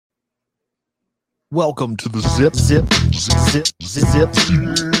Welcome to the Zip Zero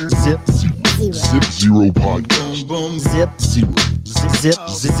podcast.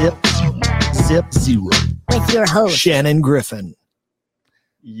 Zip Zero with your host Shannon Griffin.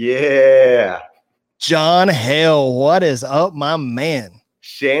 Yeah. John Hale, what is up, my man?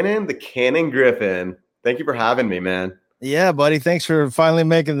 Shannon the Cannon Griffin. Thank you for having me, man. Yeah, buddy. Thanks for finally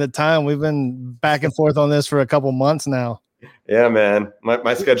making the time. We've been back and forth on this for a couple months now. Yeah, man.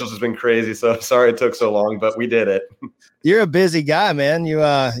 My schedule's just been crazy, so sorry it took so long, but we did it. You're a busy guy, man.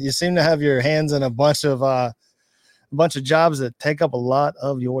 You seem to have your hands in a bunch of jobs that take up a lot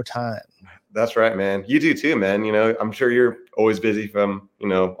of your time. That's right, man. You do too, man. You know, I'm sure you're always busy from,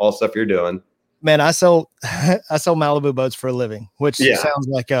 all the stuff you're doing. Man, I sell Malibu boats for a living, which sounds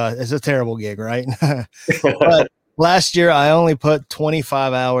like it's a terrible gig, right? But last year I only put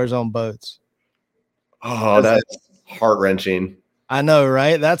 25 hours on boats. Oh, that's heart-wrenching. I know,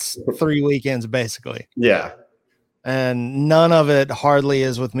 right? That's 3 weekends basically. Yeah. And none of it hardly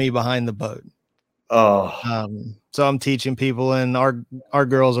is with me behind the boat. Oh. So I'm teaching people, and our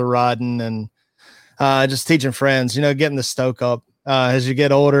girls are riding, and just teaching friends, getting the stoke up. As you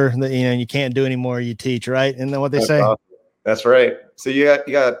get older, you can't do anymore. You teach, right? Isn't that what they say? Awesome. That's right. So you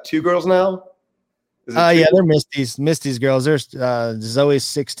got two girls now? Yeah, they're Misty's girls. There's Zoe's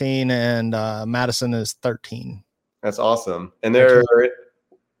 16 and Madison is 13. That's awesome. And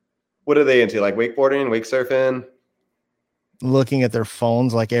what are they into? Like wakeboarding, wake surfing? Looking at their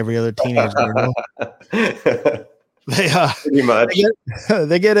phones like every other teenager. They pretty much.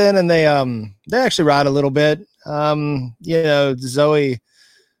 They get in and they actually ride a little bit. Zoe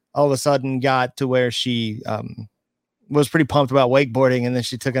all of a sudden got to where she was pretty pumped about wakeboarding, and then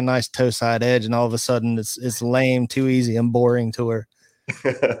she took a nice toe side edge, and all of a sudden it's lame, too easy, and boring to her.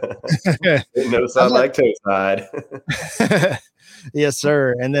 No sound like toe side. Yes,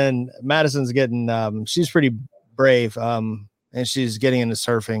 sir. And then Madison's getting she's pretty brave, and she's getting into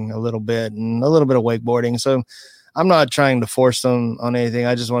surfing a little bit and a little bit of wakeboarding. So I'm not trying to force them on anything.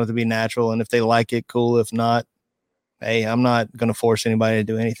 I just want it to be natural, and if they like it, cool. If not, hey, I'm not going to force anybody to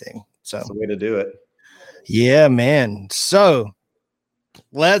do anything. So that's the way to do it. Yeah, man. So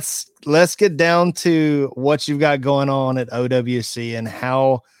let's get down to what you've got going on at OWC and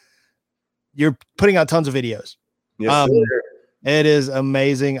how you're putting out tons of videos. Yes, sir. It is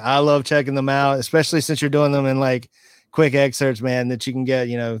amazing. I love checking them out, especially since you're doing them in like quick excerpts, man, that you can get,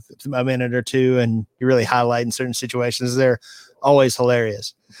 a minute or two, and you're really highlighting certain situations. They're always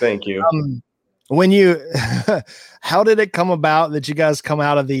hilarious. Thank you. How did it come about that you guys come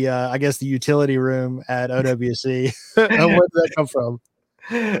out of the utility room at OWC? Where did that come from?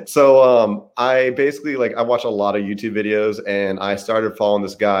 So I basically I watch a lot of YouTube videos, and I started following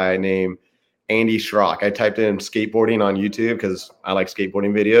this guy named Andy Schrock. I typed in skateboarding on YouTube because I like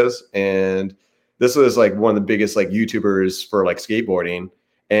skateboarding videos, and this was one of the biggest YouTubers for skateboarding,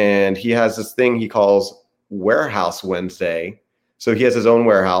 and he has this thing he calls Warehouse Wednesday. So he has his own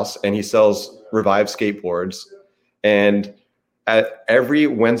warehouse, and he sells revived skateboards. And at every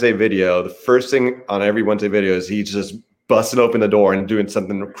Wednesday video, the first thing on every Wednesday video is he's just busting open the door and doing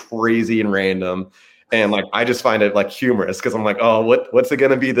something crazy and random. And I just find it humorous because I'm oh, what's it going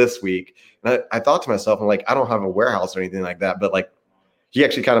to be this week? And I thought to myself, I don't have a warehouse or anything like that. But he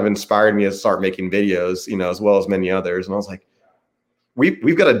actually kind of inspired me to start making videos, as well as many others. And I was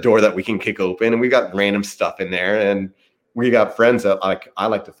we've got a door that we can kick open, and we've got random stuff in there. And we got friends that I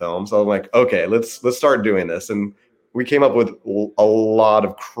like to film. So I'm okay, let's start doing this. And we came up with a lot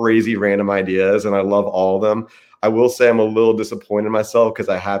of crazy random ideas, and I love all of them. I will say I'm a little disappointed in myself because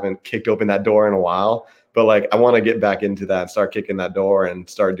I haven't kicked open that door in a while, but I want to get back into that and start kicking that door and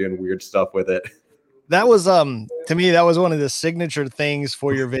start doing weird stuff with it. That was to me, that was one of the signature things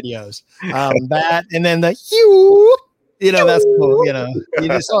for your videos. That, and then the that's cool.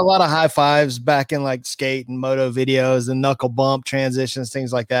 You saw a lot of high fives back in skate and moto videos and knuckle bump transitions,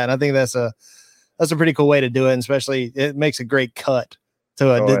 things like that. And I think that's a pretty cool way to do it. And especially it makes a great cut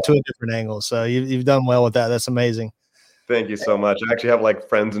to a different angle. So you've done well with that. That's amazing. Thank you so much. I actually have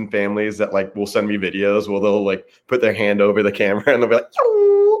friends and families that will send me videos where they'll put their hand over the camera and they'll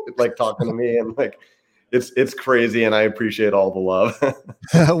be talking to me, and it's crazy, and I appreciate all the love.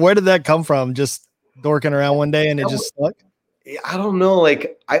 Where did that come from? Just dorking around one day and it just stuck? I don't know.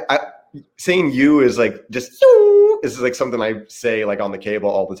 I saying you is just is something I say on the cable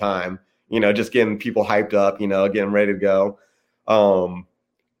all the time, just getting people hyped up, getting ready to go.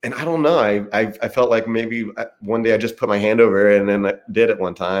 And I don't know. I felt maybe one day I just put my hand over it, and then I did it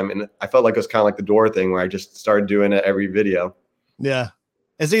one time, and I felt it was kind of the door thing where I just started doing it every video. Yeah.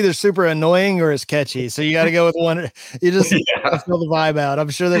 It's either super annoying or it's catchy. So you got to go with one. You just Yeah. feel the vibe out. I'm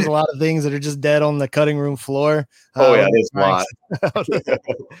sure there's a lot of things that are just dead on the cutting room floor. Oh yeah, there's a lot.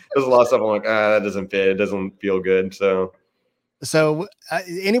 There's a lot of stuff I'm like, that doesn't fit. It doesn't feel good. So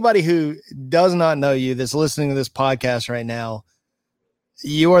anybody who does not know you that's listening to this podcast right now,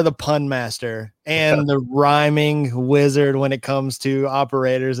 you are the pun master and the rhyming wizard when it comes to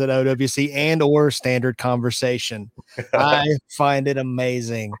operators at OWC and or standard conversation. I find it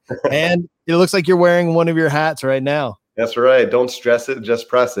amazing. And it looks like you're wearing one of your hats right now. That's right. Don't stress it, just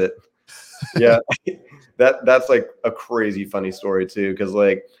press it. Yeah. That's like a crazy funny story too. Cause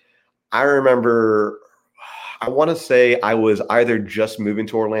like I remember, I want to say I was either just moving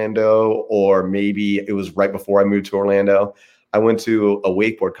to Orlando or maybe it was right before I moved to Orlando. I went to a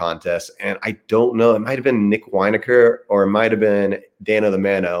wakeboard contest and I don't know, it might have been Nick Weinecker or it might have been Dano the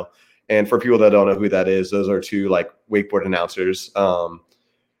Mano. And for people that don't know who that is, those are two like wakeboard announcers.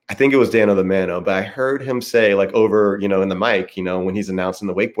 I think it was Dano the Mano, but I heard him say like over, in the mic, when he's announcing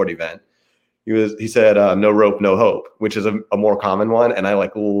the wakeboard event, he said, no rope, no hope, which is a more common one. And I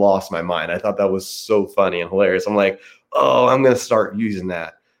like lost my mind. I thought that was so funny and hilarious. I'm like, oh, I'm going to start using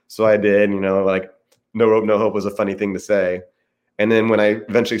that. So I did, like no rope, no hope was a funny thing to say. And then when I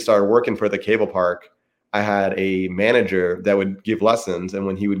eventually started working for the cable park, I had a manager that would give lessons. And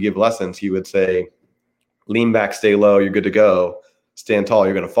when he would give lessons, he would say, lean back, stay low, you're good to go. Stand tall,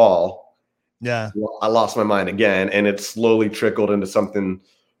 you're going to fall. Yeah. Well, I lost my mind again. And it slowly trickled into something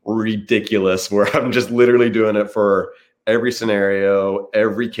ridiculous where I'm just literally doing it for every scenario,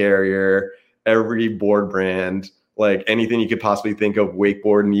 every carrier, every board brand, like anything you could possibly think of,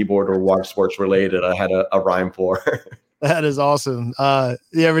 wakeboard, kneeboard, or water sports related, I had a rhyme for. That is awesome.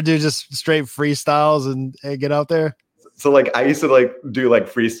 You ever do just straight freestyles and get out there? So like I used to like do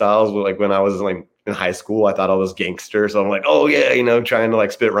like freestyles like when I was like in high school. I thought I was gangster. So I'm like, oh yeah, trying to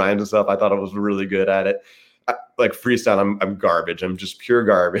like spit rhymes and stuff. I thought I was really good at it. Like freestyle, I'm garbage. I'm just pure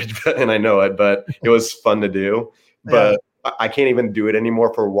garbage, and I know it, but it was fun to do. But yeah. I can't even do it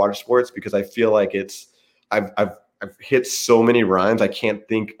anymore for water sports because I feel like I've hit so many rhymes. I can't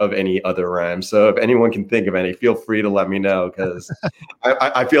think of any other rhymes. So if anyone can think of any, feel free to let me know because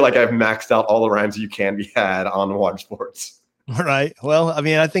I feel like I've maxed out all the rhymes you can be had on water sports. Right. Well, I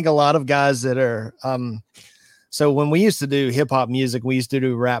mean, I think a lot of guys that are, so when we used to do hip hop music, we used to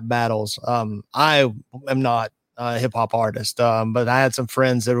do rap battles. I am not a hip hop artist, but I had some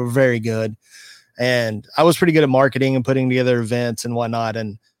friends that were very good and I was pretty good at marketing and putting together events and whatnot.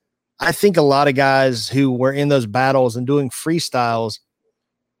 And I think a lot of guys who were in those battles and doing freestyles,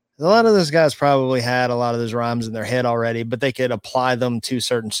 a lot of those guys probably had a lot of those rhymes in their head already, but they could apply them to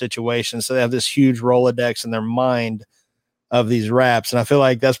certain situations. So they have this huge Rolodex in their mind of these raps. And I feel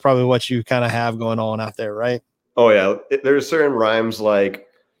like that's probably what you kind of have going on out there, right? Oh yeah. There's certain rhymes like,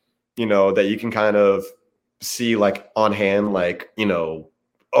 that you can kind of see like on hand, like,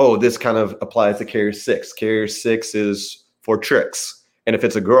 oh, this kind of applies to carrier 6. Carrier 6 is for tricks. And if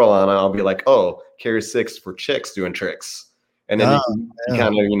it's a girl on it, I'll be like, oh, carrier 6 for chicks doing tricks. And then you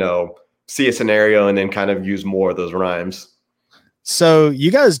kind of, see a scenario and then kind of use more of those rhymes. So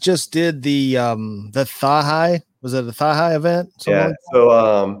you guys just did the Thigh High. Was it a Thigh High event? Yeah. Like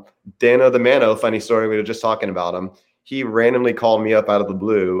so Dano the Mano, funny story. We were just talking about him. He randomly called me up out of the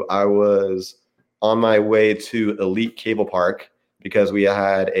blue. I was on my way to Elite Cable Park because we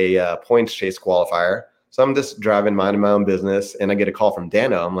had a points chase qualifier. So I'm just driving, minding my own business, and I get a call from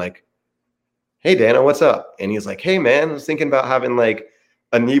Dano. I'm like, hey, Dano, what's up? And he's like, hey, man, I was thinking about having like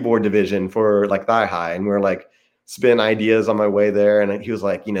a kneeboard division for like Thigh High. And we're like spinning ideas on my way there. And he was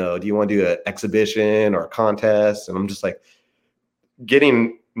like, do you want to do an exhibition or a contest? And I'm just like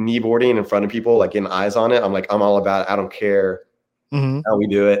getting kneeboarding in front of people, like getting eyes on it. I'm like, I'm all about it. I don't care how we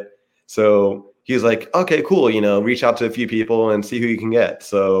do it. So he's like, okay, cool. Reach out to a few people and see who you can get.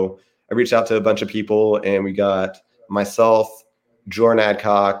 So I reached out to a bunch of people and we got myself, Jordan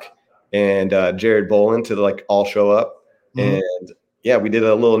Adcock, and Jared Bolin to like all show up. And yeah, we did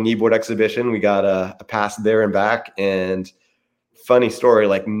a little kneeboard exhibition. We got a pass there and back. And funny story,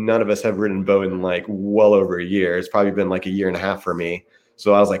 like none of us have ridden boat in like well over a year. It's probably been like a year and a half for me.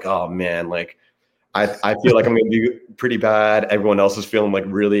 So I was like, oh man, like I feel like I'm going to do pretty bad. Everyone else is feeling like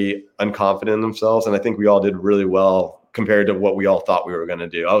really unconfident in themselves. And I think we all did really well compared to what we all thought we were going to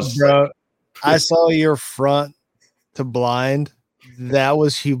do. I saw your front to blind. That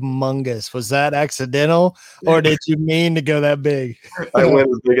was humongous. Was that accidental or did you mean to go that big? I went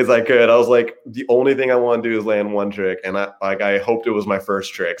as big as I could. I was like, the only thing I want to do is land one trick. And I hoped it was my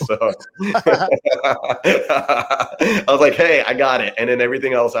first trick. So I was like, hey, I got it. And then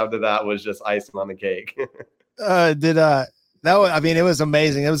everything else after that was just icing on the cake. I mean, it was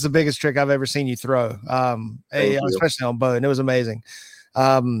amazing. It was the biggest trick I've ever seen you throw. Especially on boat, and it was amazing.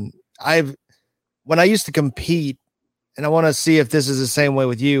 I've when I used to compete, and I want to see if this is the same way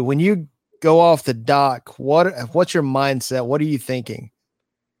with you. When you go off the dock, what's your mindset? What are you thinking?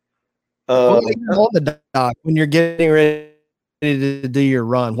 On the dock when you're getting ready to do your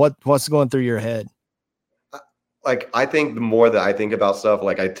run, what's going through your head? Like, I think the more that I think about stuff,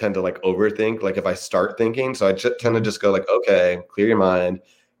 like I tend to like overthink, like if I start thinking, so I tend to just go like, okay, clear your mind,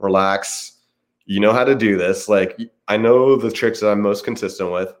 relax. You know how to do this. Like, I know the tricks that I'm most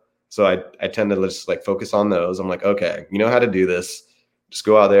consistent with. So I tend to just like focus on those. I'm like, okay, you know how to do this. Just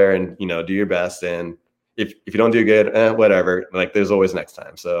go out there and, do your best. And if you don't do good, whatever, like there's always next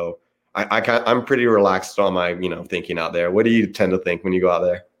time. So I'm pretty relaxed on my, thinking out there. What do you tend to think when you go out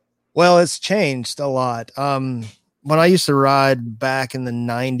there? Well, it's changed a lot. When I used to ride back in the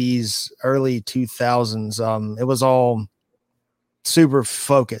 90s, early 2000s, it was all super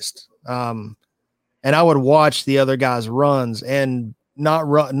focused. And I would watch the other guys' runs and not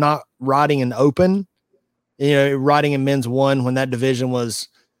riding in open, riding in men's one when that division was,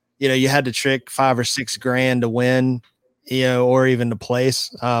 you had to trick $5 or $6 grand to win, or even to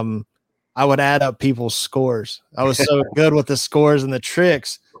place. I would add up people's scores. I was so good with the scores and the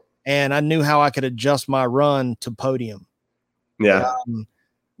tricks, and I knew how I could adjust my run to podium. Yeah.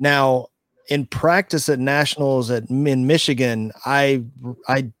 Now in practice at nationals in Michigan, I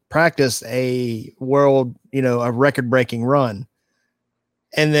practiced a world, a record breaking run,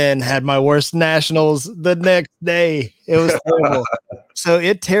 and then had my worst nationals the next day. It was terrible. So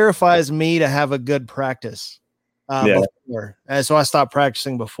it terrifies me to have a good practice before. And so I stopped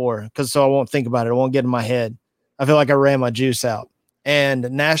practicing before so I won't think about it. I won't get in my head. I feel like I ran my juice out. And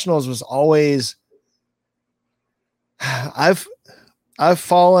nationals was always, I've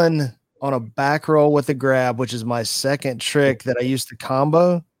fallen on a back roll with a grab, which is my second trick that I used to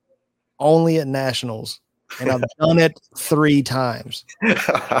combo only at nationals. And I've done it 3 times. That's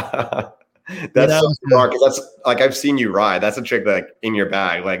so smart, because that's like, I've seen you ride. That's a trick that in your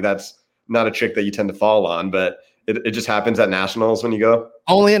bag. Like, that's not a trick that you tend to fall on, but it just happens at nationals when you go.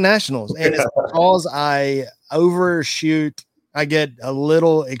 Only at nationals. And it's because I overshoot. I get a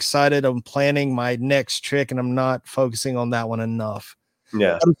little excited. I'm planning my next trick and I'm not focusing on that one enough.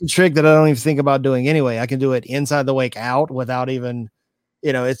 Yeah. It's a trick that I don't even think about doing anyway. I can do it inside the wake out without even,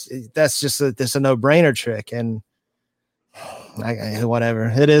 that's just a no-brainer trick. And whatever,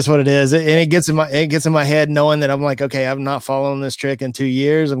 it is what it is. And it gets in my head knowing that I'm like, okay, I'm not following this trick in 2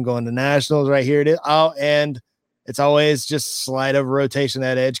 years. I'm going to nationals right here. It is. And it's always just slight of rotation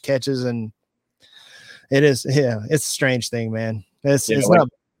that edge catches. And it is, it's a strange thing, man. It's not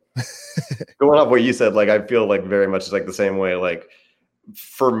going off what you said. Like, I feel like very much like the same way. Like,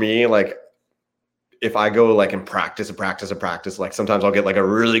 for me, like, if I go like and practice, like sometimes I'll get like a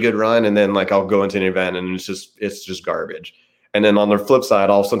really good run, and then like I'll go into an event and it's just garbage. And then on the flip side,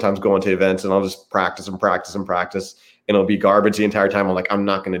 I'll sometimes go into events and I'll just practice, and it'll be garbage the entire time. I'm like, I'm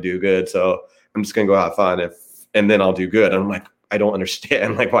not going to do good, so I'm just going to go have fun. And then I'll do good. And I'm like, I don't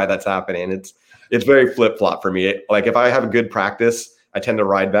understand like why that's happening. It's very flip flop for me. Like, if I have a good practice, I tend to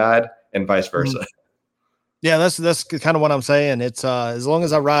ride bad, and vice versa. Mm-hmm. Yeah, that's kind of what I'm saying. It's as long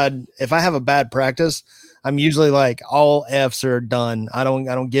as I ride, if I have a bad practice, I'm usually like all F's are done. I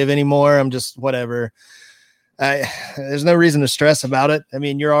don't give anymore. I'm just whatever. There's no reason to stress about it. I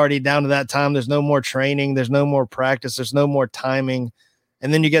mean, you're already down to that time. There's no more training. There's no more practice. There's no more timing.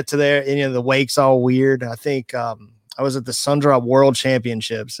 And then you get to there, and the wake's all weird. I think I was at the Sundrop World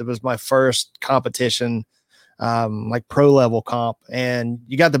Championships. It was my first competition. Like pro level comp, and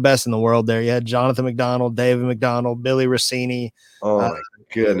you got the best in the world there. You had Jonathan McDonald, David McDonald, Billy Rossini. Oh my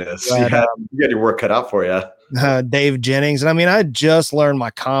goodness. You had your work cut out for you. Dave Jennings. And I mean, I just learned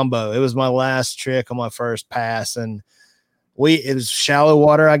my combo. It was my last trick on my first pass, and it was shallow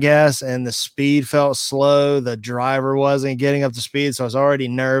water, I guess. And the speed felt slow. The driver wasn't getting up to speed. So I was already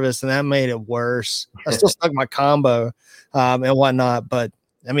nervous, and that made it worse. I still stuck my combo, and whatnot, but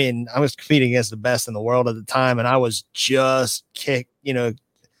I mean, I was competing against the best in the world at the time, and I was just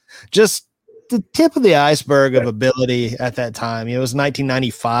just the tip of the iceberg of ability at that time. It was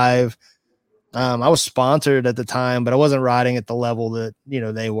 1995. I was sponsored at the time, but I wasn't riding at the level that,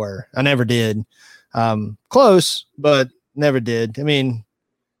 they were. I never did. Close, but never did. I mean,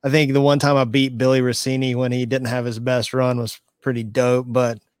 I think the one time I beat Billy Rossini when he didn't have his best run was pretty dope,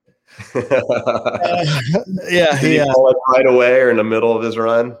 but yeah. Did he call it right away or in the middle of his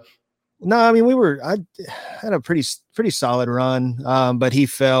run? No, I mean, I had a pretty solid run. But he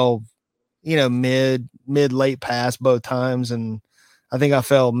fell, mid late pass both times. And I think I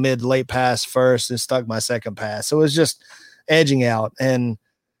fell mid late pass first and stuck my second pass. So it was just, edging out. And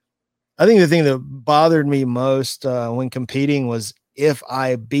I think the thing that bothered me most when competing was if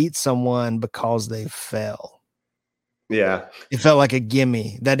I beat someone because they fell. Yeah. It felt like a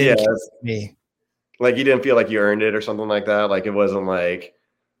gimme. That didn't Yeah, me. like you didn't feel like you earned it or something like that. Like it wasn't like,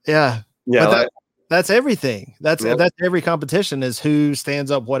 yeah. Yeah. But that's everything. That's Yeah. that's every competition is who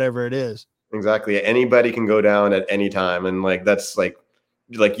stands up, whatever it is. Exactly. Anybody can go down at any time. And like, that's like,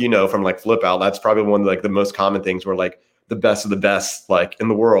 from like Flip Out, that's probably one of like the most common things where like the best of the best, like in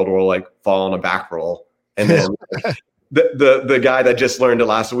the world will like fall on a back roll. And then like, the guy that just learned it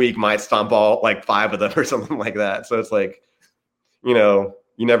last week might stomp all like 5 of them or something like that. So it's like, you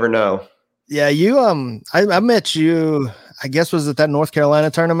never know. Yeah. I met you, I guess, was it that North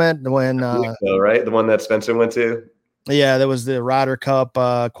Carolina tournament when, so, right? The one that Spencer went to? Yeah, that was the Ryder Cup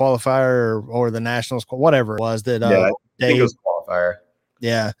qualifier or the Nationals, whatever it was. That I think it was qualifier.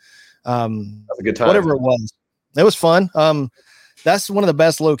 Yeah, that's a good time. Whatever it was fun. That's one of the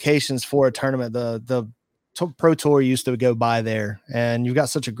best locations for a tournament. The Pro Tour used to go by there, and you've got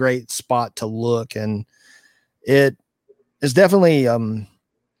such a great spot to look, and it is definitely.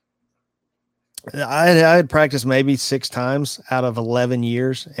 I had practiced maybe 6 times out of 11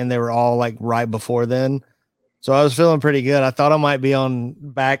 years, and they were all like right before then. So I was feeling pretty good. I thought I might be on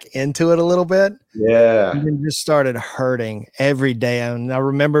back into it a little bit. Yeah. And then just started hurting every day. And I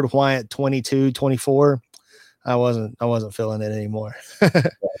remembered why at 22, 24, I wasn't feeling it anymore.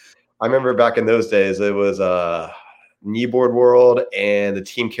 I remember back in those days, it was Kneeboard World and the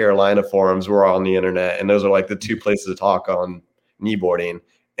Team Carolina forums were all on the internet. And those are like the 2 places to talk on kneeboarding.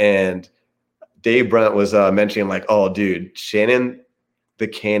 And Dave Brunt was mentioning like, oh, dude, Shannon the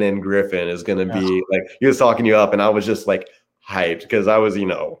Cannon Griffin is going to be like, he was talking you up, and I was just like hyped because I was,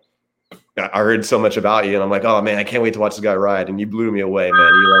 I heard so much about you, and I'm like, oh man, I can't wait to watch this guy ride. And you blew me away,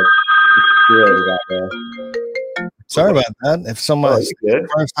 man. You really got there. Sorry about that. If somebody's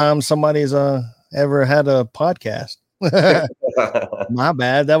first time somebody's ever had a podcast. My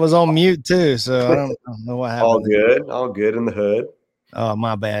bad. That was on mute too. So I don't know what happened. All good in the hood. Oh,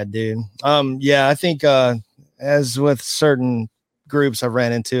 my bad, dude. Yeah, I think as with certain groups I've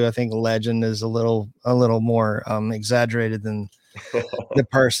ran into, I think legend is a little more exaggerated than the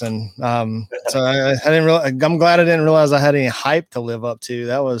person. So I didn't realize, I'm glad I didn't realize I had any hype to live up to.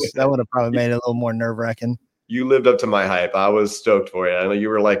 That would have probably made it a little more nerve-wracking. You lived up to my hype. I was stoked for you. I know you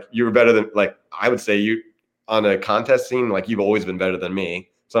were better than, like, I would say you on a contest scene, like you've always been better than me.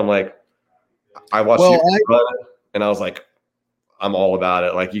 So I'm like, I watched you run, and I was like, I'm all about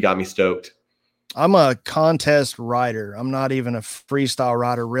it. Like, you got me stoked. I'm a contest rider. I'm not even a freestyle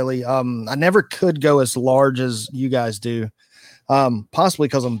rider, really. I never could go as large as you guys do, possibly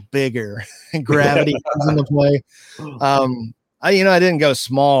because I'm bigger and gravity comes into play. I didn't go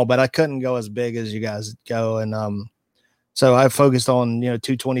small, but I couldn't go as big as you guys go. And so I focused on,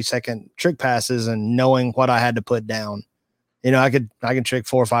 220-second trick passes and knowing what I had to put down. I could trick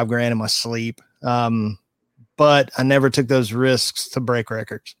 4 or 5 grand in my sleep. But I never took those risks to break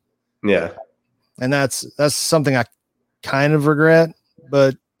records. Yeah. And that's something I kind of regret,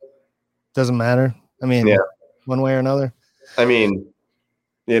 but doesn't matter. I mean, one way or another. I mean,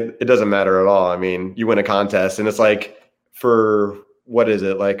 it doesn't matter at all. I mean, you win a contest and it's like, for what is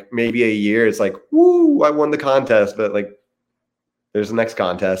it? Like maybe a year, it's like, woo, I won the contest, but like there's the next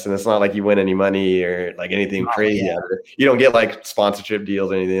contest and it's not like you win any money or like anything crazy out of it. You don't get like sponsorship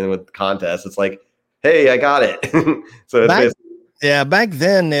deals or anything with the contest. It's like, hey, I got it. So back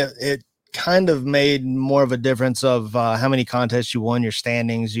then it kind of made more of a difference of how many contests you won, your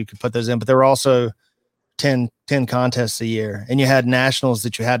standings, you could put those in, but there were also 10 contests a year, and you had nationals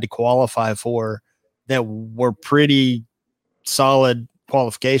that you had to qualify for that were pretty solid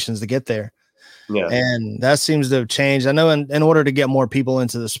qualifications to get there. Yeah. And that seems to have changed. I know in order to get more people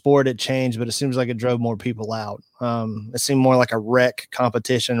into the sport, it changed, but it seems like it drove more people out. It seemed more like a rec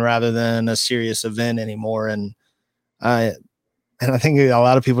competition rather than a serious event anymore. And I think a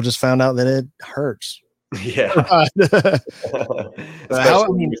lot of people just found out that it hurts. Yeah.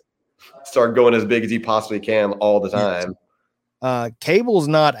 Start going as big as you possibly can all the time. Cable's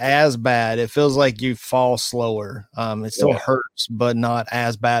not as bad. It feels like you fall slower. It still hurts, but not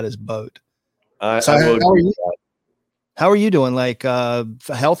as bad as boat. How are you doing? Like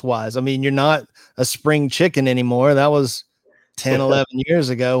health wise? I mean, you're not a spring chicken anymore. That was 10, 11 years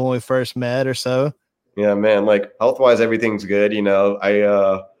ago when we first met or so. Yeah, man. Like health wise, everything's good.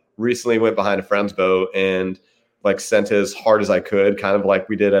 I recently went behind a friend's boat and like sent as hard as I could, kind of like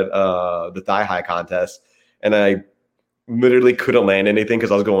we did at the thigh high contest. And I literally couldn't land anything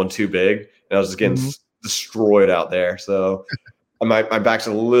because I was going too big and I was just getting destroyed out there. So my back's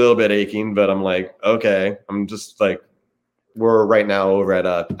a little bit aching, but I'm like, okay, I'm just like we're right now over at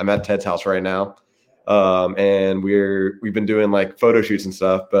I'm at Ted's house right now. And we've been doing like photo shoots and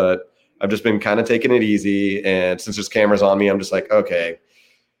stuff, but I've just been kind of taking it easy. And since there's cameras on me, I'm just like, okay,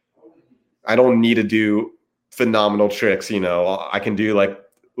 I don't need to do phenomenal tricks. I can do like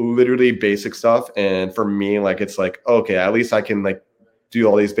literally basic stuff. And for me, like, it's like, okay, at least I can like do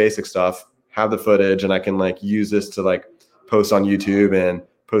all these basic stuff, have the footage, and I can like use this to like post on YouTube and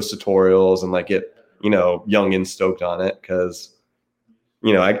post tutorials and like get, youngins stoked on it. Cause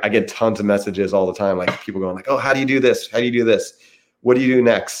I get tons of messages all the time, like people going like, oh, how do you do this? How do you do this? What do you do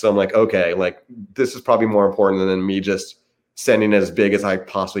next? So I'm like, okay, like this is probably more important than me just sending as big as I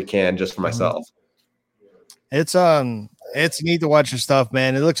possibly can just for myself. It's neat to watch your stuff,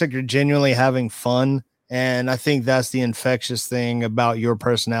 man. It looks like you're genuinely having fun. And I think that's the infectious thing about your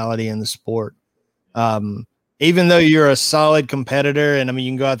personality in the sport. Even though you're a solid competitor and I mean,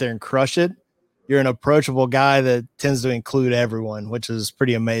 you can go out there and crush it, you're an approachable guy that tends to include everyone, which is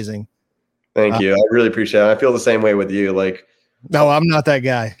pretty amazing. Thank you. I really appreciate it. I feel the same way with you. Like, no, I'm not that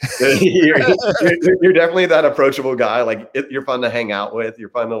guy. you're definitely that approachable guy. Like you're fun to hang out with. You're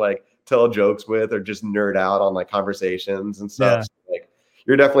fun to like tell jokes with, or just nerd out on like conversations and stuff. Yeah. So, like,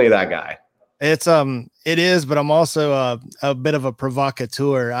 you're definitely that guy. It is, but I'm also a bit of a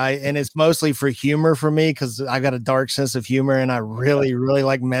provocateur. And it's mostly for humor for me, because I got a dark sense of humor and I really, really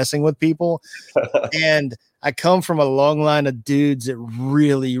like messing with people. And I come from a long line of dudes that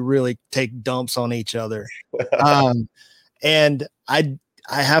really, really take dumps on each other. And I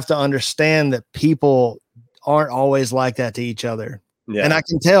have to understand that people aren't always like that to each other. Yeah. And I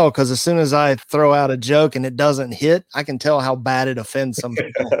can tell, because as soon as I throw out a joke and it doesn't hit, I can tell how bad it offends some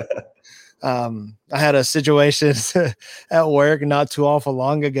people. I had a situation at work not too awful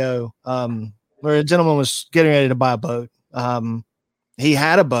long ago, where a gentleman was getting ready to buy a boat. He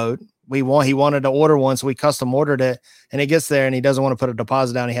had a boat. He wanted to order one, so we custom ordered it, and he gets there and he doesn't want to put a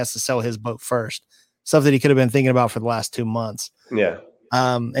deposit down. He has to sell his boat first. Stuff that he could have been thinking about for the last 2 months. Yeah.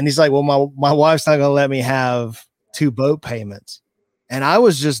 And he's like, well, my wife's not going to let me have 2 boat payments. And I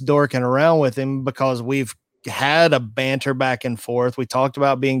was just dorking around with him because we've had a banter back and forth. We talked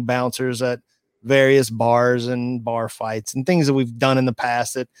about being bouncers at various bars and bar fights and things that we've done in the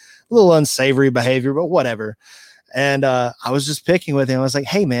past, that a little unsavory behavior, but whatever. And I was just picking with him. I was like,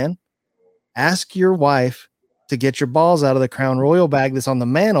 hey man, ask your wife to get your balls out of the Crown Royal bag that's on the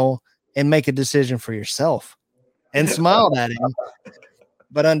mantle and make a decision for yourself, and smiled at him.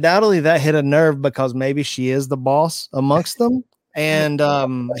 But undoubtedly that hit a nerve, because maybe she is the boss amongst them. And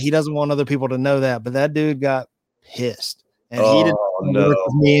he doesn't want other people to know that, but that dude got pissed, and he didn't work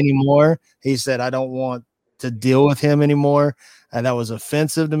with me anymore. He said, I don't want to deal with him anymore. And that was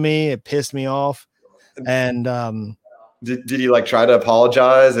offensive to me. It pissed me off. And did he like try to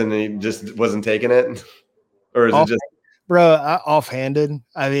apologize and he just wasn't taking it? Or is it just offhanded?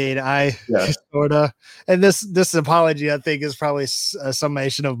 I mean, sort of, and this apology, I think, is probably a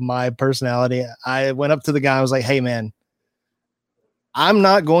summation of my personality. I went up to the guy. I was like, hey man, I'm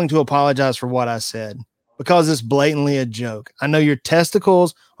not going to apologize for what I said, because it's blatantly a joke. I know your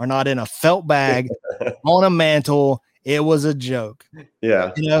testicles are not in a felt bag on a mantle. It was a joke.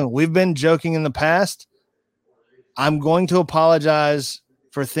 Yeah. We've been joking in the past. I'm going to apologize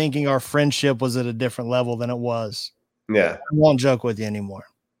for thinking our friendship was at a different level than it was. Yeah. I won't joke with you anymore.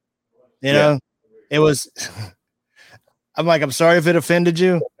 It was, I'm like, I'm sorry if it offended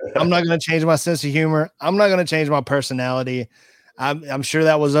you. I'm not going to change my sense of humor. I'm not going to change my personality. I'm sure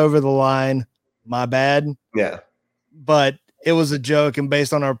that was over the line. My bad. Yeah. But it was a joke. And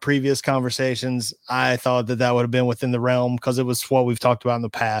based on our previous conversations, I thought that would have been within the realm, because it was what we've talked about in the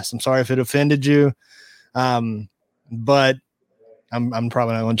past. I'm sorry if it offended you. But I'm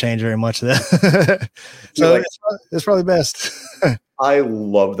probably not going to change very much of that. So it's probably best. I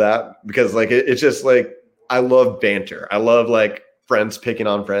love that, because like, it's just like, I love banter. I love like friends picking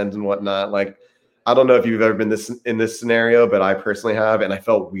on friends and whatnot. Like, I don't know if you've ever been in this scenario, but I personally have, and I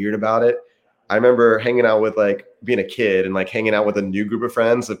felt weird about it. I remember hanging out with like being a kid and like hanging out with a new group of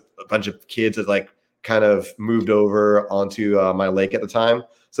friends, a bunch of kids that like kind of moved over onto my lake at the time.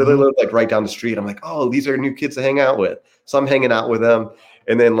 So they lived like right down the street. I'm like, oh, these are new kids to hang out with. So I'm hanging out with them,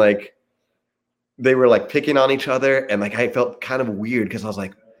 and then like they were like picking on each other, and like I felt kind of weird, because I was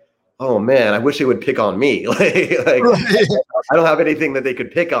like, oh man, I wish they would pick on me. like I don't have anything that they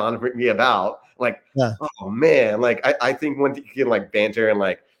could pick on me about. Like, yeah. Oh man, like I think when you can like banter and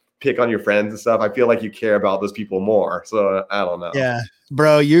like pick on your friends and stuff, I feel like you care about those people more. So I don't know. Yeah,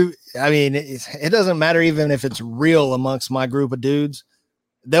 bro. It doesn't matter even if it's real amongst my group of dudes.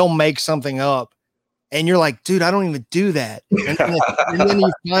 They'll make something up, and you're like, dude, I don't even do that. And then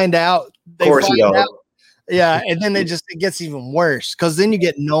you find out. Yeah, and then it gets even worse because then you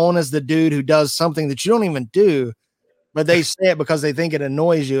get known as the dude who does something that you don't even do, but they say it because they think it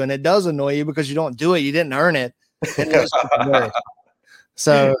annoys you, and it does annoy you because you don't do it. You didn't earn it. And it just gets worse.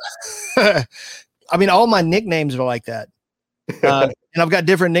 So, I mean, all my nicknames are like that, and I've got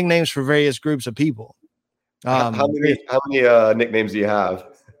different nicknames for various groups of people. How many nicknames do you have?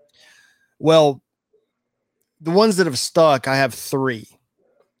 Well, the ones that have stuck, I have 3.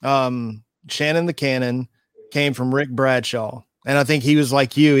 Shannon the Cannon came from Rick Bradshaw, and I think he was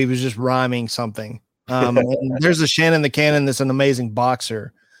like you. He was just rhyming something. And there's a Shannon the Cannon that's an amazing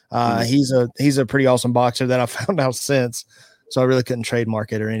boxer. He's a pretty awesome boxer that I found out since, so I really couldn't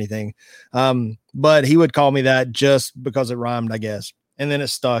trademark it or anything. But he would call me that just because it rhymed, I guess. And then it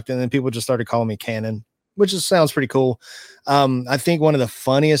stuck, and then people just started calling me Cannon, which sounds pretty cool. I think one of the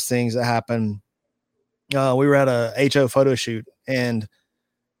funniest things that happened, we were at a HO photo shoot, and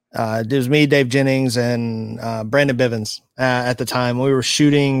it was me, Dave Jennings, and Brandon Bivens at the time. We were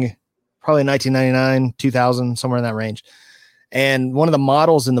shooting probably 1999, 2000, somewhere in that range. And one of the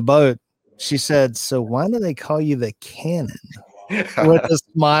models in the boat, she said, "So why do they call you the Cannon?" With a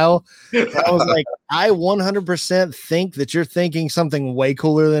smile. And I was like, I 100% think that you're thinking something way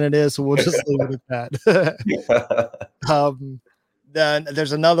cooler than it is, so we'll just leave it at that. Then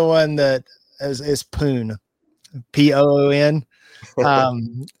there's another one that is Poon, Poon.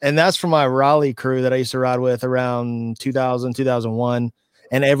 And that's from my Raleigh crew that I used to ride with around 2000, 2001.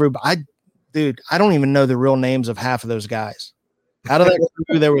 And I don't even know the real names of half of those guys. Out of that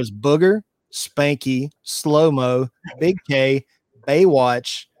crew, there was Booger, Spanky, Slow Mo, Big K,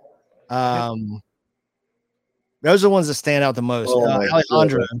 Baywatch. Those are the ones that stand out the most.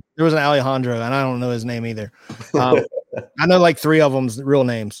 Alejandro. There was an Alejandro, and I don't know his name either. I know like 3 of them's real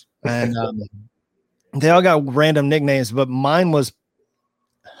names, and they all got random nicknames, but mine was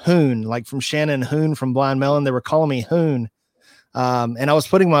Hoon, like from Shannon Hoon from Blind Melon. They were calling me Hoon. And I was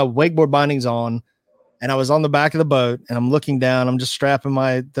putting my wakeboard bindings on, and I was on the back of the boat, and I'm looking down. I'm just strapping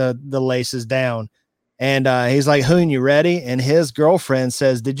the laces down. And he's like, "Hoon, you ready?" And his girlfriend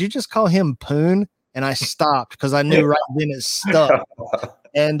says, "Did you just call him Poon?" And I stopped because I knew right then it stuck.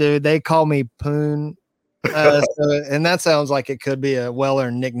 And dude, they call me Poon. And that sounds like it could be a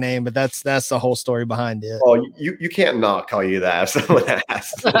well-earned nickname, but that's the whole story behind it. Oh, you can't not call you that if someone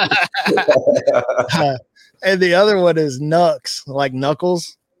asks. And the other one is Nux, like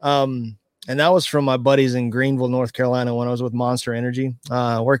Knuckles. And that was from my buddies in Greenville, North Carolina, when I was with Monster Energy,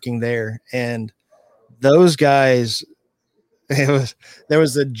 working there. And those guys, there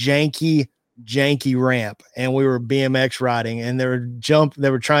was a janky ramp, and we were BMX riding, and they were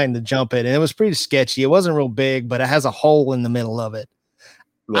trying to jump it, and it was pretty sketchy. It wasn't real big, but it has a hole in the middle of it.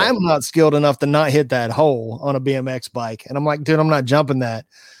 Yeah. I'm not skilled enough to not hit that hole on a BMX bike. And I'm like, dude, I'm not jumping that.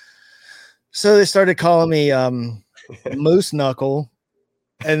 So they started calling me Moose Knuckle.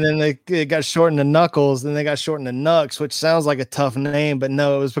 And then it got shortened to Knuckles. Then they got shortened to Nux, which sounds like a tough name, but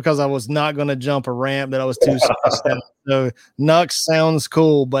no, it was because I was not going to jump a ramp that I was too stressed out. So Nux sounds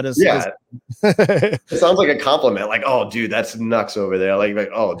cool, but it sounds like a compliment. Like, oh, dude, that's Nux over there. Like,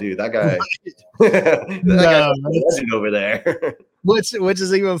 oh, dude, that guy, guy's over there. Which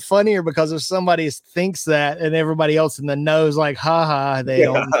is even funnier because if somebody thinks that and everybody else in the know is like, haha, they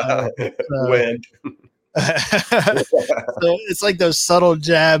don't know. Win. So it's like those subtle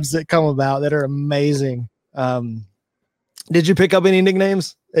jabs that come about that are amazing. Did you pick up any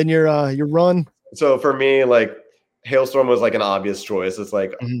nicknames in your run? So for me, like Hailstorm was like an obvious choice. It's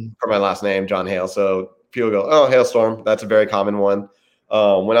like for my last name, John Hale. So people go, "Oh, Hailstorm." That's a very common one.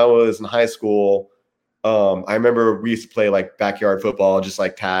 When I was in high school, I remember we used to play like backyard football, just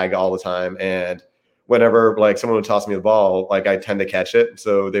like tag all the time. And whenever like someone would toss me the ball, like I tend to catch it.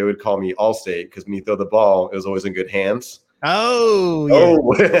 So they would call me Allstate because when you throw the ball, it was always in good hands. Oh,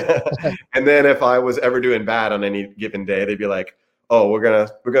 yeah. And then if I was ever doing bad on any given day, they'd be like, "Oh, we're gonna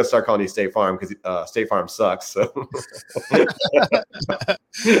start calling you State Farm because State Farm sucks." So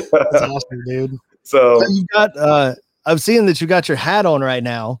that's awesome, dude. So you got I'm seeing that you got your hat on right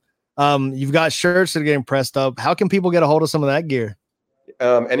now. You've got shirts that are getting pressed up. How can people get a hold of some of that gear?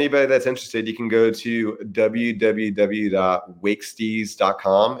 Anybody that's interested, you can go to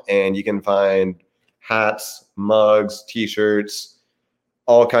www.wakestees.com and you can find hats, mugs, t-shirts,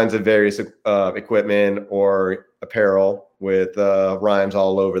 all kinds of various equipment or apparel with rhymes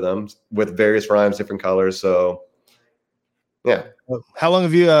all over them, with various rhymes, different colors. So, yeah. How long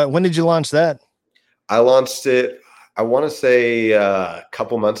have you? When did you launch that? I launched it, I want to say a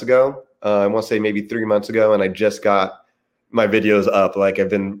couple months ago. I want to say maybe 3 months ago, and I just got my videos up. Like I've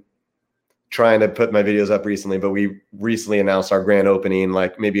been trying to put my videos up recently, but we recently announced our grand opening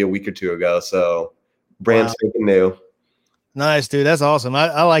like maybe a week or two ago. So brand Wow. spanking new. Nice, dude. That's awesome.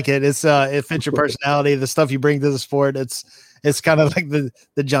 I like it. It's it fits your personality, the stuff you bring to the sport. It's kind of like the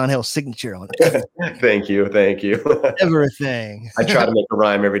John Hill signature on Thank you. everything. I try to make a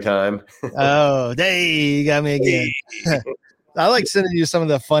rhyme every time. Oh, hey, you got me again. I like sending you some of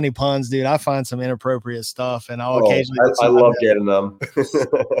the funny puns, dude. I find some inappropriate stuff, and I'll occasionally. I love getting them. Because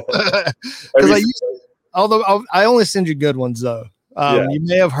although I only send you good ones though. You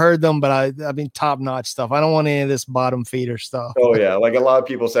may have heard them, but I mean top notch stuff. I don't want any of this bottom feeder stuff. Oh yeah, like a lot of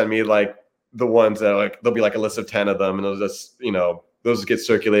people send me like the ones that like there'll be like a list of 10 of them, and those just those get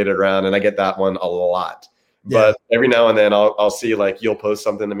circulated around, and I get that one a lot. But every now and then I'll see like you'll post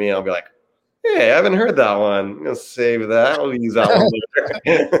something to me, and I'll be like, hey, I haven't heard that one. I'm gonna save that. I'll use that one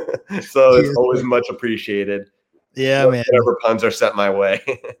later. So it's always much appreciated. Yeah, man. Whatever puns are sent my way.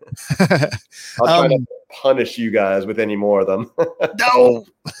 I'll try to punish you guys with any more of them. No,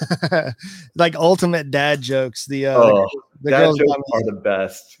 like ultimate dad jokes. The dad jokes are the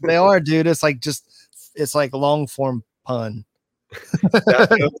best. They are, dude. It's like long form pun.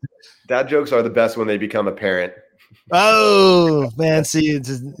 Dad jokes are the best when they become a parent. Oh man, see,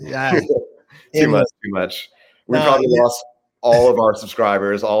 it's too much. We probably lost all of our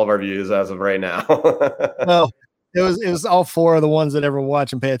subscribers, all of our views as of right now. Well, it was all 4 of the ones that ever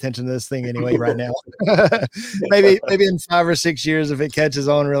watch and pay attention to this thing anyway right now. maybe in 5 or 6 years, if it catches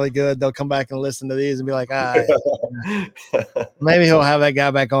on really good, they'll come back and listen to these and be like, maybe he'll have that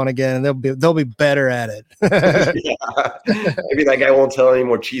guy back on again, and they'll be better at it. Maybe that guy won't tell any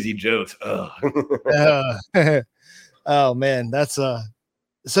more cheesy jokes. Oh man, that's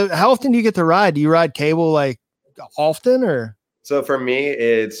so how often do you get to ride? Do you ride cable like often or? So for me,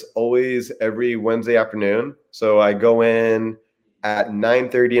 it's always every Wednesday afternoon. So I go in at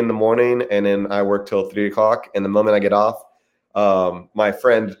 9:30 in the morning, and then I work till 3 o'clock. And the moment I get off, my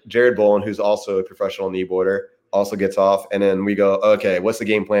friend Jared Bolin, who's also a professional kneeboarder, also gets off. And then we go, okay, what's the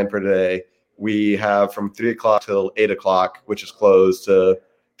game plan for today? We have from 3 o'clock till 8 o'clock, which is closed, to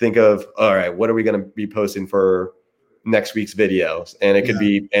think of, all right, what are we going to be posting for next week's videos? And it could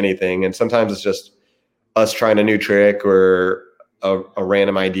be anything. And sometimes it's just us trying a new trick or a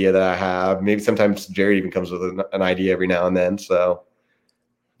random idea that I have. Maybe sometimes Jared even comes with an idea every now and then. So,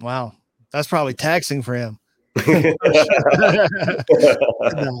 wow, that's probably taxing for him.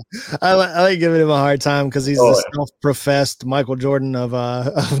 I like giving him a hard time because he's the self-professed Michael Jordan of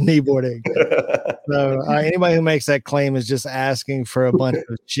kneeboarding. So anybody who makes that claim is just asking for a bunch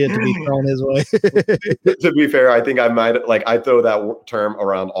of shit to be thrown his way. To be fair, I think I might I throw that term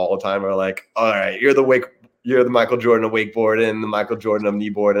around all the time. Or like, all right, you're the Michael Jordan of wakeboard and the Michael Jordan of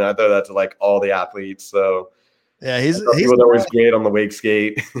kneeboard, and I throw that to like all the athletes. So yeah, he's always great on the wake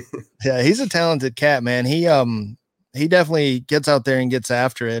skate. Yeah, he's a talented cat, man. He definitely gets out there and gets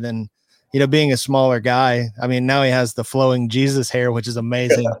after it, and being a smaller guy, I mean, now he has the flowing Jesus hair, which is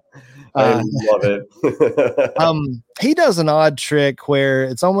amazing. I love it. He does an odd trick where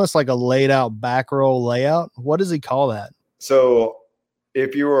it's almost like a laid out back roll layout. What does he call that? So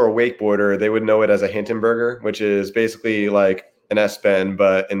if you were a wakeboarder, they would know it as a Hindenburger, which is basically like an S-bend,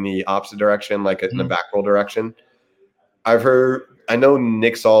 but in the opposite direction, like in the back roll direction. I know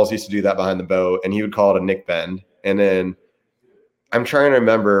Nick Sauls used to do that behind the boat, and he would call it a Nick bend. And then I'm trying to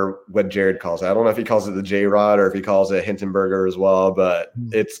remember what Jared calls it. I don't know if he calls it the J-Rod or if he calls it Hindenburger as well, but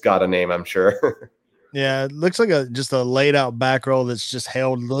it's got a name, I'm sure. Yeah, it looks like just a laid out back roll that's just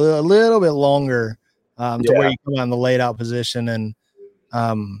held a little bit longer to where you come out in the laid out position.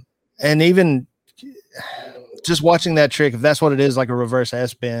 And even just watching that trick, if that's what it is, like a reverse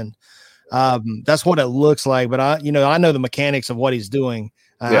S bend, that's what it looks like. But I know the mechanics of what he's doing.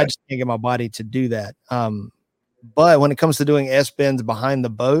 I just can't get my body to do that. But when it comes to doing S bends behind the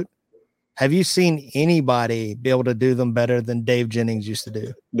boat, have you seen anybody be able to do them better than Dave Jennings used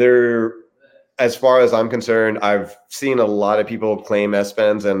to do? As far as I'm concerned, I've seen a lot of people claim S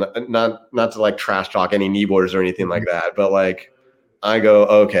bends, and not to like trash talk any kneeboarders or anything like that, but like I go,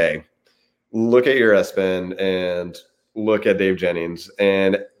 okay, look at your S bend and look at Dave Jennings.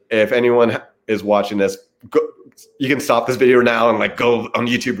 And if anyone is watching this, you can stop this video now and like go on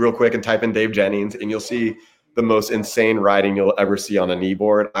YouTube real quick and type in Dave Jennings, and you'll see the most insane riding you'll ever see on a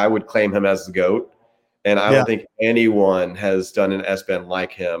kneeboard. I would claim him as the GOAT, and I don't think anyone has done an S bend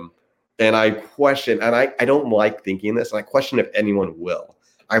like him. And I question, and I don't like thinking this, and I question if anyone will.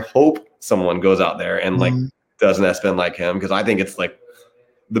 I hope someone goes out there and like does an S bend like him, because I think it's like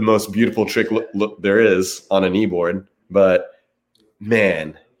the most beautiful trick look there is on a kneeboard. But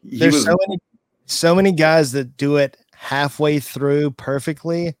man, there's so many guys that do it halfway through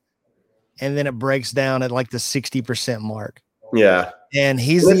perfectly, and then it breaks down at like the 60% mark. Yeah, and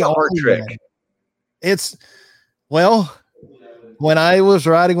he's the hard trick. It's well, when I was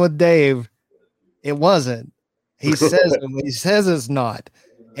riding with Dave, it wasn't. He says it's not.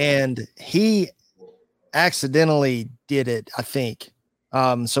 And he accidentally did it, I think.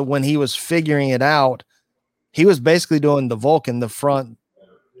 So when he was figuring it out, he was basically doing the Vulcan, the front,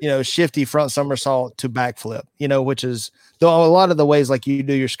 shifty front somersault to backflip, which is a lot of the ways like you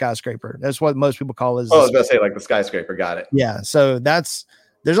do your skyscraper. That's what most people call is. Oh, I was going to say like the skyscraper. Got it. Yeah. So there's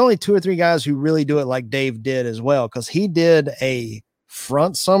only 2 or 3 guys who really do it like Dave did as well. Cause he did a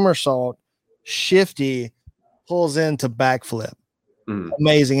front somersault shifty, pulls into backflip.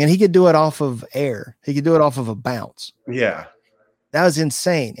 Amazing. And he could do it off of air. He could do it off of a bounce. Yeah. That was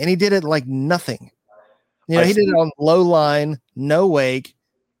insane. And he did it like nothing. He did it on low line, no wake,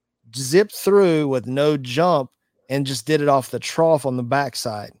 zipped through with no jump, and just did it off the trough on the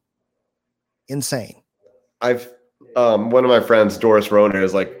backside. Insane. One of my friends, Doris Roner,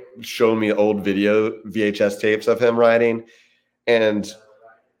 has like shown me old video VHS tapes of him riding, and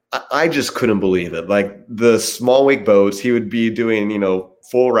I just couldn't believe it. Like the small wake boats, he would be doing,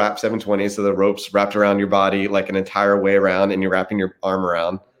 full wrap 720. So the ropes wrapped around your body like an entire way around, and you're wrapping your arm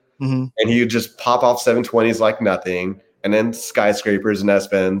around. Mm-hmm. And he would just pop off 720s like nothing. And then skyscrapers and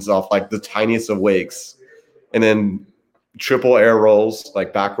S-bends off like the tiniest of wakes. And then triple air rolls,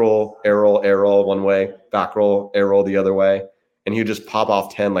 like back roll, air roll one way, back roll, air roll the other way. And he would just pop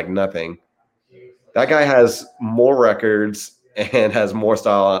off 10 like nothing. That guy has more records and has more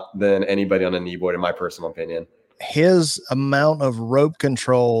style than anybody on a kneeboard, in my personal opinion. His amount of rope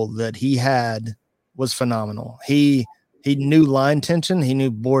control that he had was phenomenal. He knew line tension, he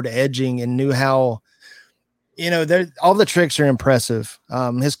knew board edging, and knew how, all the tricks are impressive.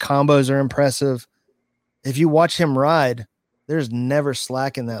 His combos are impressive. If you watch him ride, there's never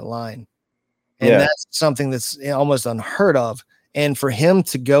slack in that line. And that's something that's almost unheard of. And for him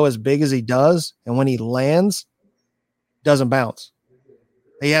to go as big as he does, and when he lands, doesn't bounce.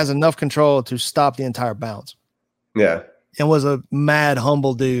 He has enough control to stop the entire bounce. Yeah. And was a mad,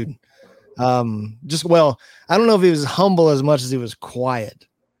 humble dude. I don't know if he was humble as much as he was quiet.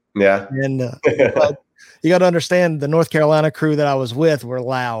 Yeah. And but you got to understand the North Carolina crew that I was with were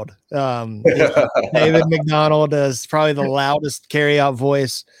loud. David McDonald is probably the loudest carryout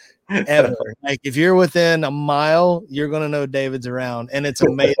voice ever. Like if you're within a mile, you're going to know David's around. And it's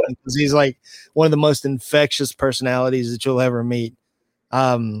amazing because he's like one of the most infectious personalities that you'll ever meet.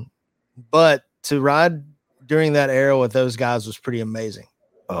 But to ride during that era with those guys was pretty amazing.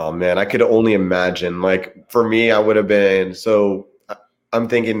 Oh man, I could only imagine. Like for me, I would have been, so I'm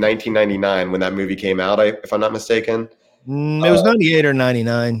thinking 1999 when that movie came out, if I'm not mistaken. It was 98 or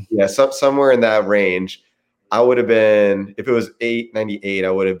 99. Yeah, somewhere in that range. I would have been, if it was 98,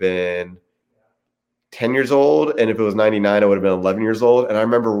 I would have been 10 years old. And if it was 99, I would have been 11 years old. And I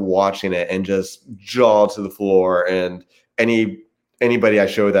remember watching it and just jaw to the floor. And anybody I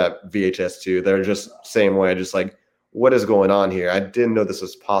showed that VHS to, they're just same way, just like, what is going on here? I didn't know this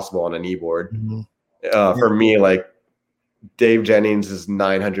was possible on a kneeboard. Mm-hmm. For me, like Dave Jennings'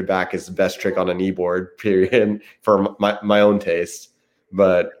 900 back is the best trick on a kneeboard, period, for my own taste.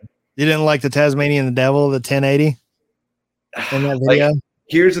 But you didn't like the Tasmanian the Devil, the 1080 in that video? Like,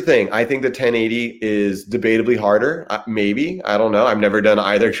 here's the thing. I think the 1080 is debatably harder. Maybe. I don't know. I've never done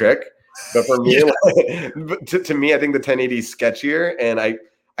either trick. But for me, to me, I think the 1080 is sketchier. And I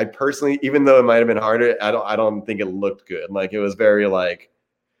personally, even though it might have been harder, I don't think it looked good. Like it was very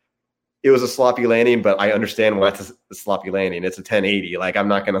it was a sloppy landing, but I understand why it's a sloppy landing. It's a 1080. Like I'm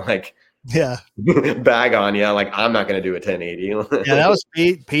not gonna bag on you. Like I'm not gonna do a 1080. Yeah, that was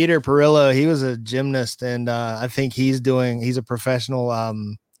Peter Perillo. He was a gymnast, and I think he's a professional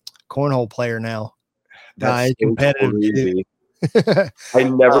cornhole player now. That's competitive. I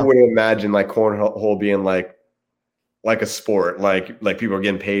never would have imagined like cornhole being like a sport, like people are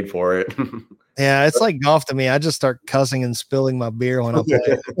getting paid for it. Yeah, it's like golf to me. I just start cussing and spilling my beer when I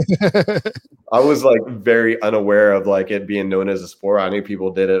play. I was like very unaware of like it being known as a sport. I knew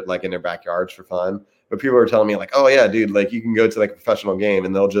people did it like in their backyards for fun, but people were telling me like, oh yeah, dude, like you can go to like a professional game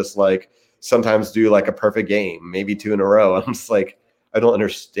and they'll just like sometimes do like a perfect game, maybe 2 in a row. I'm just like, I don't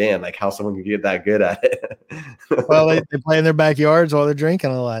understand like how someone can get that good at it. Well, they play in their backyards while they're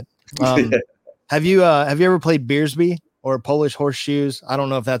drinking a lot. Have you ever played Beersby or Polish horseshoes? I don't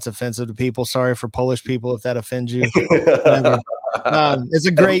know if that's offensive to people. Sorry for Polish people if that offends you. It's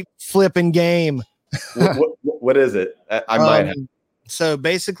a great flipping game. What is it? I might have. So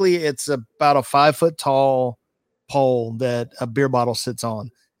basically, it's about a 5 foot tall pole that a beer bottle sits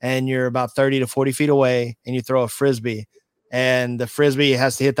on, and you're about 30 to 40 feet away, and you throw a frisbee. And the frisbee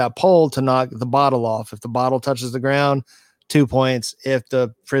has to hit that pole to knock the bottle off. If the bottle touches the ground, 2 points. If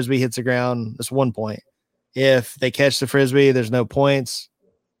the frisbee hits the ground, it's 1 point. If they catch the frisbee, there's no points.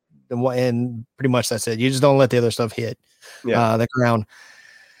 And pretty much that's it. You just don't let the other stuff hit the ground.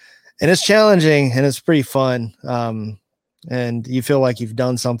 And it's challenging and it's pretty fun. And you feel like you've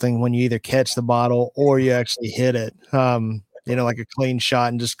done something when you either catch the bottle or you actually hit it. Like a clean shot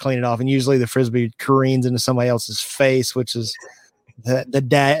and just clean it off. And usually the frisbee careens into somebody else's face, which is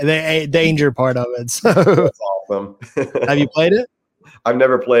the danger part of it. So that's awesome. Have you played it? I've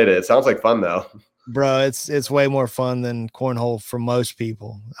never played it. It sounds like fun though. Bro, it's way more fun than cornhole for most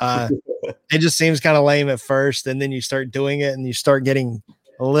people. It just seems kind of lame at first, and then you start doing it and you start getting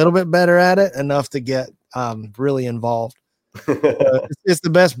a little bit better at it, enough to get really involved. It's the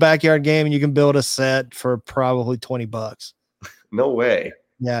best backyard game, and you can build a set for probably $20. No way.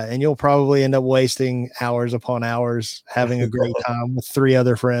 Yeah, and you'll probably end up wasting hours upon hours having a great time with 3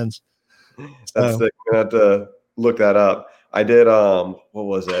 other friends. That's sick. I'm gonna have to look that up. I did what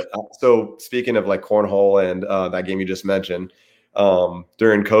was it? So speaking of like cornhole and that game you just mentioned,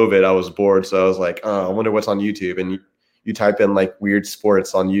 during COVID, I was bored, so I was like, I wonder what's on YouTube. And you type in like weird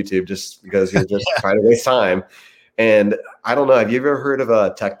sports on YouTube just because you're just trying to waste time. And I don't know, have you ever heard of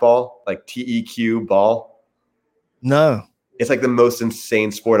a tech ball, like TEQ ball? No. It's like the most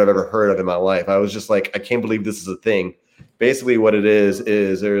insane sport I've ever heard of in my life. I was just like, I can't believe this is a thing. Basically what it is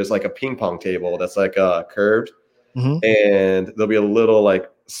there's like a ping pong table that's like curved. Mm-hmm. And there'll be a little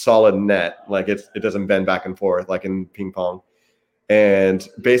like solid net, like it doesn't bend back and forth like in ping pong. And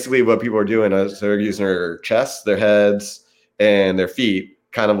basically what people are doing is they're using their chests, their heads, and their feet,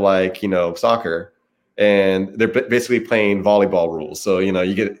 kind of like, soccer. And they're basically playing volleyball rules. So,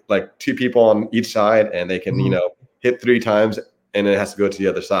 you get like 2 people on each side and they can, hit 3 times and it has to go to the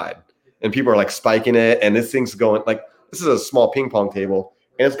other side. And people are like spiking it. And this thing's going like, this is a small ping pong table.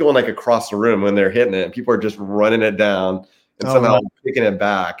 And it's going like across the room when they're hitting it. And people are just running it down and somehow picking it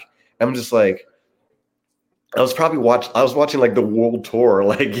back. I'm just like, I was watching like the world tour,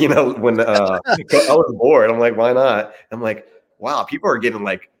 like, when I was bored. I'm like, why not? I'm like, wow, people are getting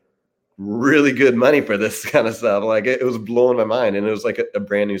like really good money for this kind of stuff. Like it was blowing my mind, and it was like a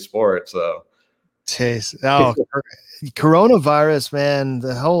brand new sport. So coronavirus, man,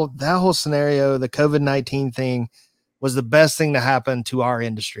 that whole scenario, the COVID-19 thing was the best thing to happen to our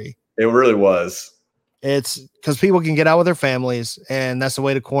industry. It really was. It's because people can get out with their families, and that's the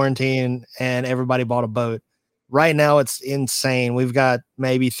way to quarantine, and everybody bought a boat. Right now, it's insane. We've got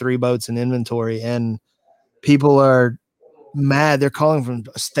maybe 3 boats in inventory, and people are mad. They're calling from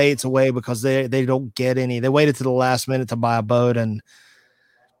states away because they don't get any. They waited to the last minute to buy a boat, and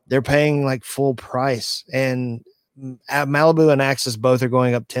they're paying like full price. And at Malibu and Axis both are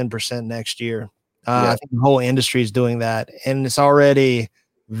going up 10% next year. I think the whole industry is doing that, and it's already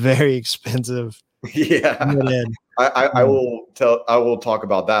very expensive. Yeah, I will talk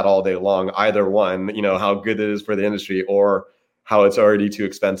about that all day long. Either one, how good it is for the industry, or how it's already too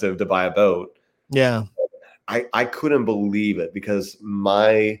expensive to buy a boat. Yeah, I couldn't believe it because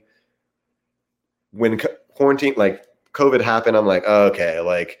when quarantine, like COVID happened, I'm like, okay,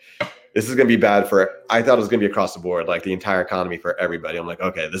 like this is going to be bad I thought it was going to be across the board, like the entire economy for everybody. I'm like,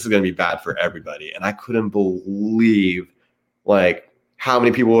 okay, this is going to be bad for everybody. And I couldn't believe like how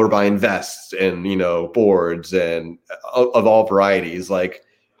many people were buying vests and, boards and of all varieties. Like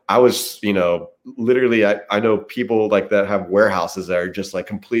I was, literally, I know people like that have warehouses that are just like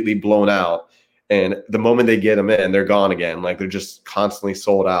completely blown out. And the moment they get them in, they're gone again. Like they're just constantly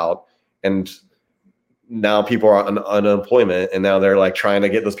sold out. And now people are on unemployment, and now they're like trying to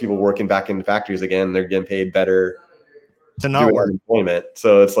get those people working back in factories again. They're getting paid better to not work. Unemployment.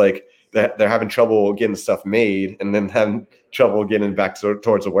 So it's like they're having trouble getting stuff made, and then having trouble getting back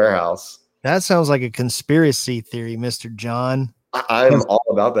towards the warehouse. That sounds like a conspiracy theory, Mr. John. I'm all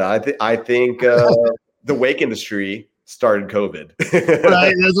about that. I think the wake industry started COVID.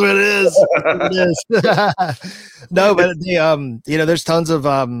 Right, that's what it is. No, but there's tons of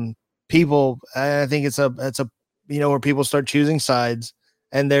people. I think it's a where people start choosing sides,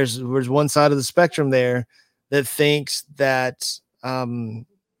 and there's one side of the spectrum there that thinks that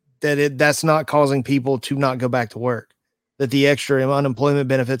that's not causing people to not go back to work, that the extra unemployment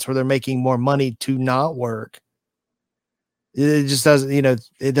benefits where they're making more money to not work. It just doesn't,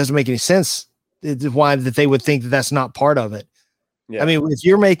 it doesn't make any sense. It's why that they would think that that's not part of it. Yeah. I mean, if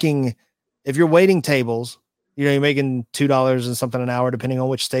you're waiting tables, you're making $2 and something an hour, depending on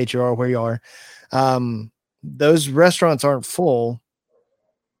which state you are, where you are. Those restaurants aren't full.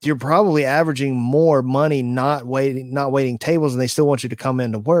 You're probably averaging more money not waiting tables, and they still want you to come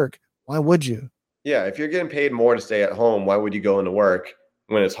into work. Why would you? Yeah, if you're getting paid more to stay at home, why would you go into work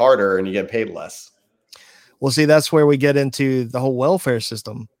when it's harder and you get paid less? Well, see, that's where we get into the whole welfare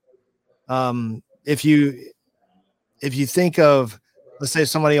system. If you think of, let's say,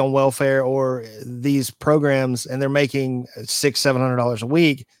 somebody on welfare or these programs, and they're making $600-700 a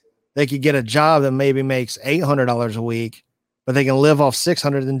week, they could get a job that maybe makes $800 a week, but they can live off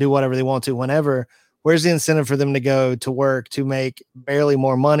 600 and do whatever they want to whenever. Where's the incentive for them to go to work to make barely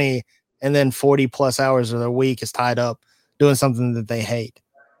more money, and then 40 plus hours of their week is tied up doing something that they hate?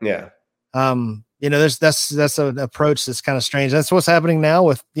 Yeah. That's an approach that's kind of strange. That's what's happening now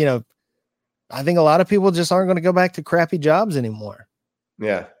with, I think a lot of people just aren't going to go back to crappy jobs anymore.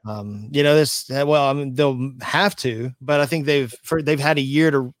 Yeah. They'll have to, but I think they've had a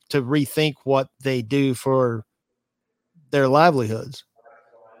year to rethink what they do for their livelihoods.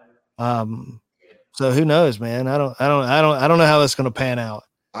 So who knows, man? I don't know how that's going to pan out.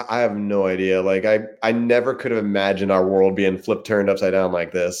 I have no idea. Like I never could have imagined our world being turned upside down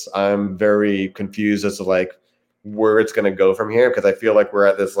like this. I'm very confused as to like where it's going to go from here, because I feel like we're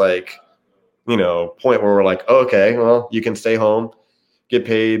at this like, point where we're like, oh, okay, well, you can stay home, get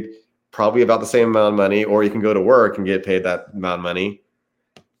paid probably about the same amount of money, or you can go to work and get paid that amount of money.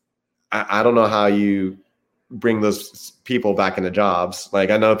 I don't know how you bring those people back into jobs. Like,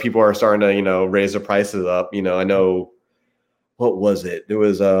 I know people are starting to, raise their prices up. I know, what was it? There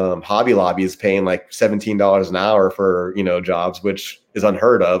was Hobby Lobby is paying like $17 an hour for, jobs, which is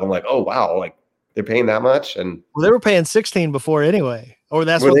unheard of. I'm like, oh, wow. Like, they're paying that much? And well, they were paying 16 before anyway, or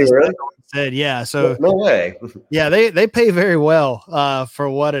that's what they really said. Yeah. So no way. Yeah. They pay very well for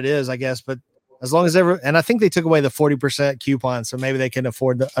what it is, I guess. But as long as and I think they took away the 40% coupon, so maybe they can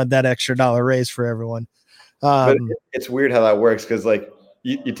afford that extra dollar raise for everyone. But it's weird how that works, because like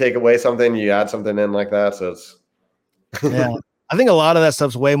you take away something, you add something in like that. So it's yeah. I think a lot of that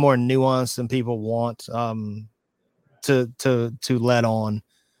stuff's way more nuanced than people want to let on.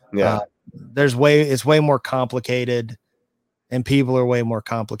 Yeah. It's way more complicated, and people are way more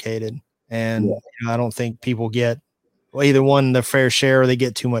complicated. And I don't think people get either one, the fair share, or they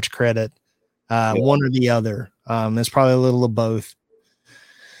get too much credit. One or the other. It's probably a little of both.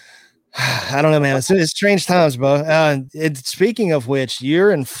 I don't know, man. It's strange times, bro. Speaking of which,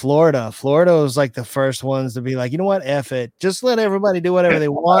 you're in Florida. Florida was like the first ones to be like, you know what? F it. Just let everybody do whatever they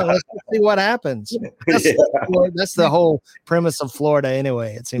want. Let's see what happens. That's the whole premise of Florida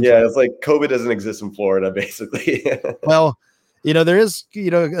anyway, it seems. Yeah, it's like COVID doesn't exist in Florida, basically. Well, there is,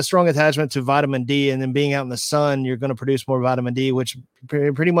 a strong attachment to vitamin D, and then being out in the sun, you're going to produce more vitamin D, which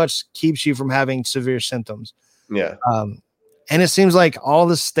pretty much keeps you from having severe symptoms. Yeah. And it seems like all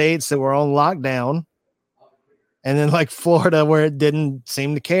the states that were on lockdown, and then like Florida, where it didn't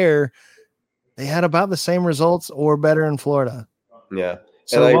seem to care, they had about the same results or better in Florida. Yeah.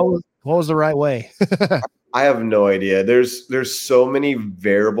 So what was the right way? I have no idea. There's so many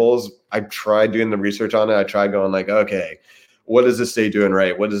variables. I tried doing the research on it. I tried going like, okay, what is this state doing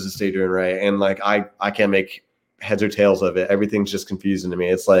right? What does this state doing right? And like, I can't make heads or tails of it. Everything's just confusing to me.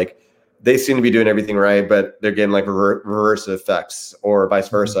 It's like, they seem to be doing everything right, but they're getting like reverse effects, or vice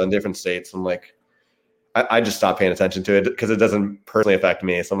versa in different states. I'm like, I just stopped paying attention to it because it doesn't personally affect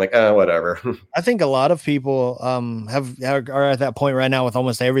me. So I'm like, whatever. I think a lot of people are at that point right now with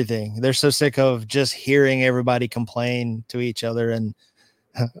almost everything. They're so sick of just hearing everybody complain to each other. And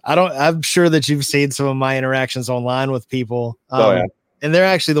I'm sure that you've seen some of my interactions online with people. And they're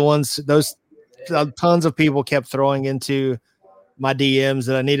actually the ones, those tons of people kept throwing into my DMs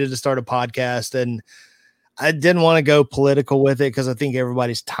that I needed to start a podcast, and I didn't want to go political with it because I think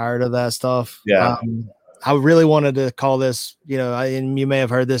everybody's tired of that stuff. Yeah. I really wanted to call this, and you may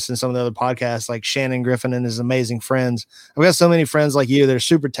have heard this in some of the other podcasts, like Shannon Griffin and his amazing friends. I've got so many friends like you that are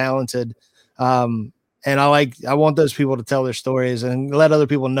super talented. And I want those people to tell their stories and let other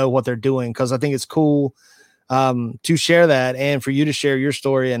people know what they're doing, because I think it's cool to share that, and for you to share your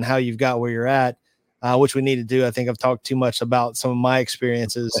story and how you've got where you're at. Which we need to do. I think I've talked too much about some of my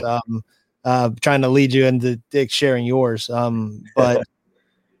experiences, trying to lead you into sharing yours. But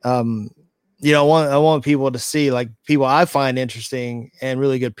I want people to see, like, people I find interesting and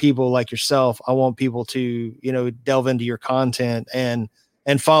really good people like yourself. I want people to, delve into your content and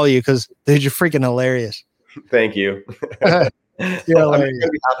follow you, because dude, you're freaking hilarious. Thank you. You're hilarious.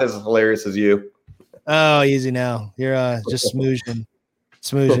 I'm not as hilarious as you. Oh, easy now. You're just smoozing.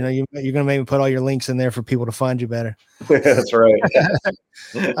 Smooth, you're gonna make me put all your links in there for people to find you better. That's right.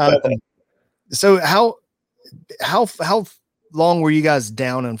 So how long were you guys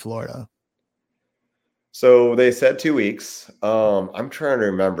down in Florida? So they said 2 weeks. I'm trying to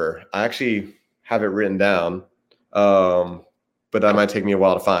remember. I actually have it written down, but that might take me a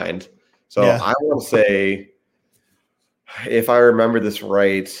while to find. So yeah. I will say, if I remember this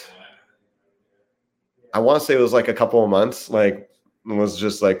right, I want to say it was like a couple of months, like it was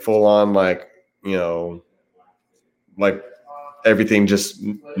just like full on, like, you know, like everything, just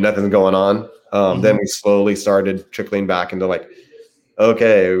nothing's going on. Then we slowly started trickling back into like,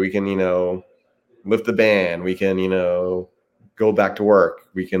 okay, we can, you know, lift the band, we can, you know, go back to work,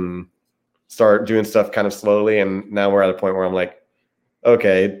 we can start doing stuff kind of slowly. And now we're at a point where I'm like,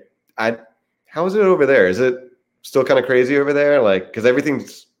 okay, how is it over there? Is it still kind of crazy over there? Like, because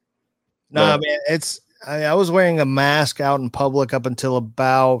everything's no, man, I was wearing a mask out in public up until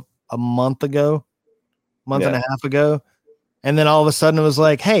about a month and a half ago. And then all of a sudden it was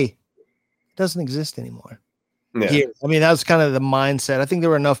like, hey, it doesn't exist anymore. Yeah. Here. I mean, that was kind of the mindset. I think there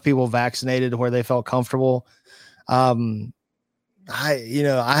were enough people vaccinated where they felt comfortable. I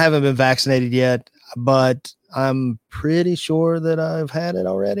haven't been vaccinated yet, but I'm pretty sure that I've had it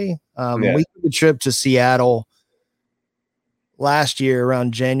already. We took a trip to Seattle last year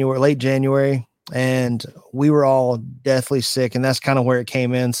around late January, and we were all deathly sick, and that's kind of where it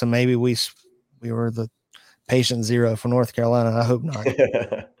came in. So maybe we were the patient zero for North Carolina. I hope not.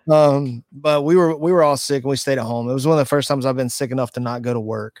 But we were all sick and we stayed at home. It was one of the first times I've been sick enough to not go to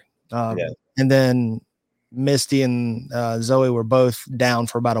work. And then Misty and Zoe were both down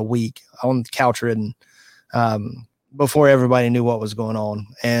for about a week on couch ridden before everybody knew what was going on.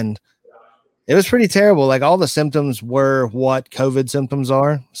 And it was pretty terrible. Like all the symptoms were what COVID symptoms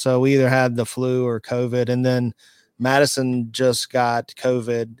are. So we either had the flu or COVID. And then Madison just got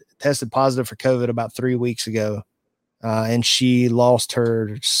COVID, tested positive for COVID about 3 weeks ago. And she lost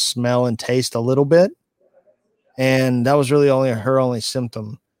her smell and taste a little bit. And that was really her only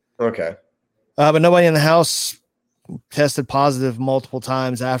symptom. Okay. But nobody in the house tested positive multiple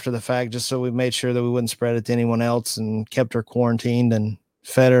times after the fact, just so we made sure that we wouldn't spread it to anyone else, and kept her quarantined and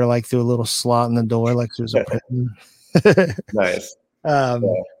fed her like through a little slot in the door, like she was a prisoner. Nice.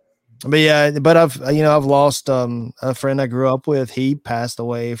 But I've lost a friend I grew up with. He passed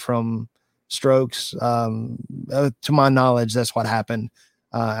away from strokes. To my knowledge, that's what happened.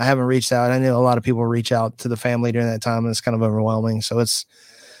 I haven't reached out. I know a lot of people reach out to the family during that time, and it's kind of overwhelming. So it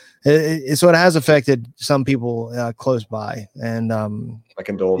has affected some people close by, and my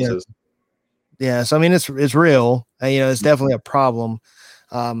condolences. Yeah. So I mean, it's real. It's definitely a problem.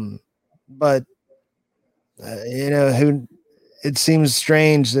 But it seems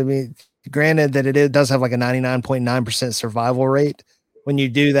strange. I mean, granted that it does have like a 99.9% survival rate. When you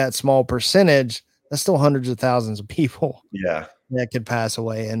do that small percentage, that's still hundreds of thousands of people. Yeah. That could pass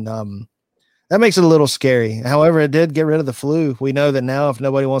away. And that makes it a little scary. However, it did get rid of the flu. We know that now if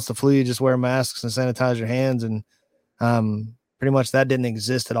nobody wants the flu, you just wear masks and sanitize your hands. And pretty much that didn't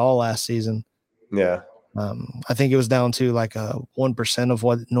exist at all last season. Yeah. I think it was down to like 1% of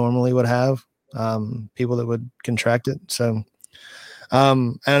what it normally would have people that would contract it. So I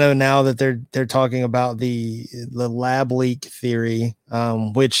know now that they're talking about the lab leak theory,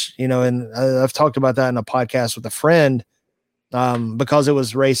 which, and I've talked about that in a podcast with a friend, because it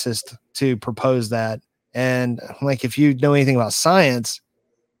was racist to propose that. And like, if you know anything about science,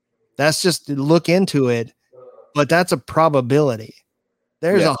 that's just look into it, but that's a probability.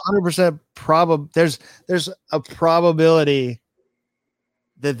 There's 100% there's a probability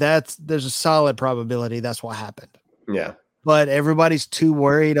there's a solid probability that's what happened. Yeah. But everybody's too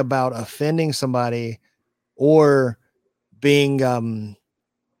worried about offending somebody or being, being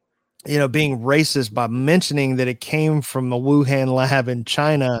racist by mentioning that it came from a Wuhan lab in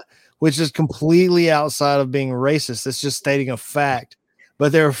China, which is completely outside of being racist. It's just stating a fact,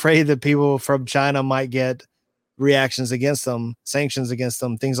 but they're afraid that people from China might get reactions against them, sanctions against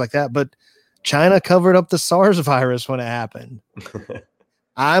them, things like that. But China covered up the SARS virus when it happened.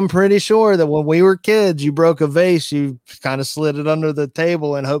 I'm pretty sure that when we were kids, you broke a vase, you kind of slid it under the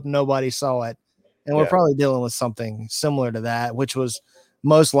table and hoped nobody saw it. And we're probably dealing with something similar to that, which was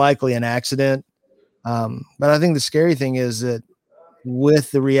most likely an accident. But I think the scary thing is that with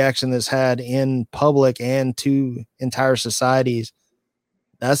the reaction that's had in public and to entire societies,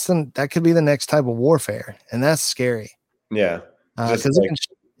 that could be the next type of warfare. And that's scary. Yeah. Because it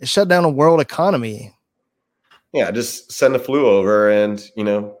can shut down a world economy. Yeah, just send the flu over, and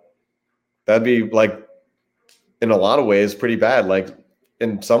that'd be like, in a lot of ways, pretty bad. Like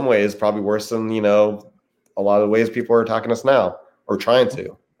in some ways, probably worse than a lot of the ways people are attacking us now or trying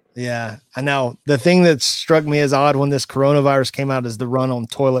to. Yeah, I know. The thing that struck me as odd when this coronavirus came out is the run on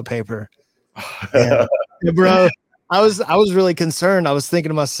toilet paper. Yeah, bro, I was really concerned. I was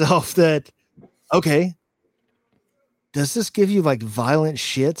thinking to myself that, okay, does this give you like violent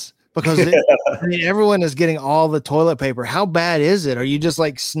shits? Because everyone is getting all the toilet paper. How bad is it? Are you just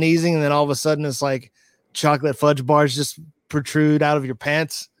like sneezing and then all of a sudden it's like chocolate fudge bars just protrude out of your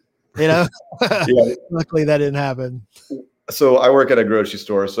pants? You know, Yeah. luckily that didn't happen. So I work at a grocery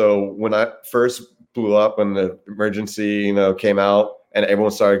store. So when I first blew up, when the emergency, came out and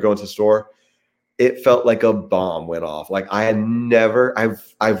everyone started going to the store, it felt like a bomb went off. Like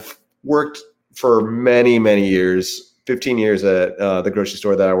I've worked for many, many years, 15 years at the grocery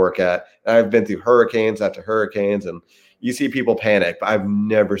store that I work at. And I've been through hurricanes after hurricanes, and you see people panic, but I've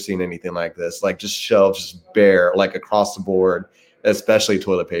never seen anything like this. Like just shelves just bare, like across the board, especially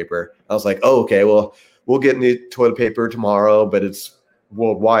toilet paper. I was like, oh, okay, well, we'll get new toilet paper tomorrow, but it's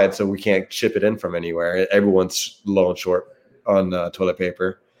worldwide, so we can't ship it in from anywhere. Everyone's low and short on toilet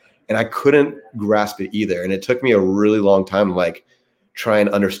paper. And I couldn't grasp it either. And it took me a really long time to like try and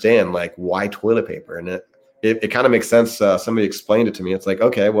understand like why toilet paper. And it kind of makes sense. Somebody explained it to me. It's like,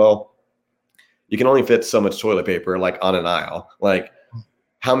 okay, well, you can only fit so much toilet paper like on an aisle. Like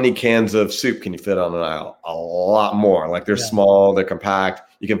how many cans of soup can you fit on an aisle? A lot more. Like they're small, they're compact.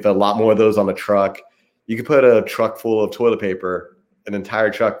 You can fit a lot more of those on a truck. You could put a truck full of toilet paper, an entire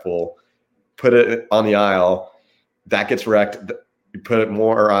truck full, put it on the aisle, that gets wrecked. You put it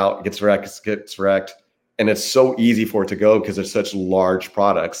more out, it gets wrecked. And it's so easy for it to go because they're such large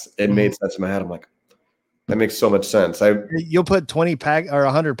products. It made sense in my head. I'm like, that makes so much sense. You'll put 20 pack or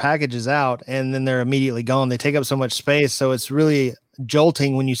 100 packages out and then they're immediately gone. They take up so much space. So it's really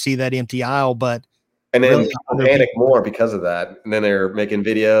jolting when you see that empty aisle, and then really panic more because of that. And then they're making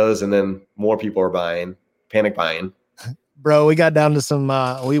videos and then more people are panic buying. Bro, we got down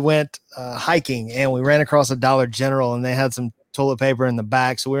to we went hiking and we ran across a Dollar General and they had some toilet paper in the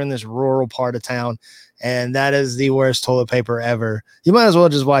back. So we're in this rural part of town and that is the worst toilet paper ever. You might as well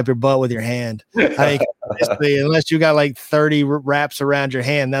just wipe your butt with your hand. Unless you got like 30 wraps around your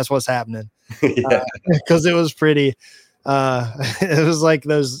hand, that's what's happening. Because it was pretty, it was like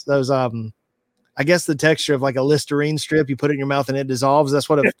those I guess the texture of like a Listerine strip, you put it in your mouth and it dissolves. That's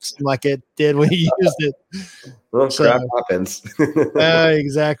what it seemed like it did when you used it. Well, crap happens.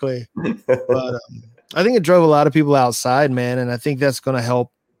 Exactly. But I think it drove a lot of people outside, man. And I think that's going to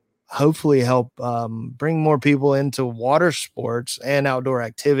hopefully help bring more people into water sports and outdoor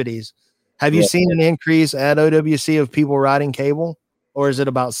activities. Have you seen an increase at OWC of people riding cable, or is it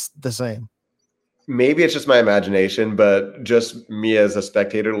about the same? Maybe it's just my imagination, but just me as a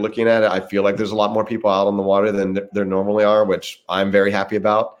spectator looking at it, I feel like there's a lot more people out on the water than there normally are, which I'm very happy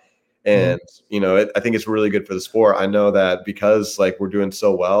about. And, I think it's really good for the sport. I know that because like we're doing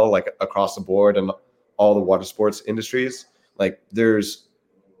so well, like across the board and all the water sports industries, like there's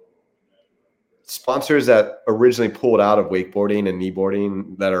sponsors that originally pulled out of wakeboarding and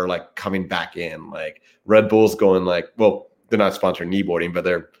kneeboarding that are like coming back in. Like Red Bull's going like, well, they're not sponsoring kneeboarding, but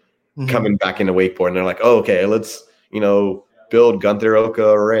they're coming back into wakeboard. And they're like, oh, okay, let's, build Gunther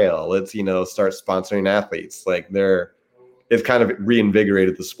Oka rail. Let's, start sponsoring athletes. Like it's kind of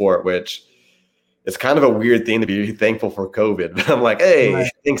reinvigorated the sport, which is kind of a weird thing to be thankful for COVID. But I'm like, hey,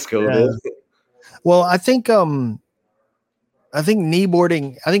 thanks COVID. Yeah. Well, I think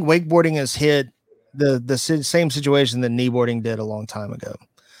wakeboarding has hit the same situation that kneeboarding did a long time ago.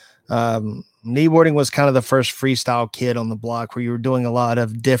 Kneeboarding was kind of the first freestyle kid on the block where you were doing a lot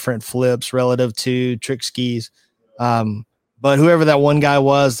of different flips relative to trick skis. But whoever that one guy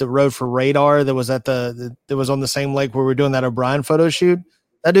was that rode for Radar that was that was on the same lake where we were doing that O'Brien photo shoot,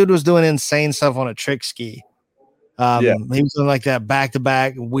 that dude was doing insane stuff on a trick ski. He was doing like that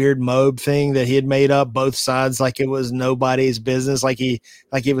back-to-back weird mobe thing that he had made up both sides like it was nobody's business. Like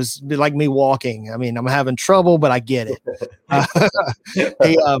it was like me walking. I mean, I'm having trouble, but I get it.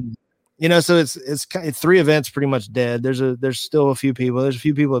 So it's 3 events pretty much dead. There's still a few people. There's a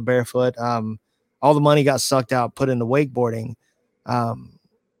few people at barefoot. All the money got sucked out, put into wakeboarding. I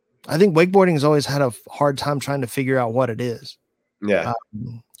think wakeboarding has always had a hard time trying to figure out what it is. Yeah.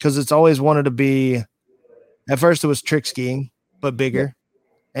 Because it's always wanted to be. At first, it was trick skiing, but bigger.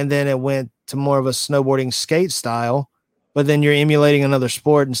 And then it went to more of a snowboarding skate style. But then you're emulating another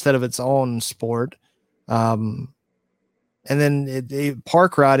sport instead of its own sport. And then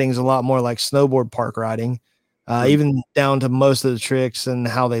park riding is a lot more like snowboard park riding, even down to most of the tricks and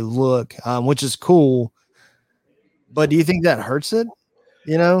how they look, which is cool. But do you think that hurts it?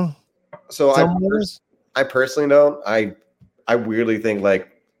 So I personally don't. I weirdly think like,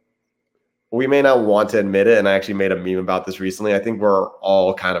 we may not want to admit it, and I actually made a meme about this recently. I think we're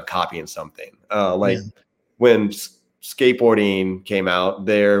all kind of copying something. When skateboarding came out,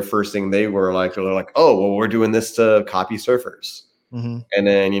 their first thing they're like, oh, well, we're doing this to copy surfers. And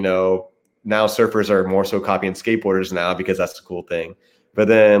then, now surfers are more so copying skateboarders now because that's the cool thing. But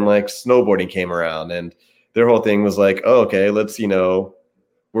then like snowboarding came around and their whole thing was like, oh, okay, let's,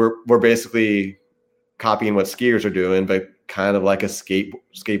 we're basically copying what skiers are doing, but kind of like a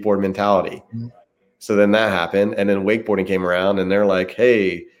skateboard mentality. So then that happened, and then wakeboarding came around, and they're like,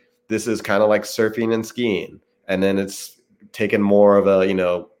 hey, this is kind of like surfing and skiing. And then it's taken more of a,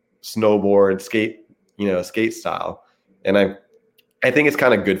 snowboard, skate style. And I think it's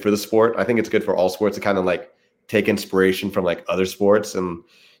kind of good for the sport. I think it's good for all sports to kind of like take inspiration from like other sports, and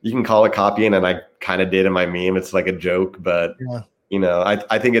you can call it copying. And I kind of did in my meme. It's like a joke, but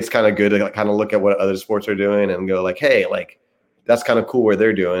I think it's kind of good to kind of look at what other sports are doing and go like, hey, like that's kind of cool what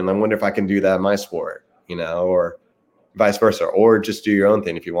they're doing. I wonder if I can do that in my sport, or vice versa, or just do your own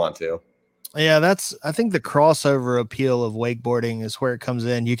thing if you want to. Yeah, I think the crossover appeal of wakeboarding is where it comes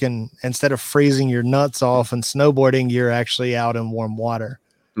in. You can, instead of freezing your nuts off and snowboarding, you're actually out in warm water.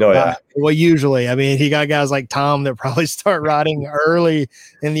 No, yeah. Well, usually, I mean, you got guys like Tom that probably start riding early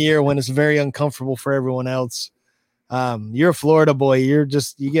in the year when it's very uncomfortable for everyone else. You're a Florida boy. You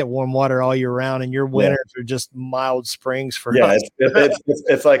get warm water all year round, and your winters are just mild springs for us.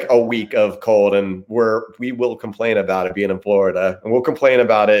 It's like a week of cold, and we will complain about it being in Florida, and we'll complain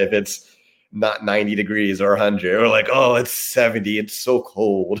about it if it's not 90 degrees or 100. We're like, oh, it's 70. It's so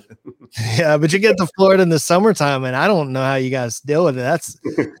cold. Yeah, but you get to Florida in the summertime, and I don't know how you guys deal with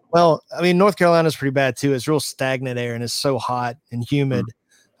it. Well, I mean, North Carolina's pretty bad too. It's real stagnant air, and it's so hot and humid.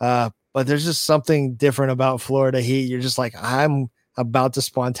 But there's just something different about Florida heat. You're just like, I'm about to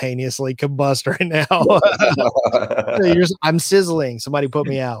spontaneously combust right now. I'm sizzling. Somebody put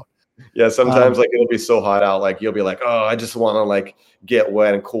me out. Yeah, sometimes like it'll be so hot out, like you'll be like, oh, I just want to like get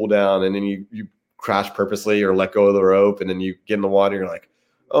wet and cool down, and then you crash purposely or let go of the rope, and then you get in the water, you're like,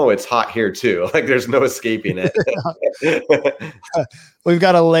 oh, it's hot here too. Like there's no escaping it. We've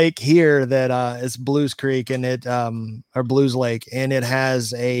got a lake here that is Blues Creek, and or Blues Lake, and it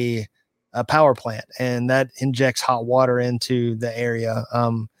has a power plant, and that injects hot water into the area.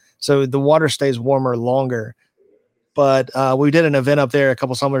 So the water stays warmer longer. But we did an event up there a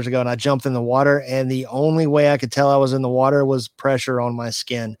couple summers ago, and I jumped in the water, and the only way I could tell I was in the water was pressure on my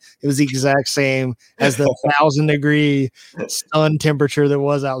skin. It was the exact same as the 1,000-degree sun temperature that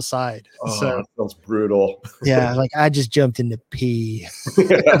was outside. Oh, so that sounds brutal. Yeah, like I just jumped into pee.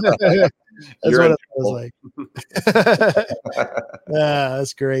 That's what it was like. Yeah,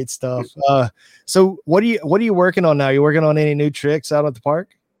 that's great stuff. So what are you working on now? You working on any new tricks out at the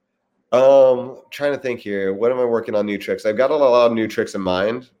park? Trying to think here. What am I working on new tricks? I've got a lot of new tricks in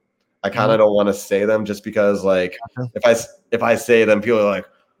mind. I kind of don't want to say them just because, like, if I say them, people are like,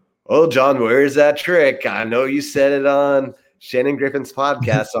 "Oh, John, where is that trick? I know you said it on Shannon Griffin's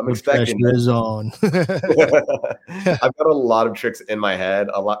podcast, so I'm expecting it." Is on. I've got a lot of tricks in my head.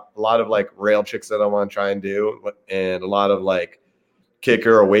 A lot of like rail tricks that I want to try and do, and a lot of like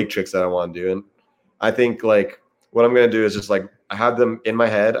kicker or wake tricks that I want to do. And I think like what I'm gonna do is just like, I have them in my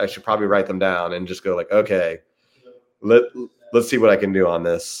head. I should probably write them down and just go like, okay, let's see what I can do on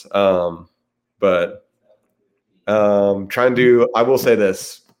this. But trying to do, I will say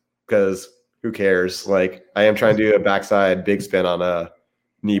this because who cares? Like I am trying to do a backside big spin on a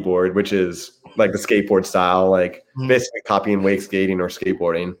knee board, which is like the skateboard style, like basically copying wake skating or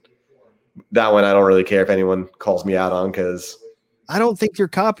skateboarding. That one, I don't really care if anyone calls me out on, because I don't think you're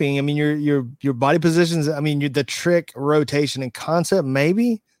copying. I mean, your body positions. I mean, the trick, rotation, and concept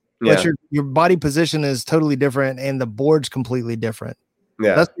maybe, but your body position is totally different, and the board's completely different.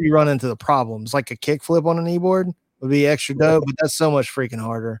 Yeah, that's where you run into the problems. Like a kick flip on a knee board would be extra dope, but that's so much freaking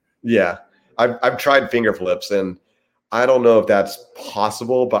harder. Yeah, I've tried finger flips, and I don't know if that's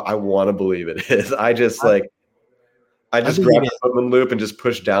possible, but I want to believe it is. I just grab the footman loop and just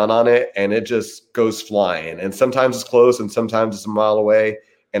push down on it, and it just goes flying. And sometimes it's close, and sometimes it's a mile away.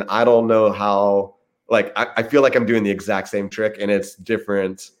 And I don't know how. Like I feel like I'm doing the exact same trick, and it's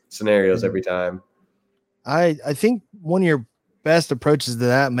different scenarios every time. I think one of your best approaches to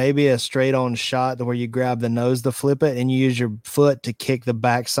that may be a straight on shot where you grab the nose to flip it, and you use your foot to kick the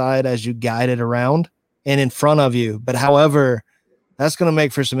backside as you guide it around and in front of you. But however, that's going to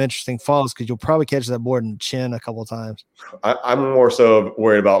make for some interesting falls because you'll probably catch that board in the chin a couple of times. I'm more so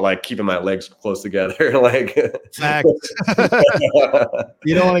worried about like keeping my legs close together. Like, fact.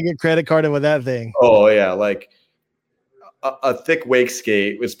 You don't want to get credit carded with that thing. Oh yeah, like a thick wake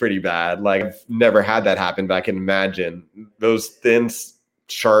skate was pretty bad. Like I've never had that happen, but I can imagine those thin,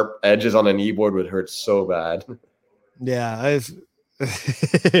 sharp edges on a knee board would hurt so bad. Yeah, I've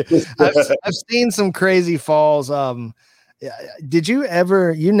seen some crazy falls. Did you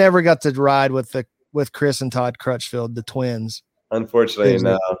never got to ride with Chris and Todd Crutchfield, the twins? Unfortunately,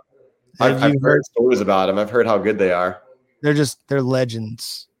 no. I've heard stories about them. I've heard how good they are. They're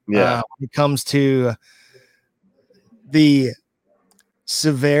legends. Yeah. When it comes to the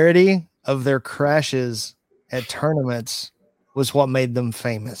severity of their crashes at tournaments, was what made them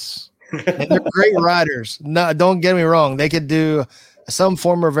famous. And they're great riders. No, don't get me wrong. They could do some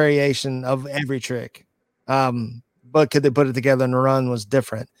form or variation of every trick. But could they put it together and run was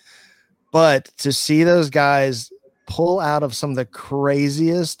different. But to see those guys pull out of some of the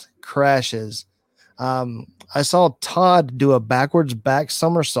craziest crashes. I saw Todd do a backwards back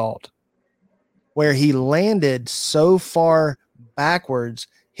somersault where he landed so far backwards,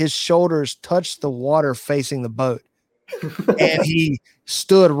 his shoulders touched the water facing the boat. And he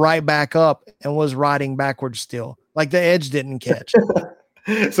stood right back up and was riding backwards still. Like the edge didn't catch.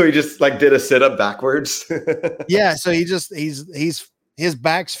 So he just like did a sit up backwards. Yeah. So he's his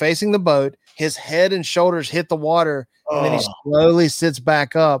back's facing the boat. His head and shoulders hit the water. And then he slowly sits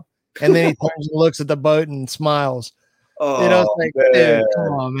back up. And then he turns and looks at the boat and smiles. Oh, you know, it's like, dude,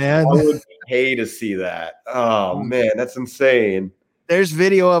 come on, man. I would pay to see that. Oh man, that's insane. There's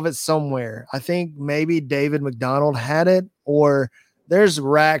video of it somewhere. I think maybe David McDonald had it, or there's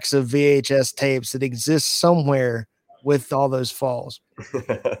racks of VHS tapes that exist somewhere with all those falls.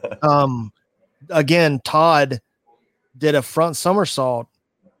 Again, Todd did a front somersault,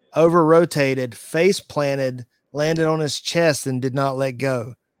 over rotated, face planted, landed on his chest and did not let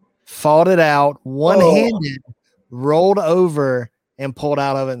go. Fought it out, one-handed, rolled over and pulled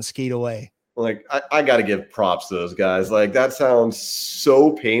out of it and skied away. Like, I got to give props to those guys. Like, that sounds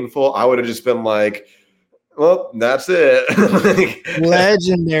so painful. I would have just been like, well, that's it.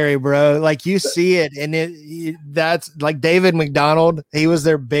 Legendary, bro. Like, you see it, and that's like David McDonald. He was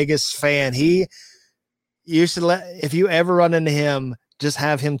their biggest fan. He used to if you ever run into him, just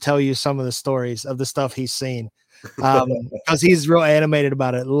have him tell you some of the stories of the stuff he's seen. Because he's real animated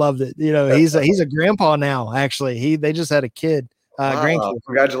about it. Loved it. You know, he's a grandpa now. Actually, they just had a kid. Grandkid.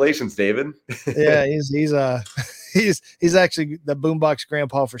 Congratulations, David. Yeah, he's actually the boombox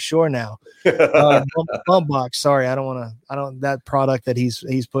grandpa for sure now. Bump box. Sorry, I don't. That product that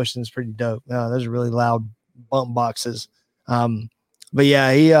he's pushing is pretty dope. Those are really loud bump boxes. But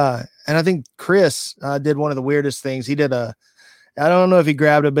yeah, he and I think Chris did one of the weirdest things. He did I don't know if he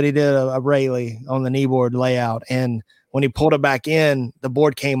grabbed it, but he did a Rayleigh on the kneeboard layout. And when he pulled it back in, the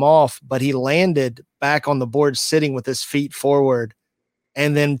board came off, but he landed back on the board sitting with his feet forward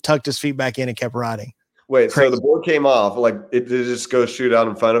and then tucked his feet back in and kept riding. Wait, crazy. So the board came off, like it did just go shoot out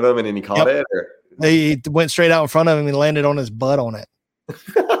in front of him and then he caught it? Or? He went straight out in front of him and landed on his butt on it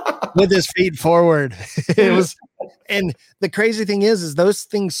with his feet forward. It was, and the crazy thing is those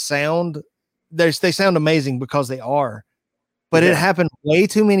things they sound amazing because they are. But it happened way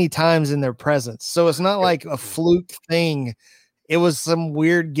too many times in their presence. So it's not like a fluke thing. It was some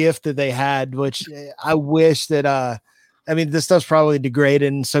weird gift that they had, which I wish that, I mean, this stuff's probably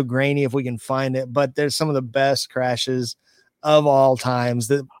degraded and so grainy if we can find it, but there's some of the best crashes of all times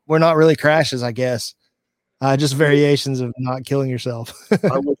that were not really crashes, I guess. Just variations of not killing yourself.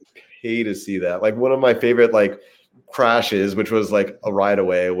 I would pay to see that. Like one of my favorite, like, crashes, which was like a ride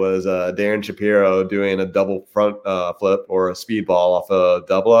away, was Darren Shapiro doing a double front flip or a speedball off a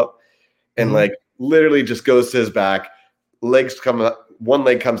double up, and like literally just goes to his back, legs come up, one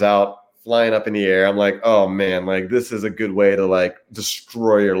leg comes out flying up in the air. I'm like, oh man, like this is a good way to like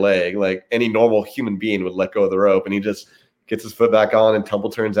destroy your leg. Like any normal human being would let go of the rope, and he just gets his foot back on and tumble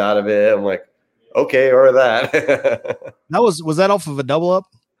turns out of it. I'm like, okay, or that. was that off of a double up?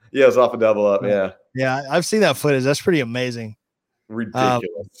 Yeah, it was off a double up. Yeah. Yeah, I've seen that footage. That's pretty amazing.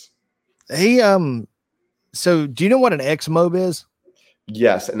 Ridiculous. So do you know what an X-Mob is?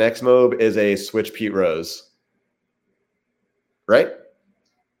 Yes, an X-Mob is a switch Pete Rose. Right?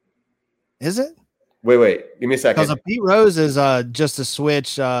 Is it? Wait. Give me a second. Because a Pete Rose is just a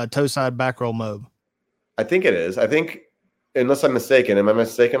switch toe side back roll mob. I think it is. I think, unless I'm mistaken. Am I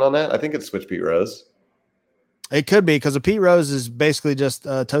mistaken on that? I think it's switch Pete Rose. It could be, because a Pete Rose is basically just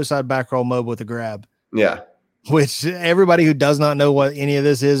a toe side back roll mob with a grab. Yeah. Which everybody who does not know what any of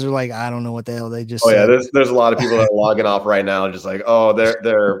this is are like, I don't know what the hell they just said. Yeah, there's a lot of people that are logging off right now, just like, oh,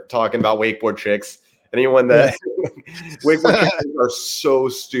 they're talking about wakeboard tricks. Anyone that wakeboard tricks are so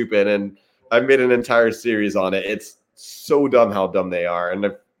stupid, and I've made an entire series on it. It's so dumb how dumb they are.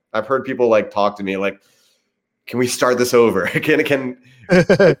 And I've heard people like talk to me like, can we start this over? And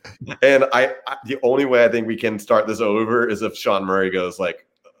the only way I think we can start this over is if Sean Murray goes like,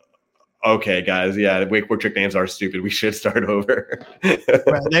 okay, guys, yeah, wakeboard trick names are stupid. We should start over.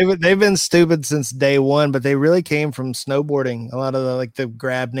 Right. They've been stupid since day one, but they really came from snowboarding. A lot of the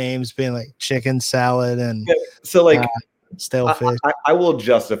grab names being like chicken salad and stale fish. I'll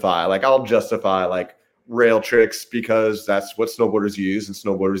justify like rail tricks because that's what snowboarders use, and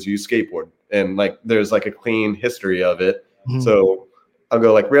snowboarders use skateboard, and like there's like a clean history of it. So I'll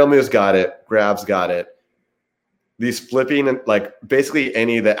go like rail moves got it, grabs got it. these flipping and like basically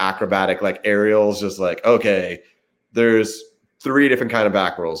any of the acrobatic like aerials, just like, okay, there's 3 different kind of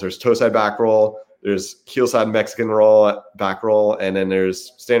back rolls. There's toe side back roll, there's heel side Mexican roll, back roll, and then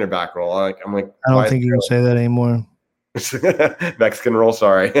there's standard back roll. I'm like, I don't think you can say that anymore. Mexican roll,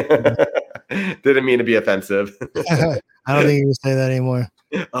 sorry. Didn't mean to be offensive. I don't think you can say that anymore.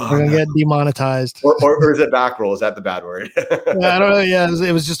 We're gonna get demonetized. Or is it back roll? Is that the bad word? Yeah, I don't know. Yeah,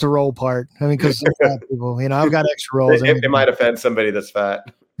 it was just a roll part. I mean, because people, I've got extra rolls. It might offend somebody that's fat.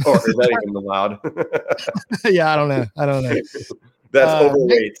 Or is that even allowed? Yeah, I don't know. That's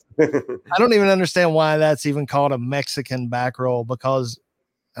overweight. I don't even understand why that's even called a Mexican back roll, because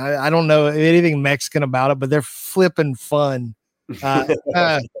I don't know anything Mexican about it, but they're flipping fun.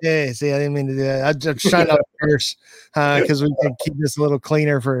 Yeah, see, I didn't mean to do that. I'm just trying not to curse because we can keep this a little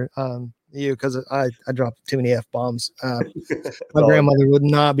cleaner for you, because I dropped too many F-bombs. My grandmother would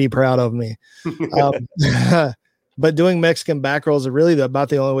not be proud of me. But doing Mexican back rolls are really about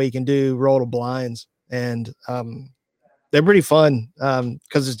the only way you can do roll to blinds. And they're pretty fun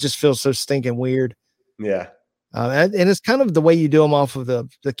because it just feels so stinking weird. Yeah. And it's kind of the way you do them off of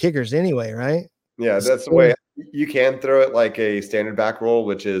the kickers anyway, right? Yeah, that's the way you can throw it, like a standard back roll,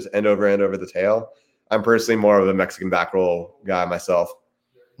 which is end over the tail. I'm personally more of a Mexican back roll guy myself.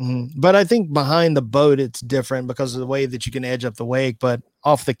 Mm-hmm. But I think behind the boat, it's different because of the way that you can edge up the wake, but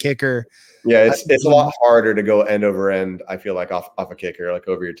off the kicker. Yeah, it's a lot harder to go end over end, I feel like, off a kicker, like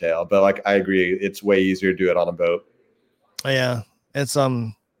over your tail. But like, I agree, it's way easier to do it on a boat. Yeah, it's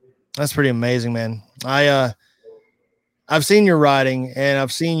that's pretty amazing, man. I've seen your riding, and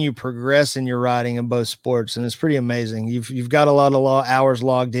I've seen you progress in your riding in both sports, and it's pretty amazing. You've got a lot of hours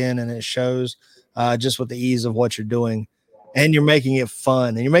logged in, and it shows just with the ease of what you're doing, and you're making it fun,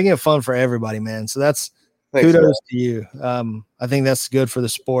 and you're making it fun for everybody, man. So that's kudos to you. I think that's good for the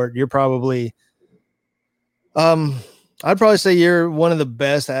sport. You're probably, I'd probably say you're one of the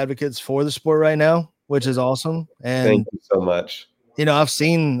best advocates for the sport right now, which is awesome. And thank you so much. I've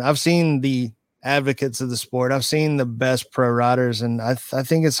seen the advocates of the sport. I've seen the best pro riders, and I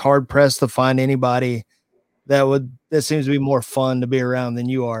think it's hard pressed to find anybody that seems to be more fun to be around than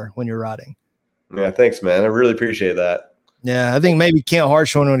you are when you're riding. Yeah, thanks, man. I really appreciate that. Yeah, I think maybe Kent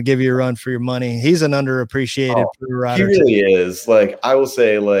Hartshorn would give you a run for your money. He's an underappreciated pro rider. He really is. Like, I will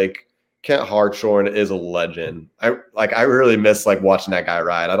say, like, Kent Hartshorn is a legend. I really miss like watching that guy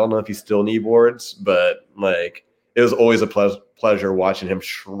ride. I don't know if he still kneeboards, but like it was always a pleasure watching him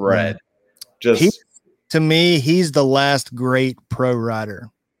shred. To me, he's the last great pro rider.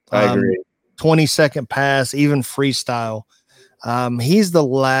 I agree. 20-second pass, even freestyle. He's the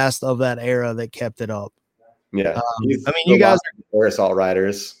last of that era that kept it up. Yeah. You guys are assault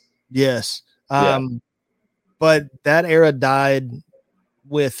riders. Yes. But that era died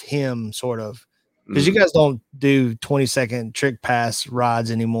with him, sort of, because you guys don't do 20-second trick pass rides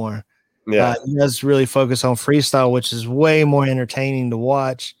anymore. Yeah. You guys really focus on freestyle, which is way more entertaining to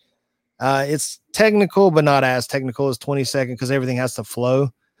watch. It's technical, but not as technical as 20-second because everything has to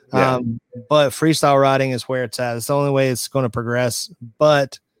flow. Yeah. But freestyle riding is where it's at. It's the only way it's going to progress.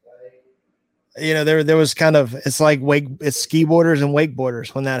 But there was kind of, it's like it's ski boarders and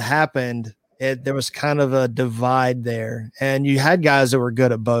wakeboarders. When that happened, there was kind of a divide there, and you had guys that were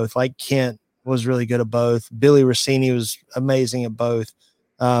good at both. Like Kent was really good at both. Billy Rossini was amazing at both.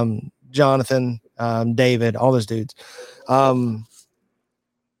 Jonathan, David, all those dudes.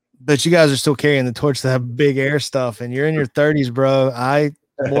 But you guys are still carrying the torch to that big air stuff, and you're in your 30s, bro.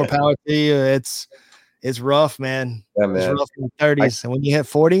 More power to you. It's rough, man. Yeah, man. It's rough in the 30s, and when you hit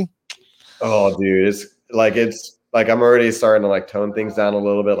 40, oh, dude, it's like I'm already starting to like tone things down a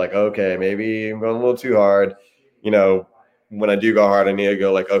little bit. Like, okay, maybe I'm going a little too hard. When I do go hard, I need to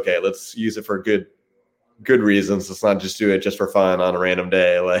go like, okay, let's use it for good reasons. Let's not just do it just for fun on a random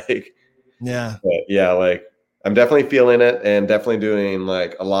day. Like, like I'm definitely feeling it and definitely doing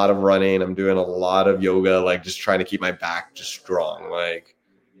like a lot of running. I'm doing a lot of yoga, like just trying to keep my back just strong. Like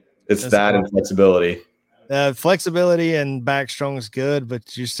it's that and flexibility. Flexibility and back strong is good,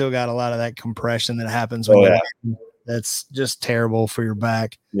 but you still got a lot of that compression that happens when that's just terrible for your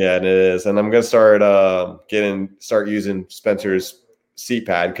back. Yeah, it is. And I'm gonna start using Spencer's seat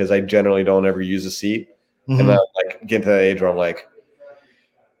pad because I generally don't ever use a seat. Mm-hmm. And I'm like getting to that age where I'm like,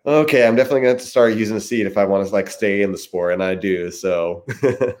 okay, I'm definitely going to start using a seat if I want to like stay in the sport, and I do. So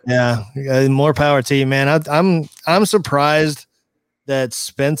yeah, more power to you, man. I'm surprised that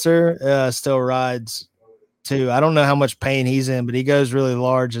Spencer still rides too. I don't know how much pain he's in, but he goes really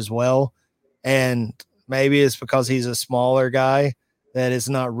large as well. And maybe it's because he's a smaller guy that it's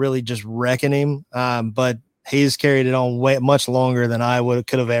not really just wrecking him. But he's carried it on way much longer than I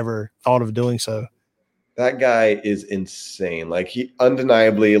could have ever thought of doing so. that guy is insane. Like he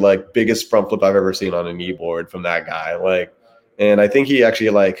undeniably like biggest front flip I've ever seen on a kneeboard from that guy. Like, and I think he actually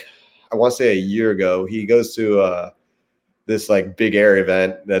like, I want to say a year ago, he goes to this like big air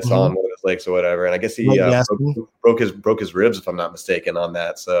event that's on one of his lakes or whatever. And I guess he broke his ribs, if I'm not mistaken, on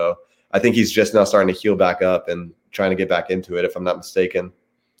that. So I think he's just now starting to heal back up and trying to get back into it, if I'm not mistaken.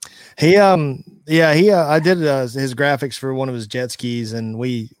 He I did his graphics for one of his jet skis, and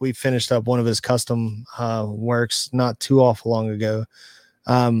we finished up one of his custom works not too awful long ago.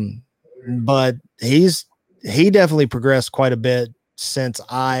 But he definitely progressed quite a bit since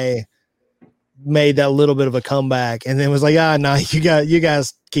I made that little bit of a comeback, and then was like, no, you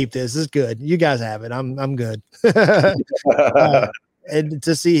guys keep this. This is good. You guys have it. I'm good. And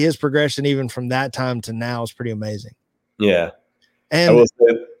to see his progression even from that time to now is pretty amazing. Yeah. And I will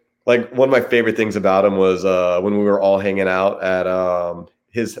say, like, one of my favorite things about him was when we were all hanging out at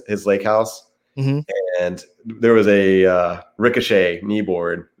his lake house, and there was a Ricochet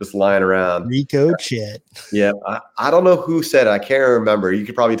kneeboard just lying around. Rico Chet. Yeah, I don't know who said it. I can't remember. You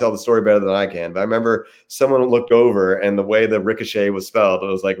could probably tell the story better than I can. But I remember someone looked over, and the way the Ricochet was spelled, it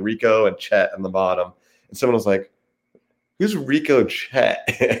was like Rico and Chet on the bottom. And someone was like, "Who's Rico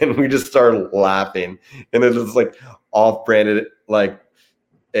Chet?" And we just started laughing. And it was like off-branded, like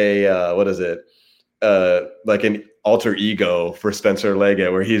a what is it? Like an alter ego for Spencer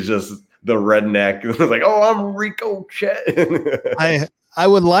Leggett, where he's just the redneck. It was like, "Oh, I'm Rico Chet." I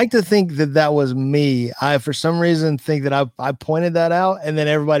would like to think that was me. I, for some reason, think that I pointed that out, and then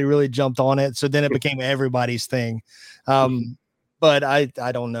everybody really jumped on it. So then it became everybody's thing. But I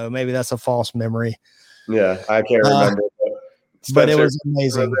don't know. Maybe that's a false memory. Yeah, I can't remember. Spencer, but it was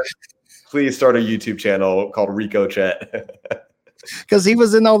amazing. Please start a YouTube channel called Rico Chet. Because he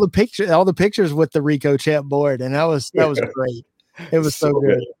was in all the pictures with the Rico Chet board, and that was great. It was so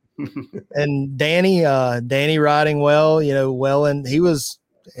good. And Danny riding well, and was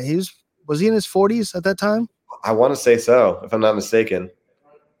he in his 40s at that time? I want to say so, if I'm not mistaken.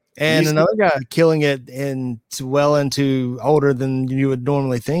 And another guy killing it into older than you would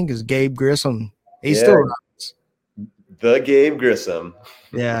normally think is Gabe Grissom. He still rides. The Gabe Grissom.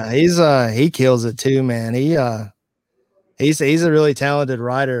 Yeah, he kills it too, man. He's a really talented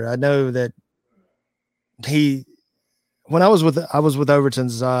rider. I know that when I was with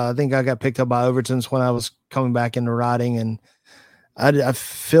Overton's, I think I got picked up by Overton's when I was coming back into riding, and I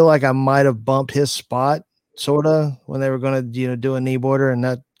feel like I might have bumped his spot sort of when they were going to do a kneeboarder, and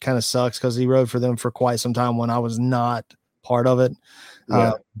that kind of sucks because he rode for them for quite some time when I was not part of it.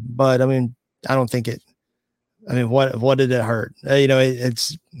 Yeah. But I mean, I don't think it. I mean, what did it hurt?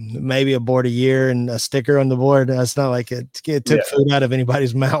 It's maybe a board a year and a sticker on the board. That's not like it took food out of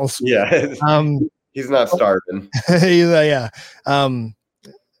anybody's mouth. Yeah. He's not starving. Yeah. And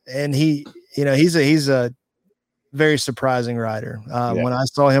he's a very surprising rider. When I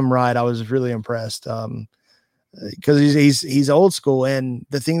saw him ride, I was really impressed. Because he's old school. And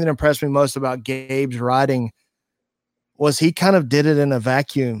the thing that impressed me most about Gabe's riding was he kind of did it in a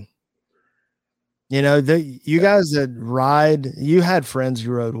vacuum. You guys that ride, you had friends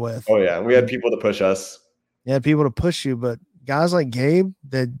you rode with. Oh yeah. We had people to push us. Yeah, people to push you, but guys like Gabe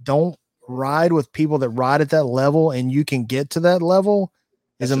that don't ride with people that ride at that level and you can get to that level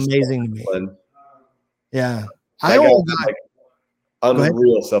is amazing to me. Yeah. I don't like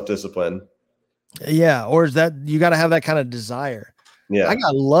unreal self-discipline. Yeah. Or is that you got to have that kind of desire? Yeah. I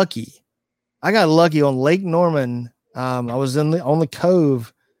got lucky on Lake Norman. I was on the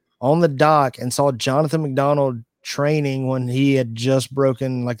cove on the dock and saw Jonathan McDonald training when he had just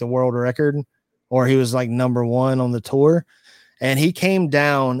broken like the world record, or he was like #1 on the tour. And he came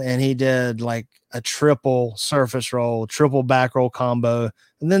down and he did like a triple surface roll, triple back roll combo,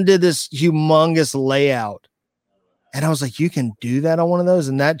 and then did this humongous layout. And I was like, you can do that on one of those.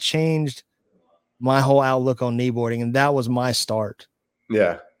 And that changed my whole outlook on kneeboarding. And that was my start.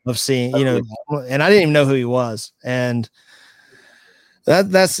 Yeah. Of seeing, and I didn't even know who he was. And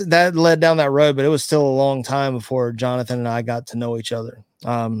that led down that road, but it was still a long time before Jonathan and I got to know each other.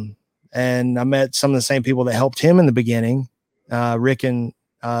 And I met some of the same people that helped him in the beginning. Rick and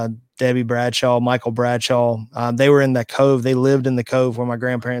Debbie Bradshaw, Michael Bradshaw. They were in the cove. They lived in the cove where my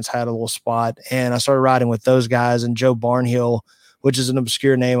grandparents had a little spot. And I started riding with those guys, and Joe Barnhill, which is an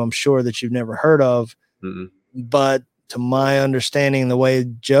obscure name I'm sure that you've never heard of. Mm-hmm. But to my understanding, the way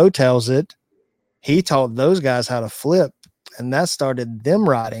Joe tells it, he taught those guys how to flip, and that started them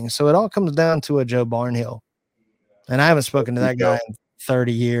riding. So it all comes down to a Joe Barnhill. And I haven't spoken to that guy in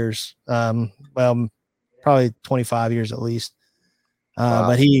 30 years. Well, probably 25 years at least. Wow.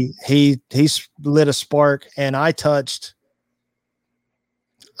 But he lit a spark, and I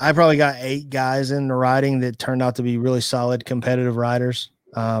I probably got 8 guys into riding that turned out to be really solid competitive riders.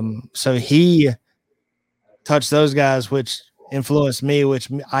 So he touched those guys, which influenced me, which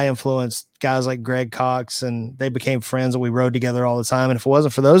I influenced guys like Greg Cox, and they became friends and we rode together all the time. And if it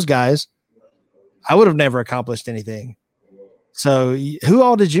wasn't for those guys, I would have never accomplished anything. So who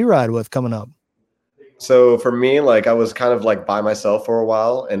all did you ride with coming up? So for me, like I was kind of like by myself for a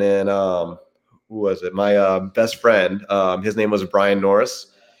while. And then who was it? My best friend, his name was Brian Norris.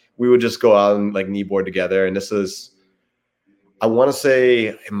 We would just go out and like kneeboard together. And this is, I want to say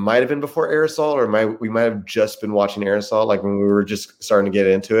it might have been before Aerosol, or we might have just been watching Aerosol, like when we were just starting to get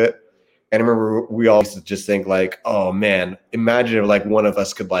into it. And I remember we all used to just think like, oh man, imagine if like one of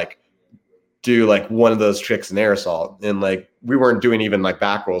us could like do like one of those tricks in Aerosol. And like we weren't doing even like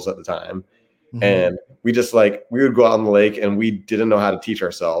back rolls at the time. Mm-hmm. And we just like, we would go out on the lake and we didn't know how to teach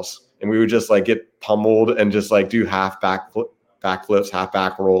ourselves. And we would just like get pummeled and just like do half backflips, half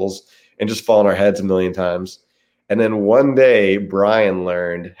back rolls, and just fall on our heads a million times. And then one day, Brian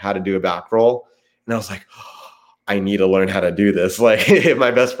learned how to do a back roll. And I was like, oh, I need to learn how to do this. Like, if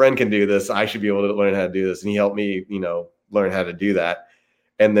my best friend can do this, I should be able to learn how to do this. And he helped me, learn how to do that.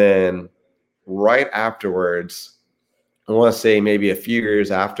 And then right afterwards, I want to say maybe a few years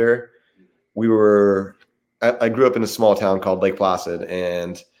after, I grew up in a small town called Lake Placid.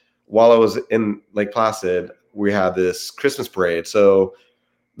 And while I was in Lake Placid, we had this Christmas parade. So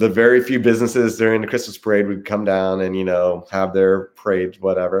the very few businesses during the Christmas parade would come down and, have their parade,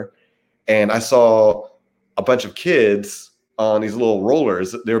 whatever. And I saw a bunch of kids on these little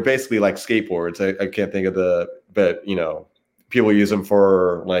rollers. They were basically like skateboards. I can't think of but people use them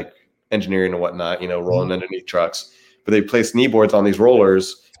for like engineering and whatnot, rolling underneath trucks. But they placed kneeboards on these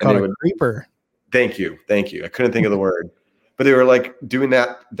rollers. It's called a creeper. Thank you. I couldn't think of the word. But they were like doing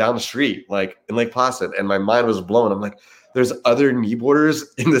that down the street, like in Lake Placid. And my mind was blown. I'm like, there's other kneeboarders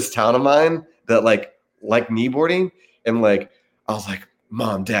in this town of mine that like kneeboarding. And like, I was like,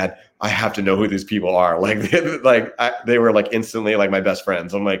 Mom, Dad, I have to know who these people are. Like, they were like instantly like my best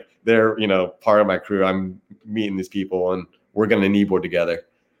friends. I'm like, they're, part of my crew. I'm meeting these people and we're going to kneeboard together.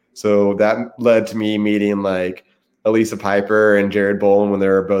 So that led to me meeting like Elisa Piper and Jared Boland when they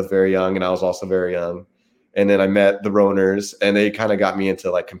were both very young. And I was also very young. And then I met the Roners and they kind of got me into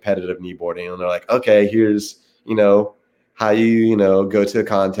like competitive kneeboarding. And they're like, okay, here's, how you, go to a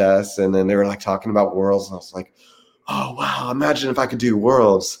contest. And then they were like talking about worlds. And I was like, oh, wow, imagine if I could do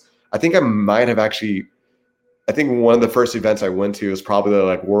worlds. I think I think one of the first events I went to was probably the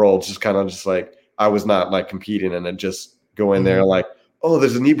like worlds, just kind of just like, I was not like competing and then just go in there like, oh,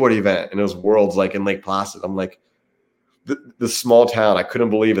 there's a kneeboard event. And it was worlds like in Lake Placid. I'm like, the small town, I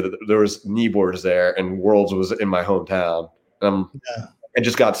couldn't believe it. There was kneeboards there and worlds was in my hometown. I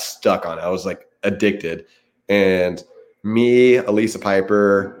just got stuck on it. I was like addicted. And me, Elisa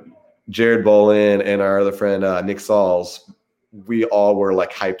Piper, Jared Boland, and our other friend, Nick Sauls, we all were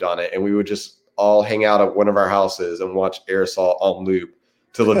like hyped on it. And we would just all hang out at one of our houses and watch Aerosol on loop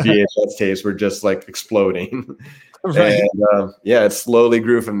till the VHS tapes were just like exploding. Right. And it slowly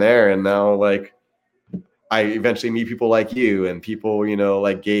grew from there. And now like, I eventually meet people like you and people,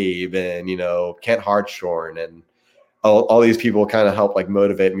 like Gabe and, Kent Hartshorn and all these people kind of help like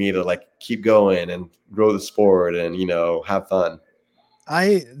motivate me to like keep going and grow the sport and, have fun.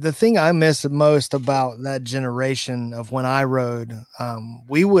 The thing I miss most about that generation of when I rode,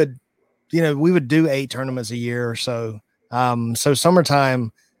 we would do 8 tournaments a year or so. So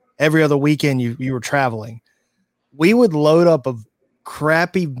summertime, every other weekend you were traveling. We would load up a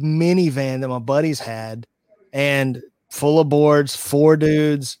crappy minivan that my buddies had and full of boards, 4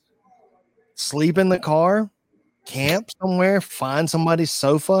 dudes, sleep in the car, camp somewhere, find somebody's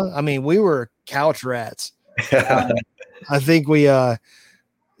sofa. I mean, we were couch rats. I think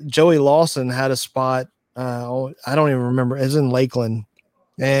Joey Lawson had a spot. I don't even remember. It was in Lakeland.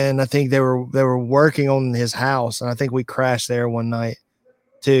 And I think they were working on his house. And I think we crashed there one night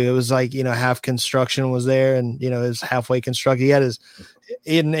too. It was like, half construction was there and, it was halfway constructed. He had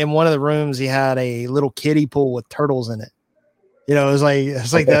in one of the rooms, he had a little kiddie pool with turtles in it. It was like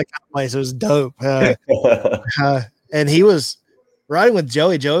that kind of place. It was dope. And he was riding with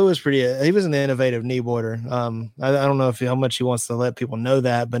Joey. Joey was he was an innovative kneeboarder. I don't know how much he wants to let people know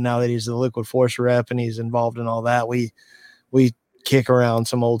that, but now that he's the Liquid Force rep and he's involved in all that, we kick around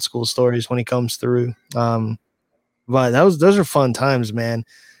some old school stories when he comes through. But those are fun times, man.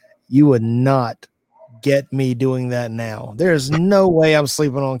 You would not get me doing that now. There's no way I'm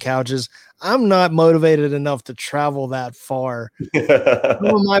sleeping on couches. I'm not motivated enough to travel that far. Some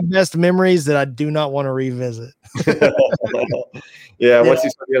of my best memories that I do not want to revisit. Yeah, once you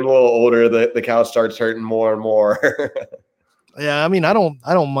start getting a little older, the couch starts hurting more and more. Yeah, I mean, I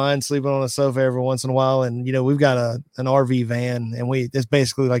don't mind sleeping on a sofa every once in a while, and we've got an RV van, and it's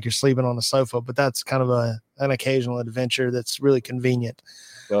basically like you're sleeping on a sofa, but that's kind of an occasional adventure that's really convenient.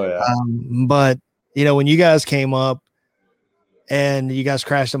 Oh yeah. But when you guys came up and you guys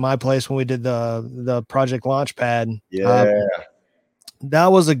crashed at my place when we did the Project Launchpad, Yeah. that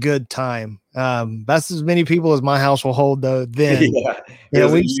was a good time. That's as many people as my house will hold though. Then Yeah. It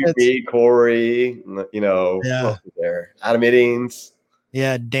was we've you, since, me, Corey, who yeah. else was there? Adam Iddings.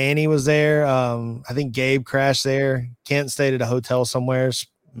 Yeah, Danny was there. I think Gabe crashed there. Kent stayed at a hotel somewhere.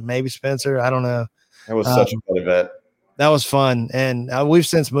 Maybe Spencer. I don't know. That was such a fun event. That was fun, and we've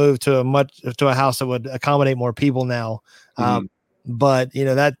since moved to a house that would accommodate more people now. But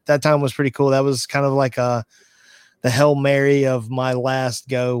that time was pretty cool. That was kind of like the Hail Mary of my last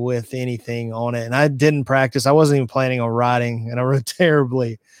go with anything on it, and I didn't practice. I wasn't even planning on riding, and I rode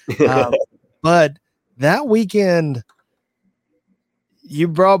terribly. But that weekend, you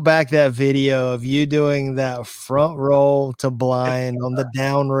brought back that video of you doing that front roll to blind on the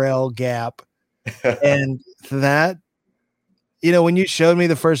down rail gap. And that, when you showed me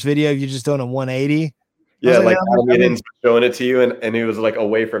the first video of you just doing a 180. Yeah, like Adam showing it to you, and it was like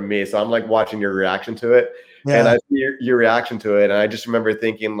away from me. So I'm like watching your reaction to it. Yeah. And I see your reaction to it. And I just remember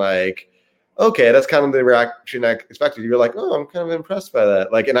thinking like, okay, that's kind of the reaction I expected. You're like, oh, I'm kind of impressed by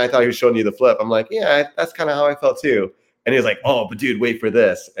that. Like, and I thought he was showing you the flip. I'm like, yeah, that's kind of how I felt too. And he was like, oh, but dude, wait for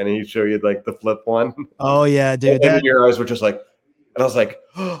this. And he showed you like the flip one. Oh yeah, dude. And your eyes were just like, and I was like,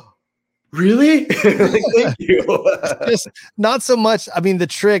 oh, really? Like, thank you. Just not so much. I mean, the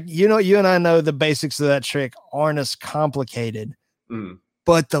trick, you and I know the basics of that trick aren't as complicated,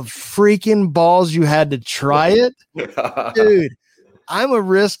 but the freaking balls you had to try it, dude. I'm a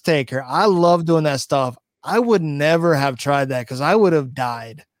risk taker. I love doing that stuff. I would never have tried that because I would have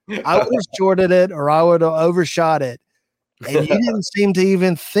died. I would have shorted it or I would have overshot it. And you didn't seem to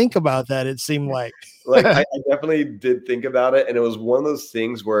even think about that. It seemed like I definitely did think about it. And it was one of those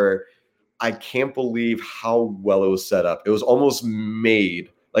things where I can't believe how well it was set up. It was almost made.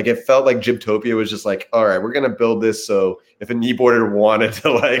 Like it felt like Gyptopia was just like, all right, we're going to build this. So if a kneeboarder wanted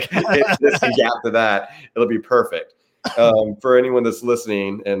to like hit this gap to that, it'll be perfect. For anyone that's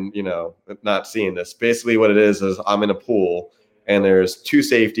listening and, not seeing this, basically what it is I'm in a pool and there's two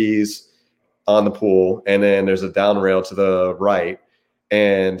safeties on the pool, and then there's a down rail to the right.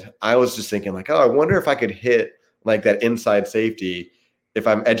 And I was just thinking like, oh, I wonder if I could hit like that inside safety if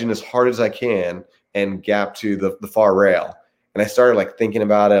I'm edging as hard as I can and gap to the far rail. And I started like thinking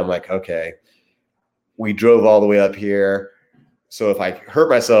about it. I'm like, okay, we drove all the way up here. So if I hurt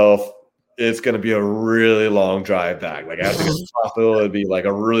myself, it's going to be a really long drive back. Like I have to get to the hospital. It'd be like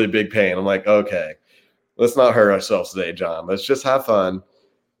a really big pain. I'm like, okay, let's not hurt ourselves today, John. Let's just have fun.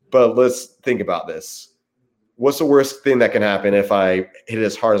 But let's think about this. What's the worst thing that can happen if I hit it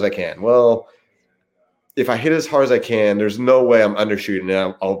as hard as I can? Well, if I hit as hard as I can, there's no way I'm undershooting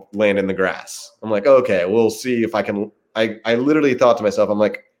and I'll land in the grass. I'm like, okay, we'll see if I can. I literally thought to myself, I'm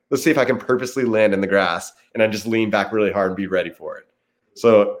like, let's see if I can purposely land in the grass and I just lean back really hard and be ready for it.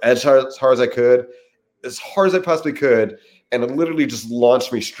 So as hard as I could, as hard as I possibly could, and it literally just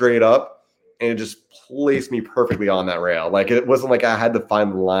launched me straight up and it just placed me perfectly on that rail. Like it wasn't like I had to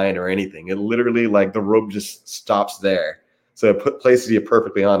find the line or anything. It literally like the rope just stops there. So it places you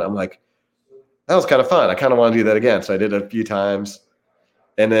perfectly on it. I'm like, that was kind of fun. I kind of want to do that again. So I did it a few times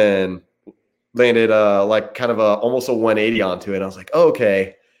and then landed like kind of almost a 180 onto it. I was like, oh,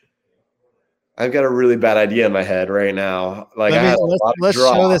 okay. I've got a really bad idea in my head right now. Like let's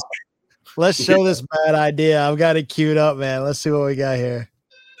show this. Let's show this bad idea. I've got it queued up, man. Let's see what we got here.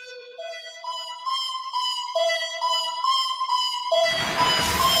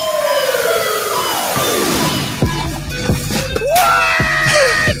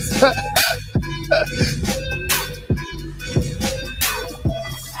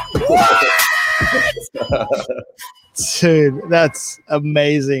 Dude, that's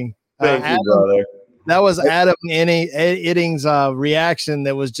amazing. Thank you, brother. That was Adam Iddings' reaction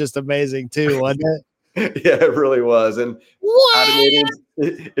that was just amazing too, wasn't it? Yeah, it really was. And Adam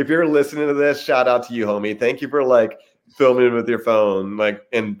Iddings, if you're listening to this, shout out to you, homie. Thank you for like filming with your phone, like,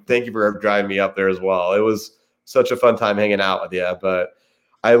 and thank you for driving me up there as well. It was such a fun time hanging out with you. But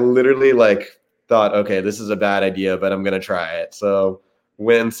I literally like thought, okay, this is a bad idea, but I'm gonna try it. So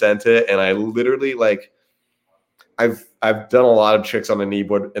went and sent it, and I literally like I've done a lot of tricks on the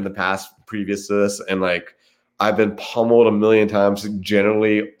kneeboard in the past previous to this, and like I've been pummeled a million times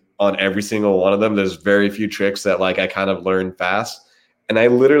generally on every single one of them. There's very few tricks that like I kind of learned fast, and I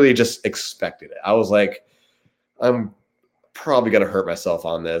literally just expected it. I was like, I'm probably gonna hurt myself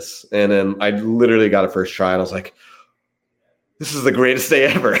on this, and then I literally got a first try, and I was like, this is the greatest day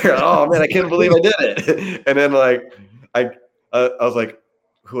ever. Oh man, I can't believe I did it. And then like I was like,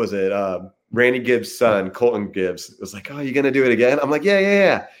 who was it? Randy Gibbs' son, Colton Gibbs, was like, oh, you gonna do it again? I'm like,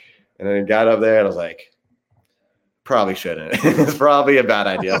 yeah. And then I got up there and I was like, probably shouldn't. It's probably a bad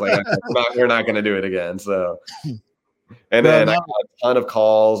idea. I was like, we're not gonna do it again. So and then I got a ton of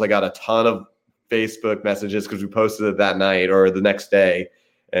calls. I got a ton of Facebook messages because we posted it that night or the next day.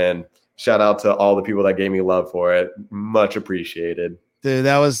 And shout out to all the people that gave me love for it. Much appreciated. Dude,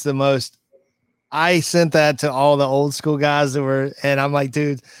 that was the most. I sent that to all the old school guys that were, and I'm like,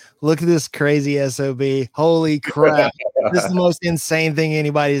 dude, look at this crazy SOB. Holy crap. This is the most insane thing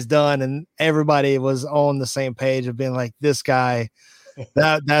anybody's done. And everybody was on the same page of being like, this guy,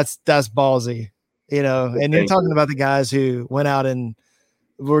 that's ballsy, you know. And you're talking about the guys who went out and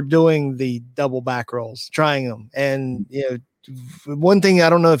were doing the double back rolls, trying them. And, you know, one thing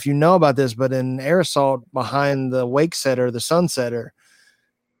I don't know if you know about this, but in air assault behind the wake setter, the sunsetter,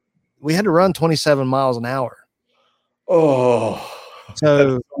 we had to run 27 miles an hour. Oh,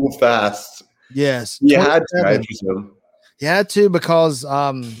 so fast. Yes. You had to, I presume. You had to because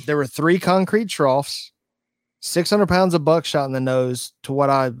there were 3 concrete troughs, 600 pounds of buckshot in the nose, to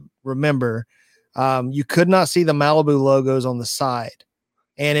what I remember. You could not see the Malibu logos on the side.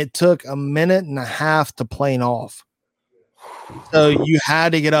 And it took a minute and a half to plane off. So you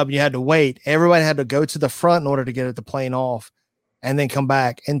had to get up, you had to wait. Everybody had to go to the front in order to get it to plane off and then come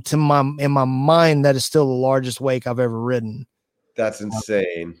back. And in my mind, that is still the largest wake I've ever ridden. That's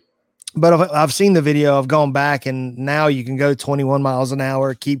insane. But I've seen the video. I've gone back, and now you can go 21 miles an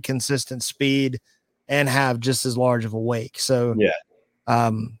hour, keep consistent speed, and have just as large of a wake. So yeah.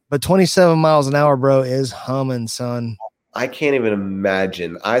 But 27 miles an hour, bro, is humming, son. I can't even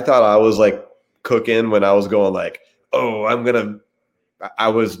imagine. I thought I was like cooking when I was going like, oh, I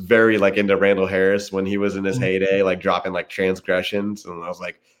was very like into Randall Harris when he was in his heyday, like dropping like transgressions. And I was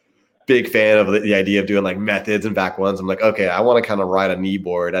like big fan of the idea of doing like methods and back ones. I'm like, okay, I want to kind of ride a knee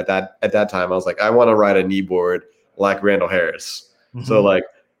board at that time. I was like, I want to ride a knee board like Randall Harris. Mm-hmm. So like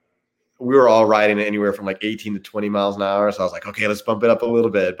we were all riding anywhere from like 18 to 20 miles an hour. So I was like, okay, let's bump it up a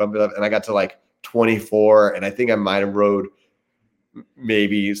little bit, bump it up. And I got to like 24. And I think I might've rode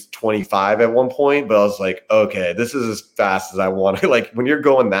maybe 25 at one point, but I was like, okay, this is as fast as I want to. Like when you're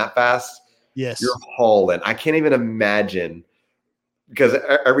going that fast, yes, you're hauling. I can't even imagine, because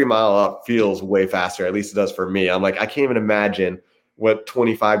every mile up feels way faster. At least it does for me. I'm like, I can't even imagine what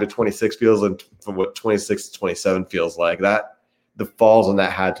 25 to 26 feels and what 26 to 27 feels like. That the falls on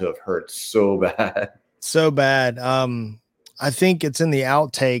that had to have hurt so bad. So bad. I think it's in the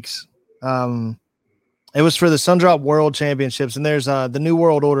outtakes. It was for the Sundrop World Championships, and there's the New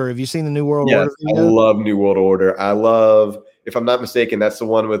World Order. Have you seen the New World Order? I love New World Order. I love, if I'm not mistaken, that's the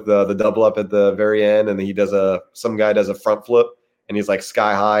one with the double up at the very end, and then he does some guy does a front flip, and he's like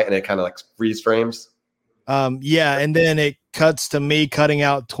sky high, and it kind of like freeze frames. Yeah, and then it cuts to me cutting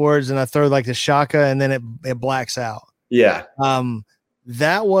out towards, and I throw like the shaka, and then it blacks out. Yeah.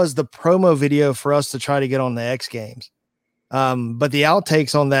 That was the promo video for us to try to get on the X Games. But the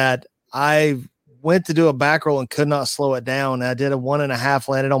outtakes on that, I went to do a back roll and could not slow it down. I did a 1.5,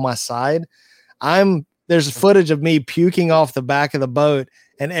 landed on my side. There's footage of me puking off the back of the boat,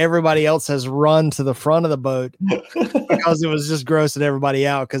 and everybody else has run to the front of the boat because it was just grossing everybody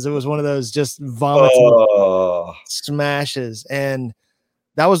out, because it was one of those just vomiting smashes. And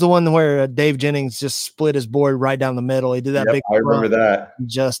that was the one where Dave Jennings just split his board right down the middle. He did that big. I remember that.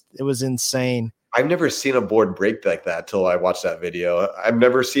 It was insane. I've never seen a board break like that till I watched that video. I've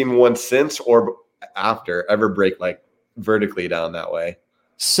never seen one since or after ever break like vertically down that way.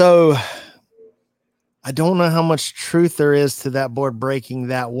 So I don't know how much truth there is to that board breaking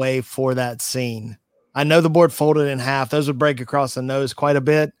that way for that scene. I know the board folded in half. Those would break across the nose quite a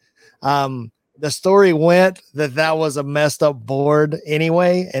bit. The story went that was a messed up board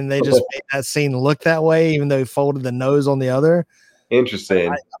anyway, and they just made that scene look that way, even though he folded the nose on the other.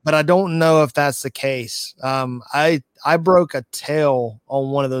 Interesting. But I don't know if that's the case. I broke a tail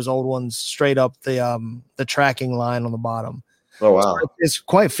on one of those old ones straight up the tracking line on the bottom. Oh, wow. So it's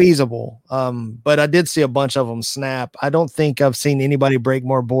quite feasible. But I did see a bunch of them snap. I don't think I've seen anybody break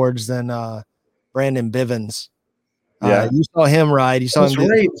more boards than Brandon Bivens. Yeah. You saw him ride. You saw him.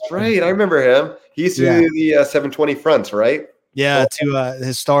 That's right. I remember him. He used to do the 720 fronts, right? Yeah, to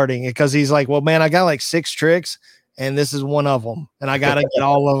his starting, because he's like, well, man, I got like 6 tricks, and this is one of them, and I got to get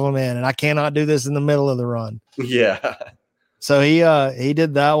all of them in, and I cannot do this in the middle of the run. Yeah. So he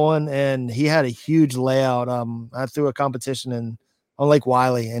did that one, and he had a huge layout. I threw a competition on Lake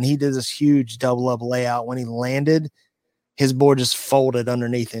Wiley, and he did this huge double up layout when he landed. his board just folded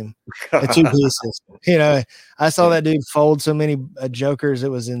underneath him in two pieces. You know, I saw that dude fold so many jokers.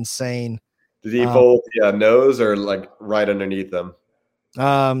 It was insane. Did he fold the nose or like right underneath them?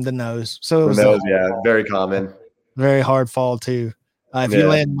 The nose. So it was the nose, very common. Very hard fall too. If you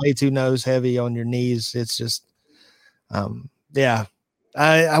land way too nose heavy on your knees, it's just,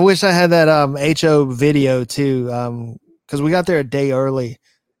 I wish I had that HO video too, because we got there a day early,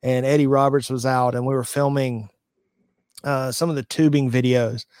 and Eddie Roberts was out, and we were filming some of the tubing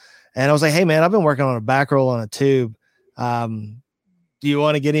videos, and I was like, "Hey man, I've been working on a back roll on a tube. Do you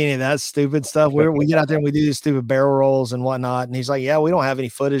want to get any of that stupid stuff? We get out there and we do these stupid barrel rolls and whatnot." And he's like, "Yeah, we don't have any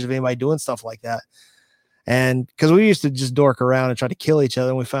footage of anybody doing stuff like that." And because we used to just dork around and try to kill each other,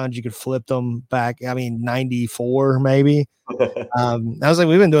 and we found you could flip them back. I mean, 94 maybe. I was like,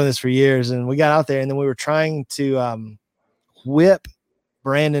 we've been doing this for years, and we got out there, and then we were trying to whip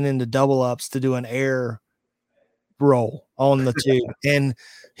Brandon into double ups to do an air roll on the tube. And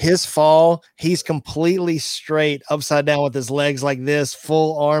his fall, he's completely straight upside down with his legs like this,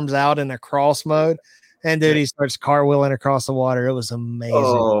 full arms out in a cross mode. And dude, he starts cartwheeling across the water. It was amazing.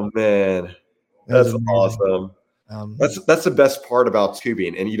 Oh man. That's awesome. That's the best part about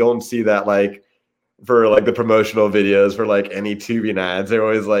tubing. And you don't see that like for like the promotional videos for like any tubing ads. They're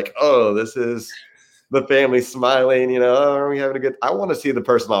always like, oh, this is the family smiling, you know, oh, are we having a good, I want to see the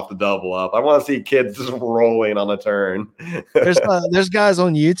person off the double up. I want to see kids just rolling on a turn. There's guys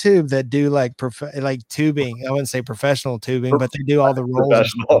on YouTube that do like tubing. I wouldn't say professional tubing, but they do all the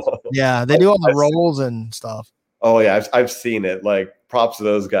rolls. Yeah, they do all the rolls and stuff. Oh yeah, I've seen it. Like props to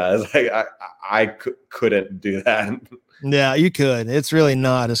those guys. Like I couldn't do that. Yeah, you could. It's really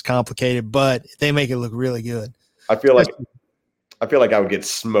not as complicated, but they make it look really good. I feel like I would get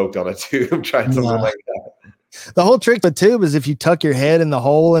smoked on a tube trying something like that. The whole trick with tube is if you tuck your head in the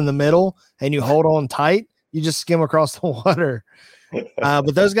hole in the middle and you hold on tight, you just skim across the water.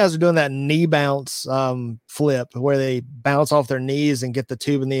 But those guys are doing that knee bounce flip where they bounce off their knees and get the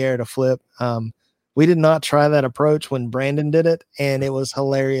tube in the air to flip. We did not try that approach when Brandon did it, and it was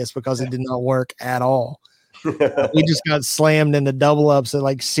hilarious because it did not work at all. We just got slammed into double ups at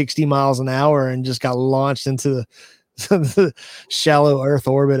like 60 miles an hour and just got launched into the shallow Earth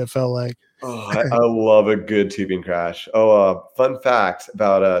orbit. It felt like. Oh, I love a good tubing crash. Oh, fun fact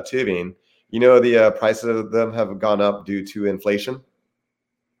about tubing. You know, the prices of them have gone up due to inflation.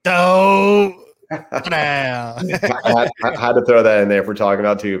 Oh, I had to throw that in there if we're talking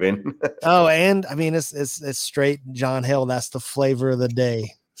about tubing. Oh, and I mean, it's straight John Hill. That's the flavor of the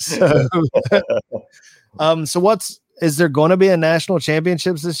day. So, so is there going to be a national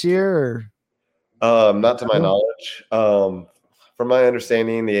championships this year? Or? Not to my knowledge. From my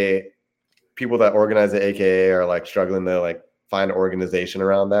understanding, the people that organize the AKA are like struggling to like find an organization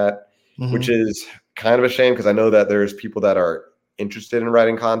around that, which is kind of a shame because I know that there's people that are interested in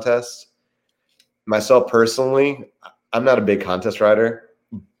writing contests. Myself personally, I'm not a big contest writer,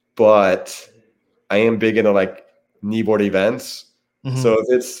 but I am big into like kneeboard events. So if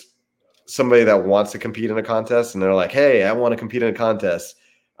it's somebody that wants to compete in a contest and they're like, hey, I want to compete in a contest,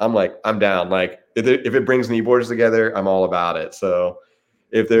 I'm like, I'm down. Like if it brings kneeboards together, I'm all about it. So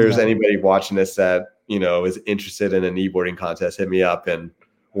if there's anybody watching this that, you know, is interested in a kneeboarding contest, hit me up and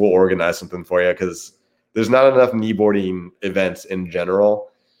we'll organize something for you because there's not enough kneeboarding events in general.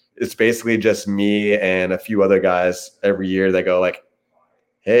 It's basically just me and a few other guys every year that go like,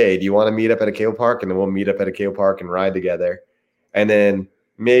 hey, do you want to meet up at a cable park? And then we'll meet up at a cable park and ride together. And then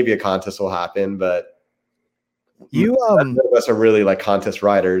maybe a contest will happen, but you none of us are really like contest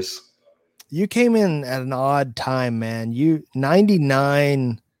riders. You came in at an odd time, man.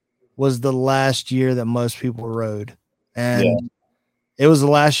 99 was the last year that most people rode. And it was the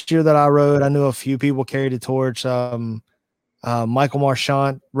last year that I rode. I knew a few people carried the torch. Michael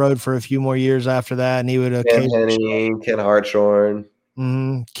Marchant rode for a few more years after that, and he would occasionally Ken Hartshorn.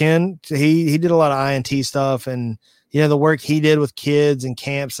 Ken, he did a lot of INT stuff, and you know the work he did with kids and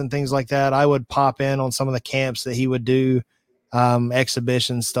camps and things like that. I would pop in on some of the camps that he would do,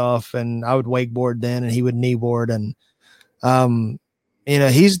 exhibition stuff, and I would wakeboard then, and he would kneeboard, and you know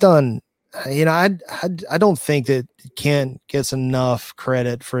he's done. You know, I don't think that Ken gets enough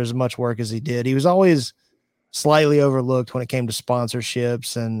credit for as much work as he did. He was always slightly overlooked when it came to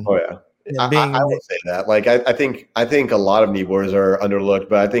sponsorships and I would say that. Like I think a lot of kneeboarders are underlooked,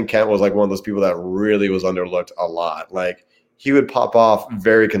 but I think Kent was like one of those people that really was underlooked a lot. Like he would pop off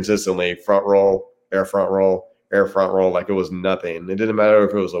very consistently, front roll, air front roll, air front roll, like it was nothing. It didn't matter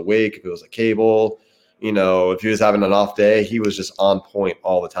if it was a wake, if it was a cable, you know, if he was having an off day, he was just on point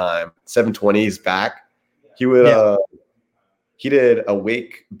all the time. 720s back. He would he did a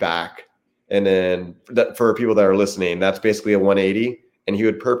wake back. And then for people that are listening, that's basically a 180. And he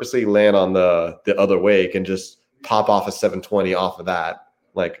would purposely land on the other wake and just pop off a 720 off of that,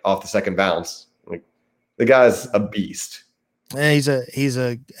 like off the second bounce. Like the guy's a beast. Yeah, he's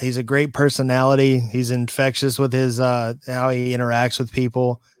a great personality. He's infectious with his how he interacts with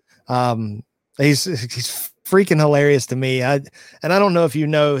people. He's freaking hilarious to me. I don't know if you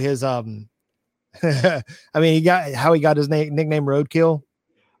know his I mean, he got his nickname Roadkill.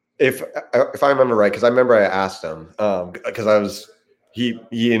 If I remember right, because I remember I asked him because he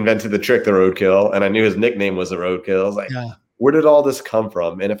invented the trick, the Roadkill, and I knew his nickname was the Roadkill. I was like, where did all this come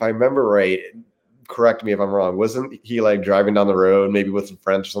from? And if I remember right, correct me if I'm wrong, wasn't he like driving down the road maybe with some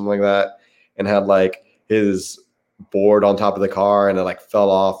friends or something like that and had like his board on top of the car and it like fell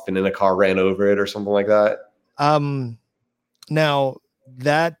off and then a car ran over it or something like that? Now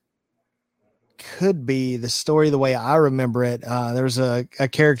that could be the story the way I remember it. There's a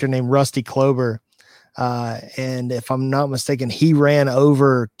character named Rusty Clover, and if I'm not mistaken, he ran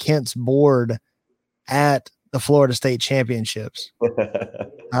over Kent's board at the Florida State Championships.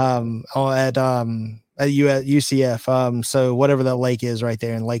 At UCF. So whatever that lake is right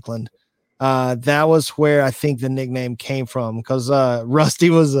there in Lakeland. That was where I think the nickname came from, because Rusty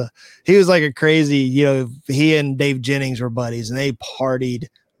was like a crazy, he and Dave Jennings were buddies and they partied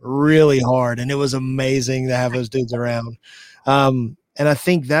really hard, and it was amazing to have those dudes around. And I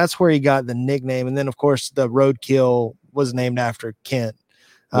think that's where he got the nickname. And then of course the Roadkill was named after Kent.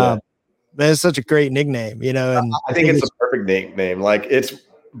 It's such a great nickname, and I think it's a perfect nickname. Like, it's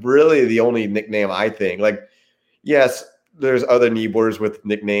really the only nickname I think. Like, yes, there's other kneeboarders with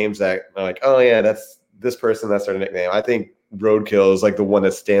nicknames that are like, oh yeah, that's this person, that's their nickname. I think Roadkill is like the one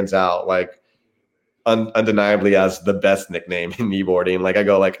that stands out, like undeniably as the best nickname in kneeboarding. Like, I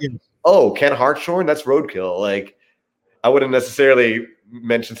go like, oh, Kent Hartshorn, that's Roadkill. Like, I wouldn't necessarily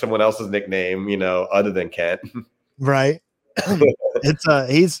mention someone else's nickname, other than Kent. Right.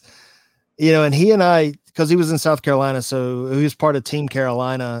 He's. And he and I, because he was in South Carolina, so he was part of Team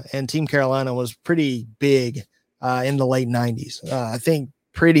Carolina, and Team Carolina was pretty big in the late 90s. I think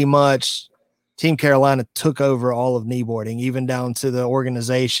pretty much Team Carolina took over all of kneeboarding, even down to the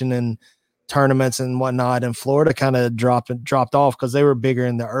organization and tournaments and whatnot. And Florida kind of dropped off because they were bigger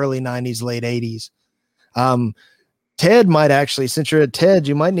in the early 90s, late 80s. Ted might actually, since you're at Ted,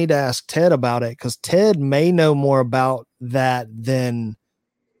 you might need to ask Ted about it, because Ted may know more about that than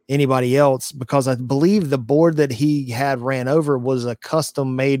anybody else, because I believe the board that he had ran over was a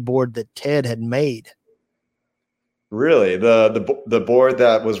custom made board that Ted had made. Really? The board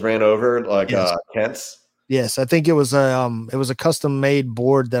that was ran over, like Kent's? Yes, I think it was a custom made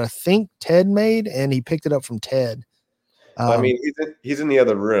board that I think Ted made, and he picked it up from Ted. I mean, he's in the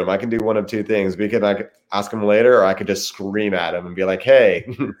other room. I can do one of two things. I could ask him later, or I could just scream at him and be like, hey.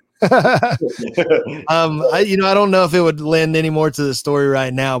 I don't know if it would lend any more to the story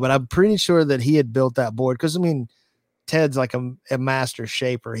right now, but I'm pretty sure that he had built that board, because I mean, Ted's like a master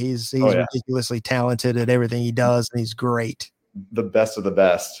shaper. He's ridiculously talented at everything he does, and he's great. The best of the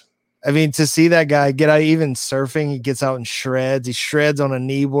best. I mean, to see that guy get out, even surfing, he gets out and shreds. He shreds on a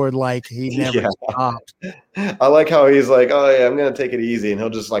kneeboard like he never stopped. I like how he's like, oh yeah, I'm gonna take it easy, and he'll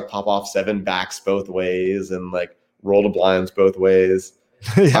just like pop off 7 backs both ways and like roll the blinds both ways.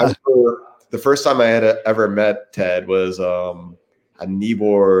 The first time I had ever met Ted was a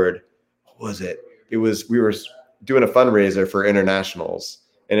kneeboard. What was it? We were doing a fundraiser for internationals,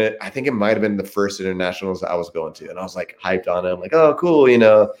 and I think it might have been the first internationals that I was going to, and I was like hyped on it. I'm like, oh cool,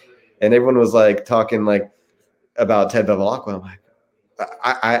 and everyone was like talking like about Ted Bevilacqua. I'm like,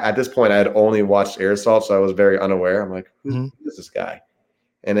 I at this point I had only watched Air Assault, so I was very unaware. I'm like, who is this guy?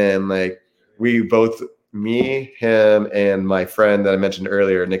 And then like we both, me, him, and my friend that I mentioned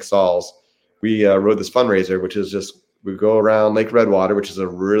earlier, Nick Sauls, we rode this fundraiser, which is just, we go around Lake Redwater, which is a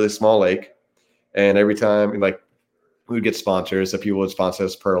really small lake. And every time, like, we would get sponsors, so people would sponsor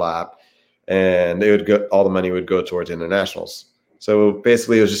us per lap, and all the money would go towards internationals. So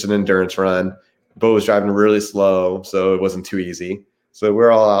basically it was just an endurance run. Bo was driving really slow, so it wasn't too easy. So we're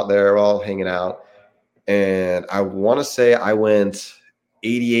all out there, we're all hanging out. And I want to say I went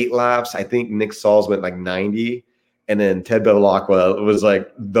 88 laps. I think Nick Sauls went like 90. And then Ted Bevilacqua was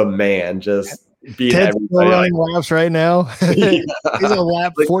like the man, just being Ted's running laps right now. He's a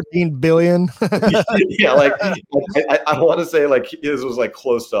lap like, 14 billion. Yeah, like I want to say like his was like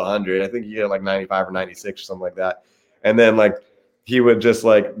close to 100. I think he had like 95 or 96 or something like that. And then like he would just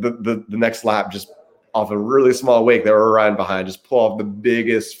like the next lap, just off a really small wake that we were riding behind, just pull off the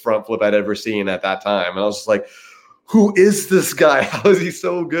biggest front flip I'd ever seen at that time. And I was just like, who is this guy? How is he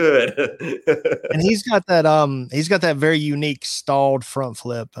so good? And he's got that very unique stalled front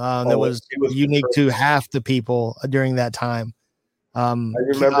flip that was unique to half the people during that time. I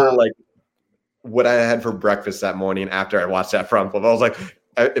remember like what I had for breakfast that morning after I watched that front flip. I was like,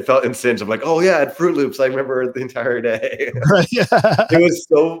 it felt instant. I'm like, oh yeah, I had Fruit Loops. I remember the entire day. Right, yeah. It was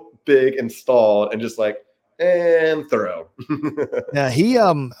so big and stalled and just like, and throw.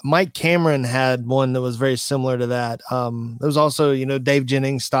 Yeah, Mike Cameron had one that was very similar to that. There was also, Dave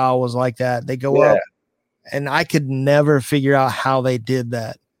Jennings style was like that. They go up, and I could never figure out how they did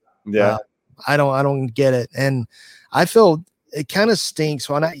that. Yeah. I don't get it. And I feel it kind of stinks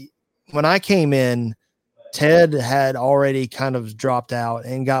when I came in, Ted had already kind of dropped out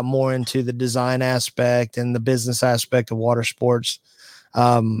and got more into the design aspect and the business aspect of water sports.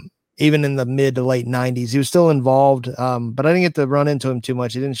 Even in the mid to late 90s, he was still involved. But I didn't get to run into him too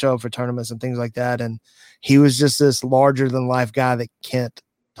much. He didn't show up for tournaments and things like that. And he was just this larger than life guy that Kent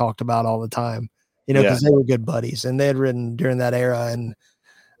talked about all the time, because they were good buddies and they had ridden during that era. And,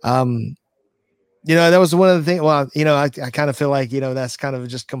 that was one of the things. Well, I kind of feel like, that's kind of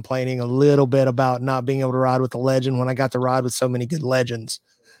just complaining a little bit about not being able to ride with a legend when I got to ride with so many good legends.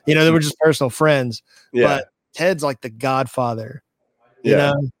 They were just personal friends. Yeah. But Ted's like the godfather.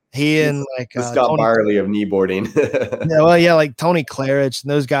 He and like Scott Byerly of kneeboarding. Like Tony Clarich and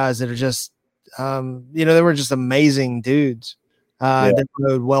those guys that are just, they were just amazing dudes. They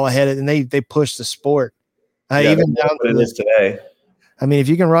rode well ahead and they pushed the sport. Even down to this today. I mean, if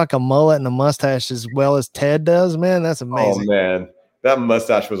you can rock a mullet and a mustache as well as Ted does, man, that's amazing. Oh man, that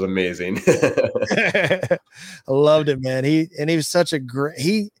mustache was amazing. I loved it, man. He was such a great.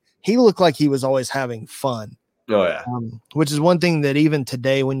 He looked like he was always having fun. Oh yeah, which is one thing that even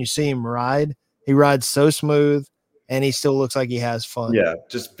today, when you see him ride, he rides so smooth, and he still looks like he has fun. Yeah,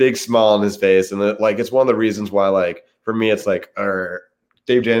 just big smile on his face, and it's one of the reasons why, like, for me, it's like,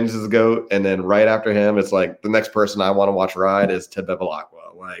 Dave Jennings is the GOAT, and then right after him, it's like the next person I want to watch ride is Ted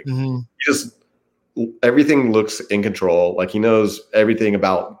Bevilacqua. Like, he just everything looks in control. Like he knows everything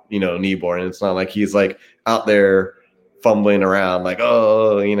about kneeboarding. It's not like he's like out there fumbling around like,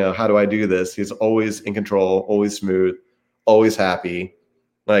 oh, how do I do this? He's always in control, always smooth, always happy.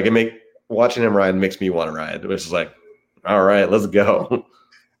 Like watching him ride makes me want to ride, which is like, all right, let's go.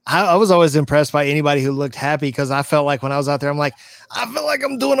 I was always impressed by anybody who looked happy because I felt like when I was out there, I'm like, I feel like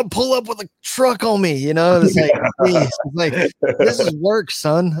I'm doing a pull up with a truck on me. It's like, geez, it's like, this is work,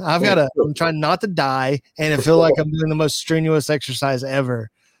 son. I'm trying not to die and I feel like I'm doing the most strenuous exercise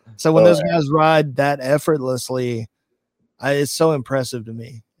ever. So when those guys ride that effortlessly, it's so impressive to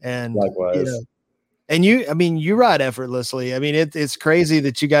me. And likewise, and you ride effortlessly. I mean, it's crazy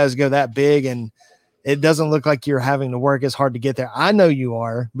that you guys go that big and it doesn't look like you're having to work as hard to get there. I know you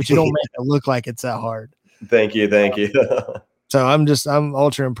are, but you don't make it look like it's that hard. Thank you. So I'm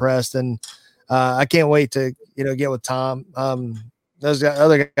ultra impressed, and I can't wait to get with Tom. Those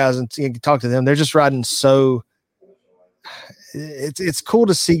other guys and talk to them. They're just riding so. It's cool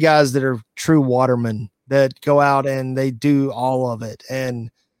to see guys that are true watermen that go out and they do all of it.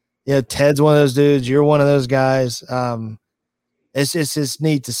 And Ted's one of those dudes. You're one of those guys. It's just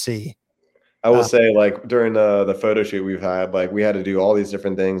neat to see. I will say, like, during the photo shoot we've had, like, we had to do all these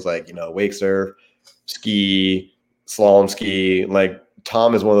different things, like, wake surf, ski, slalom ski. Like,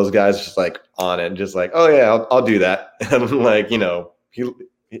 Tom is one of those guys just, like, on it, just like, oh, yeah, I'll do that. And, like, he'll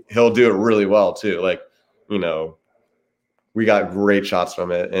do it really well, too. Like, we got great shots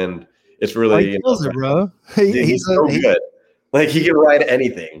from it. And it's really, he kills it, bro. He's so good. Like, he can ride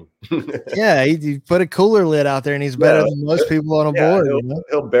anything. Yeah, he put a cooler lid out there, and he's better than most people on a board.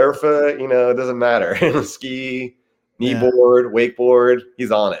 He'll barefoot, it doesn't matter. Ski, kneeboard, wakeboard,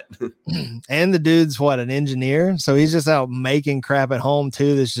 he's on it. And the dude's an engineer? So he's just out making crap at home,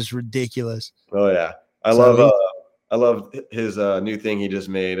 too. That's just ridiculous. Oh, yeah. I love his new thing he just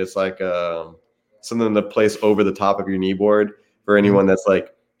made. It's like something to place over the top of your kneeboard for anyone that's,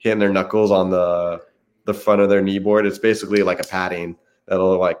 like, hitting their knuckles on the front of their kneeboard. It's basically like a padding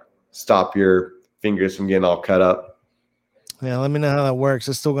that'll like stop your fingers from getting all cut up. Yeah, let me know how that works.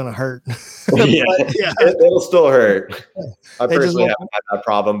 It's still gonna hurt. Yeah, it'll still hurt. I personally haven't had that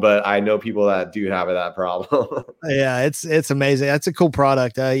problem, but I know people that do have that problem. Yeah, it's amazing. That's a cool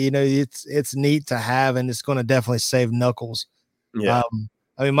product. It's neat to have, and it's going to definitely save knuckles. Yeah,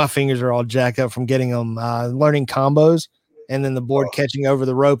 I mean, my fingers are all jacked up from getting them learning combos. And then the board catching over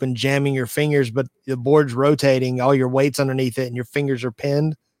the rope and jamming your fingers, but the board's rotating, all your weight's underneath it, and your fingers are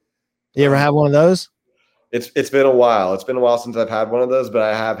pinned. You ever have one of those? It's been a while. It's been a while since I've had one of those, but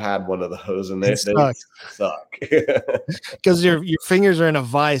I have had one of those, and they suck. Because your fingers are in a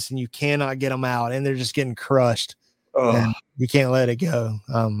vice and you cannot get them out, and they're just getting crushed. Oh, and you can't let it go.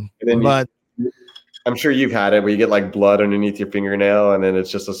 and then But I'm sure you've had it where you get like blood underneath your fingernail, and then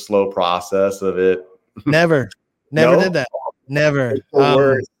it's just a slow process of it. never No? did that. Never. It's the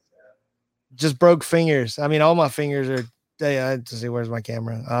worst. Just broke fingers. I mean, all my fingers are. Let's see, where's my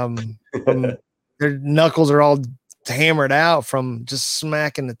camera? Their knuckles are all hammered out from just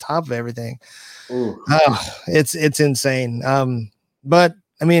smacking the top of everything. It's insane. But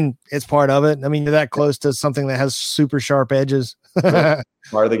I mean, it's part of it. I mean, you're that close to something that has super sharp edges. Part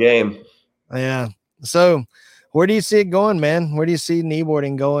of the game. Yeah. So where do you see it going, man? Where do you see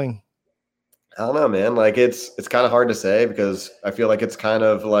kneeboarding going? I don't know, man. Like it's kind of hard to say because I feel like it's kind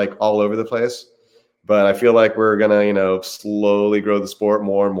of like all over the place. But I feel like we're gonna, slowly grow the sport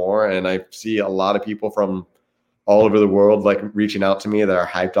more and more. And I see a lot of people from all over the world like reaching out to me that are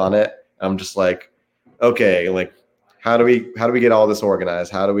hyped on it. I'm just like, okay, like how do we get all this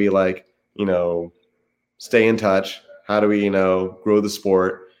organized? How do we stay in touch? How do we, grow the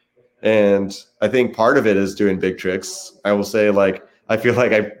sport? And I think part of it is doing big tricks. I will say, like, I feel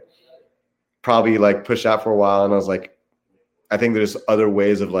like I probably like pushed out for a while, and I was like, I think there's other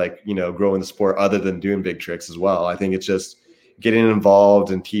ways of growing the sport other than doing big tricks as well. I think it's just getting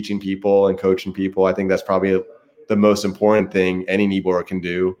involved and teaching people and coaching people. I think that's probably the most important thing any kneeboarder can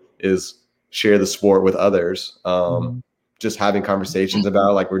do is share the sport with others. Just having conversations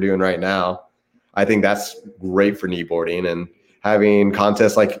about like we're doing right now. I think that's great for kneeboarding, and having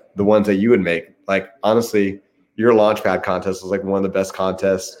contests like the ones that you would make. Like, honestly, your Launchpad contest was like one of the best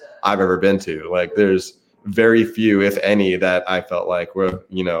contests I've ever been to. Like, there's very few, if any, that I felt like were,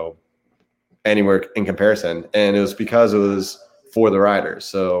 anywhere in comparison. And it was because it was for the riders.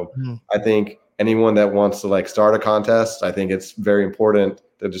 So I think anyone that wants to like start a contest, I think it's very important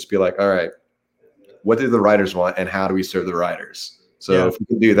to just be like, all right, what do the riders want and how do we serve the riders? So if we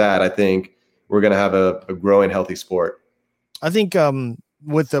can do that, I think we're going to have a growing, healthy sport. I think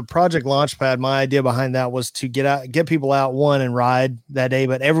with the Project Launchpad, my idea behind that was to get people out and ride that day,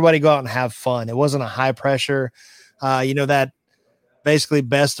 but everybody go out and have fun. It wasn't a high pressure, that basically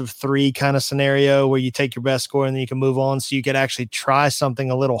best of 3 kind of scenario where you take your best score and then you can move on. So you could actually try something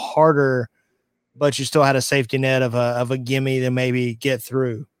a little harder, but you still had a safety net of a gimme to maybe get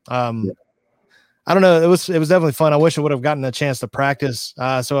through. I don't know. It was definitely fun. I wish I would have gotten a chance to practice,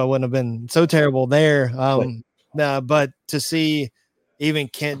 so I wouldn't have been so terrible there. But to see even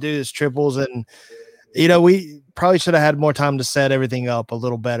Kent do his triples, and we probably should have had more time to set everything up a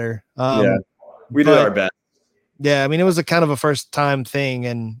little better. We did our best. Yeah, I mean, it was a kind of a first time thing,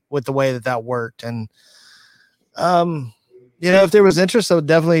 and with the way that worked, and if there was interest, I would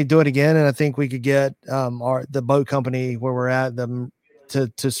definitely do it again. And I think we could get the boat company where we're at them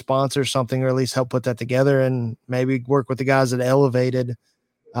to sponsor something, or at least help put that together, and maybe work with the guys at Elevated.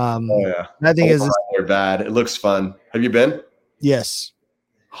 I think they're bad. It looks fun. Have you been? Yes.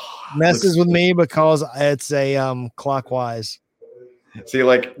 Messes with me because it's a clockwise. See,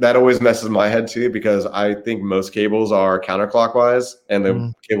 like that always messes my head too, because I think most cables are counterclockwise, and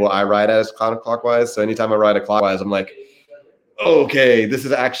the cable I ride at is counterclockwise. So anytime I ride a clockwise, I'm like, okay, this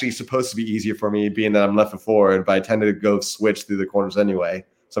is actually supposed to be easier for me, being that I'm left foot forward, but I tend to go switch through the corners anyway.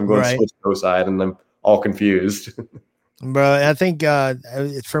 So I'm going to switch to side, and I'm all confused. Bro, I think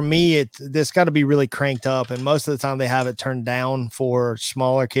for me, this got to be really cranked up, and most of the time they have it turned down for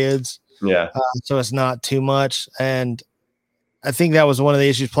smaller kids. Yeah. So it's not too much, and I think that was one of the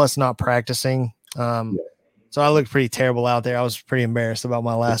issues. Plus, not practicing. So I looked pretty terrible out there. I was pretty embarrassed about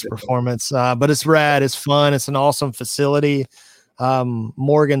my last performance. But it's rad. It's fun. It's an awesome facility.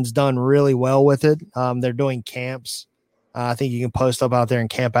 Morgan's done really well with it. They're doing camps. I think you can post up out there and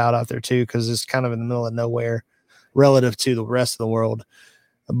camp out there too, because it's kind of in the middle of nowhere relative to the rest of the world.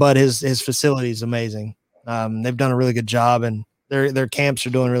 But his facility is amazing. They've done a really good job, and their camps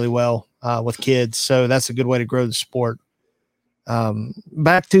are doing really well with kids. So that's a good way to grow the sport.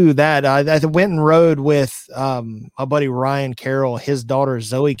 Back to that, I went and rode with my buddy Ryan Carroll, his daughter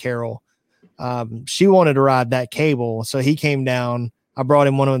Zoe Carroll. She wanted to ride that cable, so he came down. I brought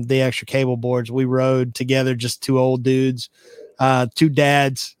him one of the extra cable boards. We rode together, just 2 old dudes, 2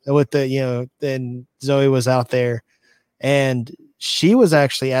 dads with then Zoe was out there, and she was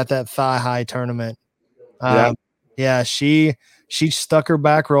actually at that thigh high tournament. She stuck her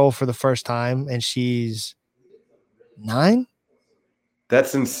back roll for the first time, and she's 9.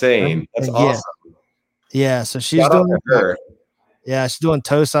 That's insane. That's awesome. Yeah, so she's doing her. Yeah, she's doing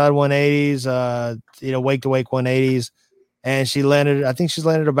toe side 180s, wake to wake 180s, and she landed. I think she's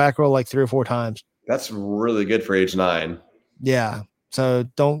landed her back roll like 3 or 4 times. That's really good for age 9. Yeah, so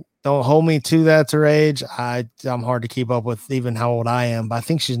don't hold me to that, her age. I'm hard to keep up with even how old I am, but I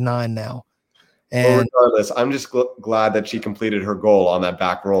think she's 9 now, Well, And regardless, I'm just glad that she completed her goal on that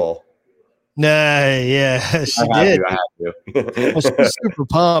back roll. no, yeah, she did. I had to. Well, she's super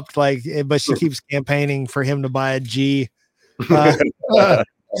pumped, like, but she keeps campaigning for him to buy a G. Uh,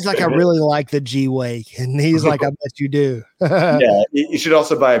 she's like, I really like the G wake, and he's like, I bet you do. Yeah, you should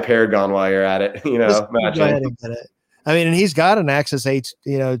also buy a Paragon while you're at it. Just go matching. ahead and get it. I mean, and he's got an Axis H,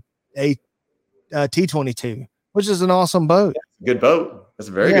 a T22, which is an awesome boat. Good boat. That's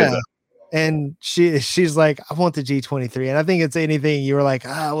a very good boat. And she's like, I want the G23, and I think it's anything you were like,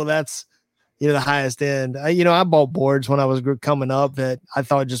 well, that's the highest end. I bought boards when I was coming up that I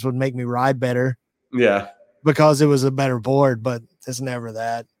thought just would make me ride better. Yeah, because it was a better board, but it's never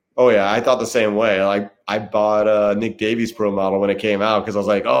that. Oh yeah, I thought the same way. Like I bought Nick Davies Pro model when it came out because I was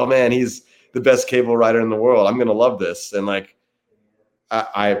like, oh man, he's the best cable rider in the world. I'm gonna love this. And like,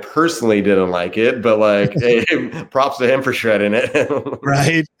 I personally didn't like it, but like, hey, props to him for shredding it.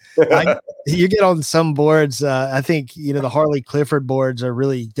 Right. You get on some boards. I think the Harley Clifford boards are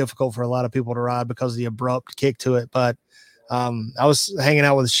really difficult for a lot of people to ride because of the abrupt kick to it. But I was hanging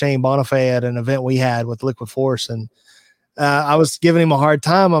out with Shane Bonifay at an event we had with Liquid Force, and I was giving him a hard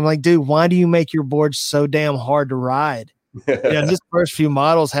time. I'm like, dude, why do you make your board so damn hard to ride? His first few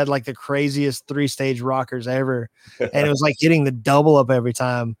models had like the craziest 3-stage rockers ever, and it was like hitting the double up every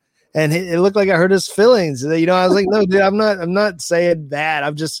time, and it looked like I hurt his feelings. I was like, no, dude, I'm not saying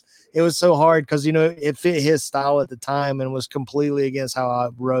that. It was so hard because it fit his style at the time and was completely against how I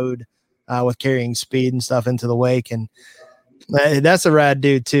rode with carrying speed and stuff into the wake. And that's a rad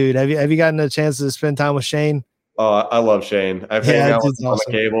dude too. Have you gotten a chance to spend time with Shane? Oh, I love Shane. I've hung out with him on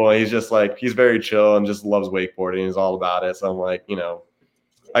the cable, and he's just like, he's very chill and just loves wakeboarding. He's all about it. So I'm like,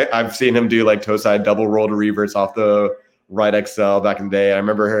 I've seen him do like toe side double roll to reverse off the right XL back in the day. I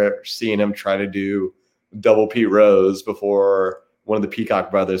remember seeing him try to do double Pete Rose before one of the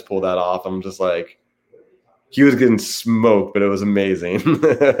Peacock brothers pulled that off. I'm just like, he was getting smoked, but it was amazing. When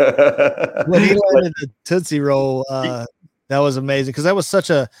he landed the Tootsie Roll, that was amazing because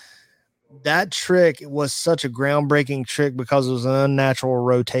that trick was such a groundbreaking trick because it was an unnatural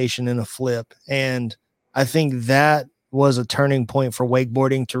rotation in a flip. And I think that was a turning point for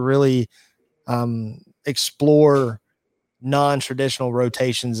wakeboarding to really explore non-traditional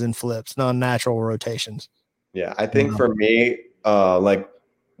rotations and flips, non-natural rotations. Yeah, I think for me, like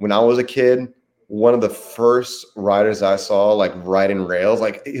when I was a kid, one of the first riders I saw like riding rails,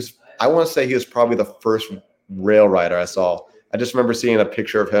 like I want to say he was probably the first rail rider I saw. I just remember seeing a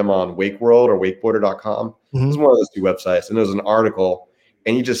picture of him on Wake World or wakeboarder.com. Mm-hmm. It was one of those two websites, and there was an article,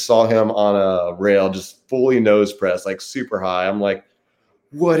 and you just saw him on a rail, just fully nose press, like super high. I'm like,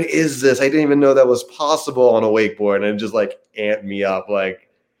 what is this? I didn't even know that was possible on a wakeboard, and it just like amped me up. Like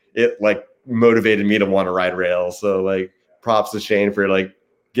it like motivated me to want to ride rails. So like props to Shane for like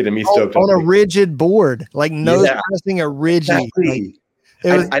getting me stoked on a rigid board, like nose pressing a rigid. Exactly.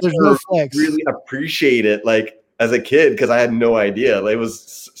 Like, there's no flex. Really appreciate it. Like, as a kid, because I had no idea. It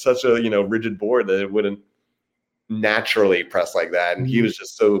was such a rigid board that it wouldn't naturally press like that, and he was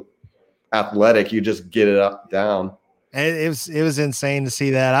just so athletic. You just get it up down. And it was insane to see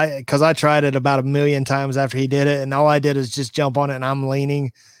that. Because I tried it about 1 million times after he did it, and all I did is just jump on it, and I'm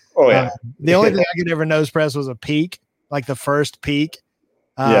leaning. Oh yeah. The only thing I could ever nose press was a peak, like the first peak.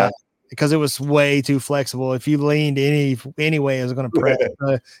 Because it was way too flexible. If you leaned any way, it was going to press.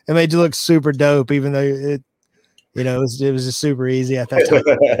 It made you look super dope, even though it was just super easy at that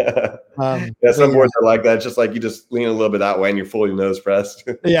time. Some boards are like that. It's just like you just lean a little bit that way and you're fully nose pressed.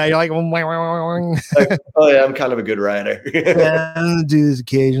 Yeah, you're like, like, oh yeah, I'm kind of a good rider. Yeah, I do this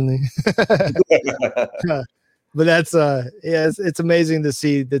occasionally. But that's it's amazing to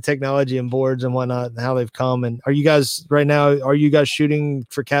see the technology and boards and whatnot and how they've come. And are you guys shooting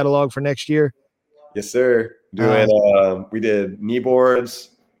for catalog for next year? Yes, sir. We did knee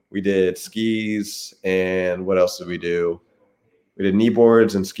boards. We did skis, and what else did we do? We did knee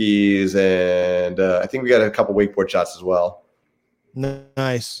boards and skis, and I think we got a couple wakeboard shots as well.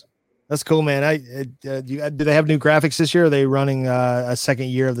 Nice. That's cool, man. Do they have new graphics this year, or are they running a second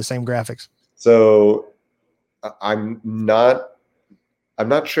year of the same graphics? So I'm not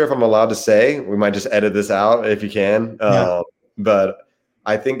sure if I'm allowed to say. We might just edit this out if you can. Yeah. But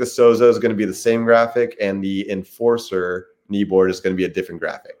I think the Sozo is going to be the same graphic, and the Enforcer knee board is going to be a different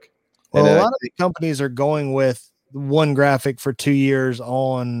graphic. Well, a lot of the companies are going with one graphic for 2 years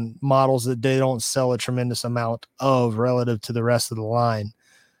on models that they don't sell a tremendous amount of relative to the rest of the line.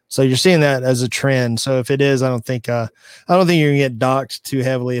 So you're seeing that as a trend. So if it is, I don't think you're going to get docked too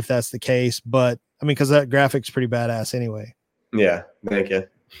heavily if that's the case. But I mean, because that graphic's pretty badass anyway. Yeah, thank you.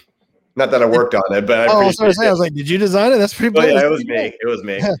 Not that I worked on it, but I I was like, did you design it? That's pretty. Oh, yeah, it was me. It was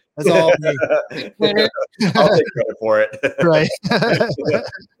me. That's all me. I'll take credit for it. Right.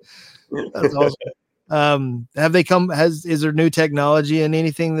 That's awesome. Have they come? Is there new technology in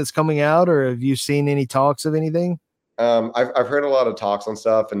anything that's coming out, or have you seen any talks of anything? I've heard a lot of talks on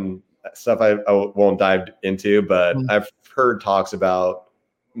stuff and stuff I won't dive into, but I've heard talks about,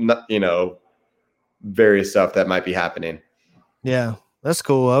 various stuff that might be happening. Yeah, that's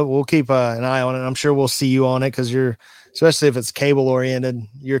cool. We'll keep an eye on it. I'm sure we'll see you on it because especially if it's cable oriented,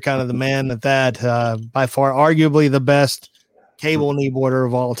 you're kind of the man at that. By far, arguably the best cable kneeboarder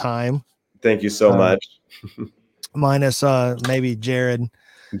of all time. Thank you so much. Minus maybe Jared.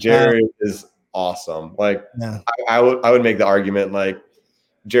 Jared is awesome. Like, yeah. I would make the argument like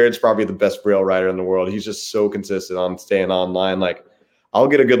Jared's probably the best rail rider in the world. He's just so consistent on staying online. Like, I'll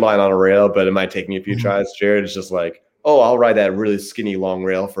get a good line on a rail, but it might take me a few tries. Jared is just like, oh, I'll ride that really skinny long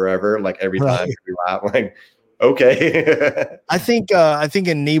rail forever, like every time, every lap. Like, okay. I think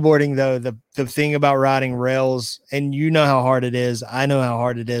in kneeboarding though, the thing about riding rails, and you know how hard it is. I know how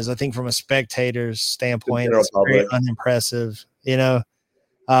hard it is. I think from a spectator's standpoint, it's very unimpressive.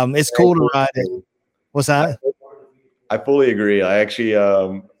 It's cool to ride it. What's that? I fully agree. I actually,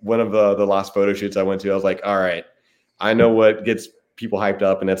 one of the last photo shoots I went to, I was like, all right, I know what gets people hyped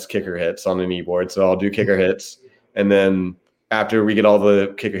up, and that's kicker hits on the kneeboard. So I'll do kicker hits. And then after we get all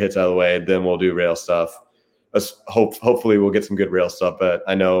the kicker hits out of the way, then we'll do rail stuff. Hopefully we'll get some good rail stuff, but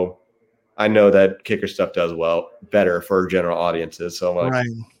I know that kicker stuff does better for general audiences. So I'm like,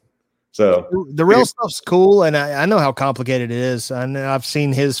 so the rail stuff's cool, and I know how complicated it is. And I've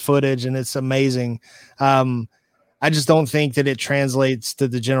seen his footage, and it's amazing. I just don't think that it translates to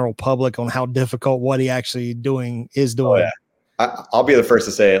the general public on how difficult what he actually is doing. Oh, yeah. I'll be the first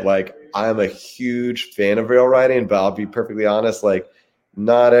to say it. Like, I'm a huge fan of rail riding, but I'll be perfectly honest. Like,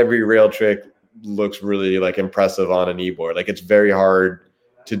 not every rail trick looks really like impressive on a kneeboard. Like, it's very hard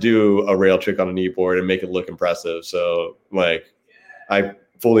to do a rail trick on a kneeboard and make it look impressive. So, like, I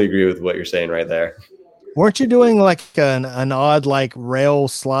fully agree with what you're saying right there. Weren't you doing like an odd like rail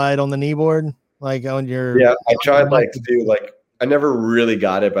slide on the kneeboard, like on your? Yeah, I tried like to do like, I never really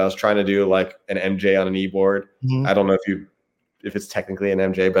got it, but I was trying to do like an MJ on a kneeboard. I don't know if it's technically an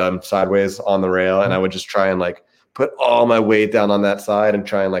MJ, but I'm sideways on the rail, and I would just try and like put all my weight down on that side and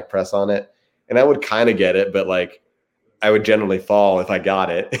try and like press on it. And I would kind of get it, but like I would generally fall if I got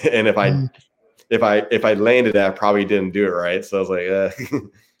it. And if I landed it, I probably didn't do it right. So I was like,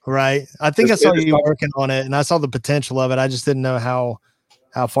 right. I think I saw you working on it, and I saw the potential of it. I just didn't know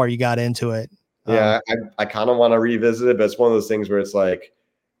how far you got into it. Yeah, I kind of want to revisit it, but it's one of those things where it's like,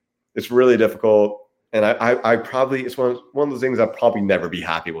 it's really difficult. And I probably, it's one of those things I'll probably never be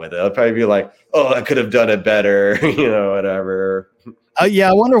happy with it. I'll probably be like, oh, I could have done it better, whatever. Yeah,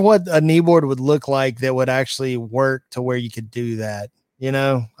 I wonder what a kneeboard would look like that would actually work to where you could do that. It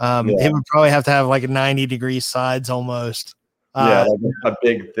would probably have to have like a 90-degree sides almost. Like a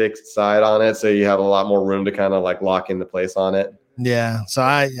big thick side on it, so you have a lot more room to kind of like lock into place on it. Yeah, so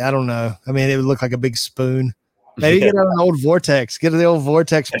I don't know. I mean, it would look like a big spoon. Maybe get an old Vortex. Get the old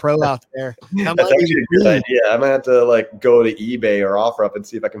Vortex Pro out there. That's actually a good idea. I might have to like go to eBay or OfferUp and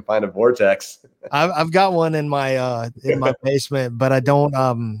see if I can find a Vortex. I've got one in my basement, but I don't.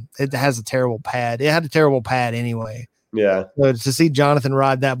 It has a terrible pad. It had a terrible pad anyway. Yeah. So to see Jonathan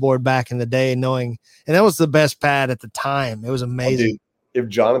ride that board back in the day, and that was the best pad at the time. It was amazing. Oh, dude, if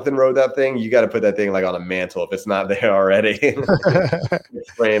Jonathan rode that thing, you got to put that thing like on a mantle if it's not there already.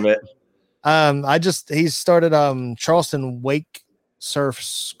 Frame it. He started Charleston Wake Surf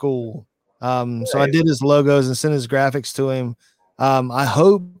School. So I did his logos and sent his graphics to him. I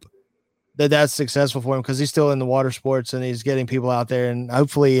hope that's successful for him because he's still in the water sports and he's getting people out there. And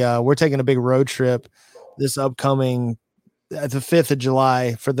hopefully we're taking a big road trip this upcoming the 5th of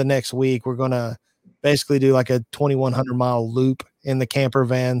July for the next week. We're going to basically do like a 2,100 mile loop in the camper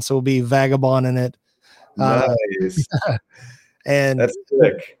van. So we'll be vagabonding it. Nice. And that's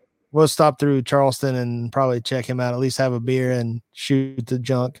sick. We'll stop through Charleston and probably check him out, at least have a beer and shoot the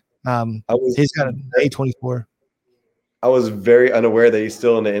junk. He's got an A24. I was very unaware that he's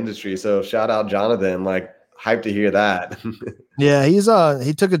still in the industry. So shout out Jonathan, like hyped to hear that. Yeah,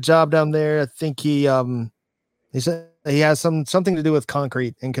 he took a job down there. I think he said he has something to do with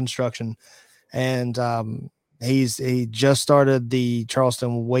concrete and construction. And he just started the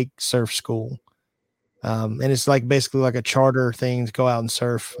Charleston Wake Surf School. And it's like basically like a charter thing to go out and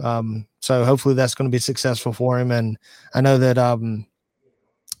surf. So hopefully that's going to be successful for him. And I know that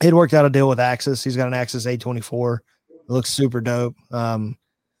he'd worked out a deal with Axis. He's got an Axis A24. It looks super dope. I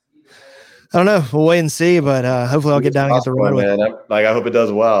don't know. We'll wait and see, but hopefully I'll get down and get the road. Man. I hope it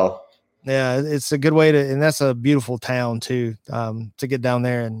does well. Yeah, it's a good way to, and that's a beautiful town too, to get down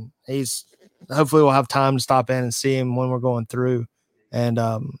there. And hopefully we'll have time to stop in and see him when we're going through, and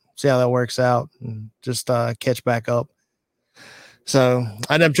see how that works out, and just catch back up. So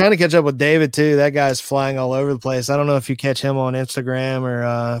I'm trying to catch up with David too. That guy's flying all over the place. I don't know if you catch him on Instagram or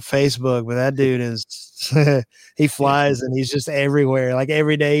Facebook, but that dude is he flies and he's just everywhere. Like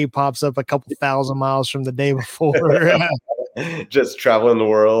every day he pops up a couple thousand miles from the day before. Just traveling the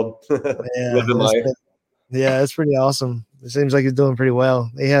world, living life. Yeah, it's pretty awesome. It seems like he's doing pretty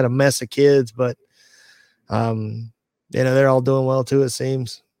well. He had a mess of kids, but they're all doing well too, it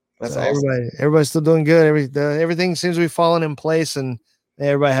seems. That's so awesome. Everybody's still doing good. Everything seems to be falling in place, and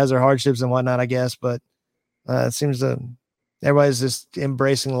everybody has their hardships and whatnot, I guess. But it seems everybody's just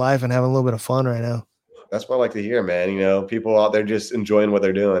embracing life and having a little bit of fun right now. That's what I like to hear, man. People out there just enjoying what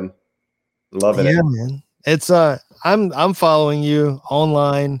they're doing, loving it. Yeah, man. It's I'm following you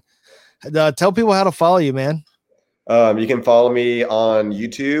online. Tell people how to follow you, man. You can follow me on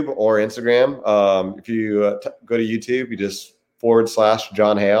YouTube or Instagram. If you go to YouTube, you just /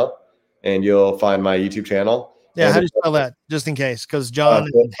 John Hale, and you'll find my YouTube channel. Yeah, and how do you spell that? Just in case, because John.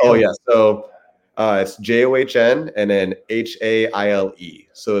 So it's JOHN and then HAILE.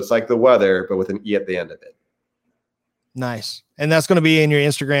 So it's like the weather, but with an E at the end of it. Nice, and that's going to be in your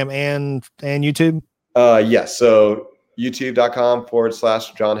Instagram and YouTube. Yes. So youtube.com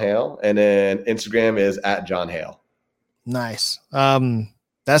 / John Hale, and then Instagram is @JohnHale. Nice.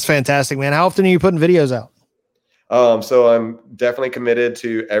 That's fantastic, man. How often are you putting videos out? So I'm definitely committed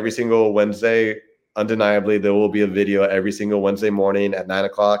to every single Wednesday. Undeniably, there will be a video every single Wednesday morning at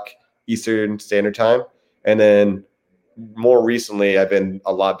 9:00 Eastern Standard Time. And then more recently, I've been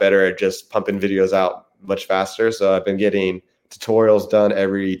a lot better at just pumping videos out much faster. So I've been getting tutorials done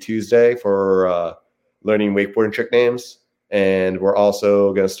every Tuesday for learning wakeboarding trick names. And we're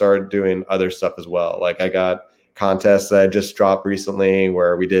also going to start doing other stuff as well. Like I got contests that I just dropped recently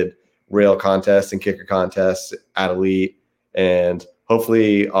where we did rail contests and kicker contests at Elite, and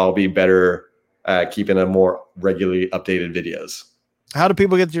hopefully I'll be better at keeping a more regularly updated videos. How do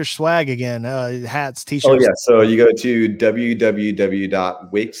people get your swag again? Hats, t-shirts? Oh yeah, so you go to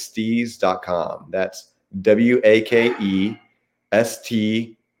www.wakesteez.com. That's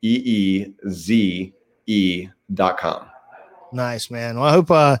WAKESTEEZE.com. Nice, man. Well,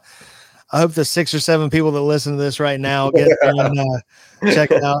 I hope the 6 or 7 people that listen to this right now get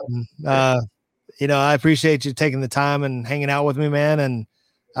check it out. And, I appreciate you taking the time and hanging out with me, man. And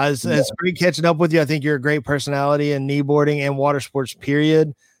it's great catching up with you. I think you're a great personality in kneeboarding and water sports,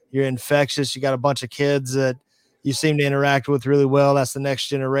 period. You're infectious. You got a bunch of kids that you seem to interact with really well. That's the next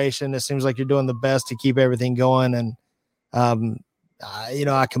generation. It seems like you're doing the best to keep everything going. And,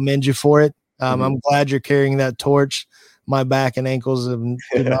 I commend you for it. I'm glad you're carrying that torch. My back and ankles do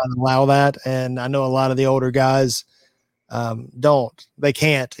not allow that. And I know a lot of the older guys they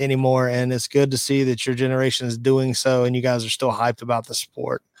can't anymore. And it's good to see that your generation is doing so. And you guys are still hyped about the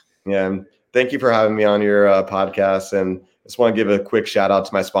sport. Yeah. And thank you for having me on your podcast. And I just want to give a quick shout out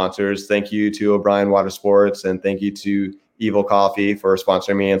to my sponsors. Thank you to O'Brien Water Sports, and thank you to Evil Coffee for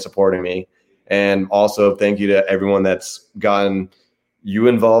sponsoring me and supporting me. And also thank you to everyone that's gotten you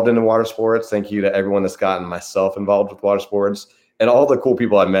involved in the water sports. Thank you to everyone that's gotten myself involved with water sports, and all the cool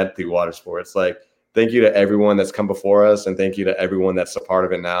people I met through water sports. Like, thank you to everyone that's come before us, and thank you to everyone that's a part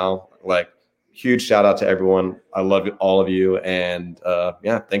of it now. Like, huge shout out to everyone. I love all of you. And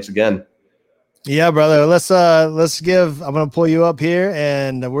thanks again. Yeah, brother. I'm going to pull you up here,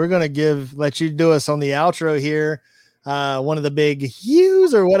 and we're going to let you do us on the outro here. One of the big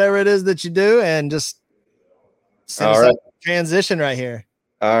hues or whatever it is that you do, and just transition right here.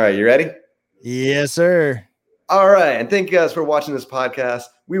 All right. You ready? Yes, sir. All right. And thank you guys for watching this podcast.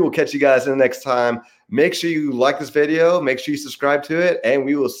 We will catch you guys in the next time. Make sure you like this video. Make sure you subscribe to it, and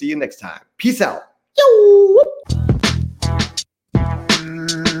we will see you next time. Peace out.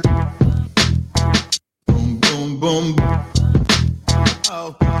 Boom, boom, boom.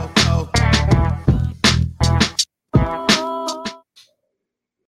 Oh.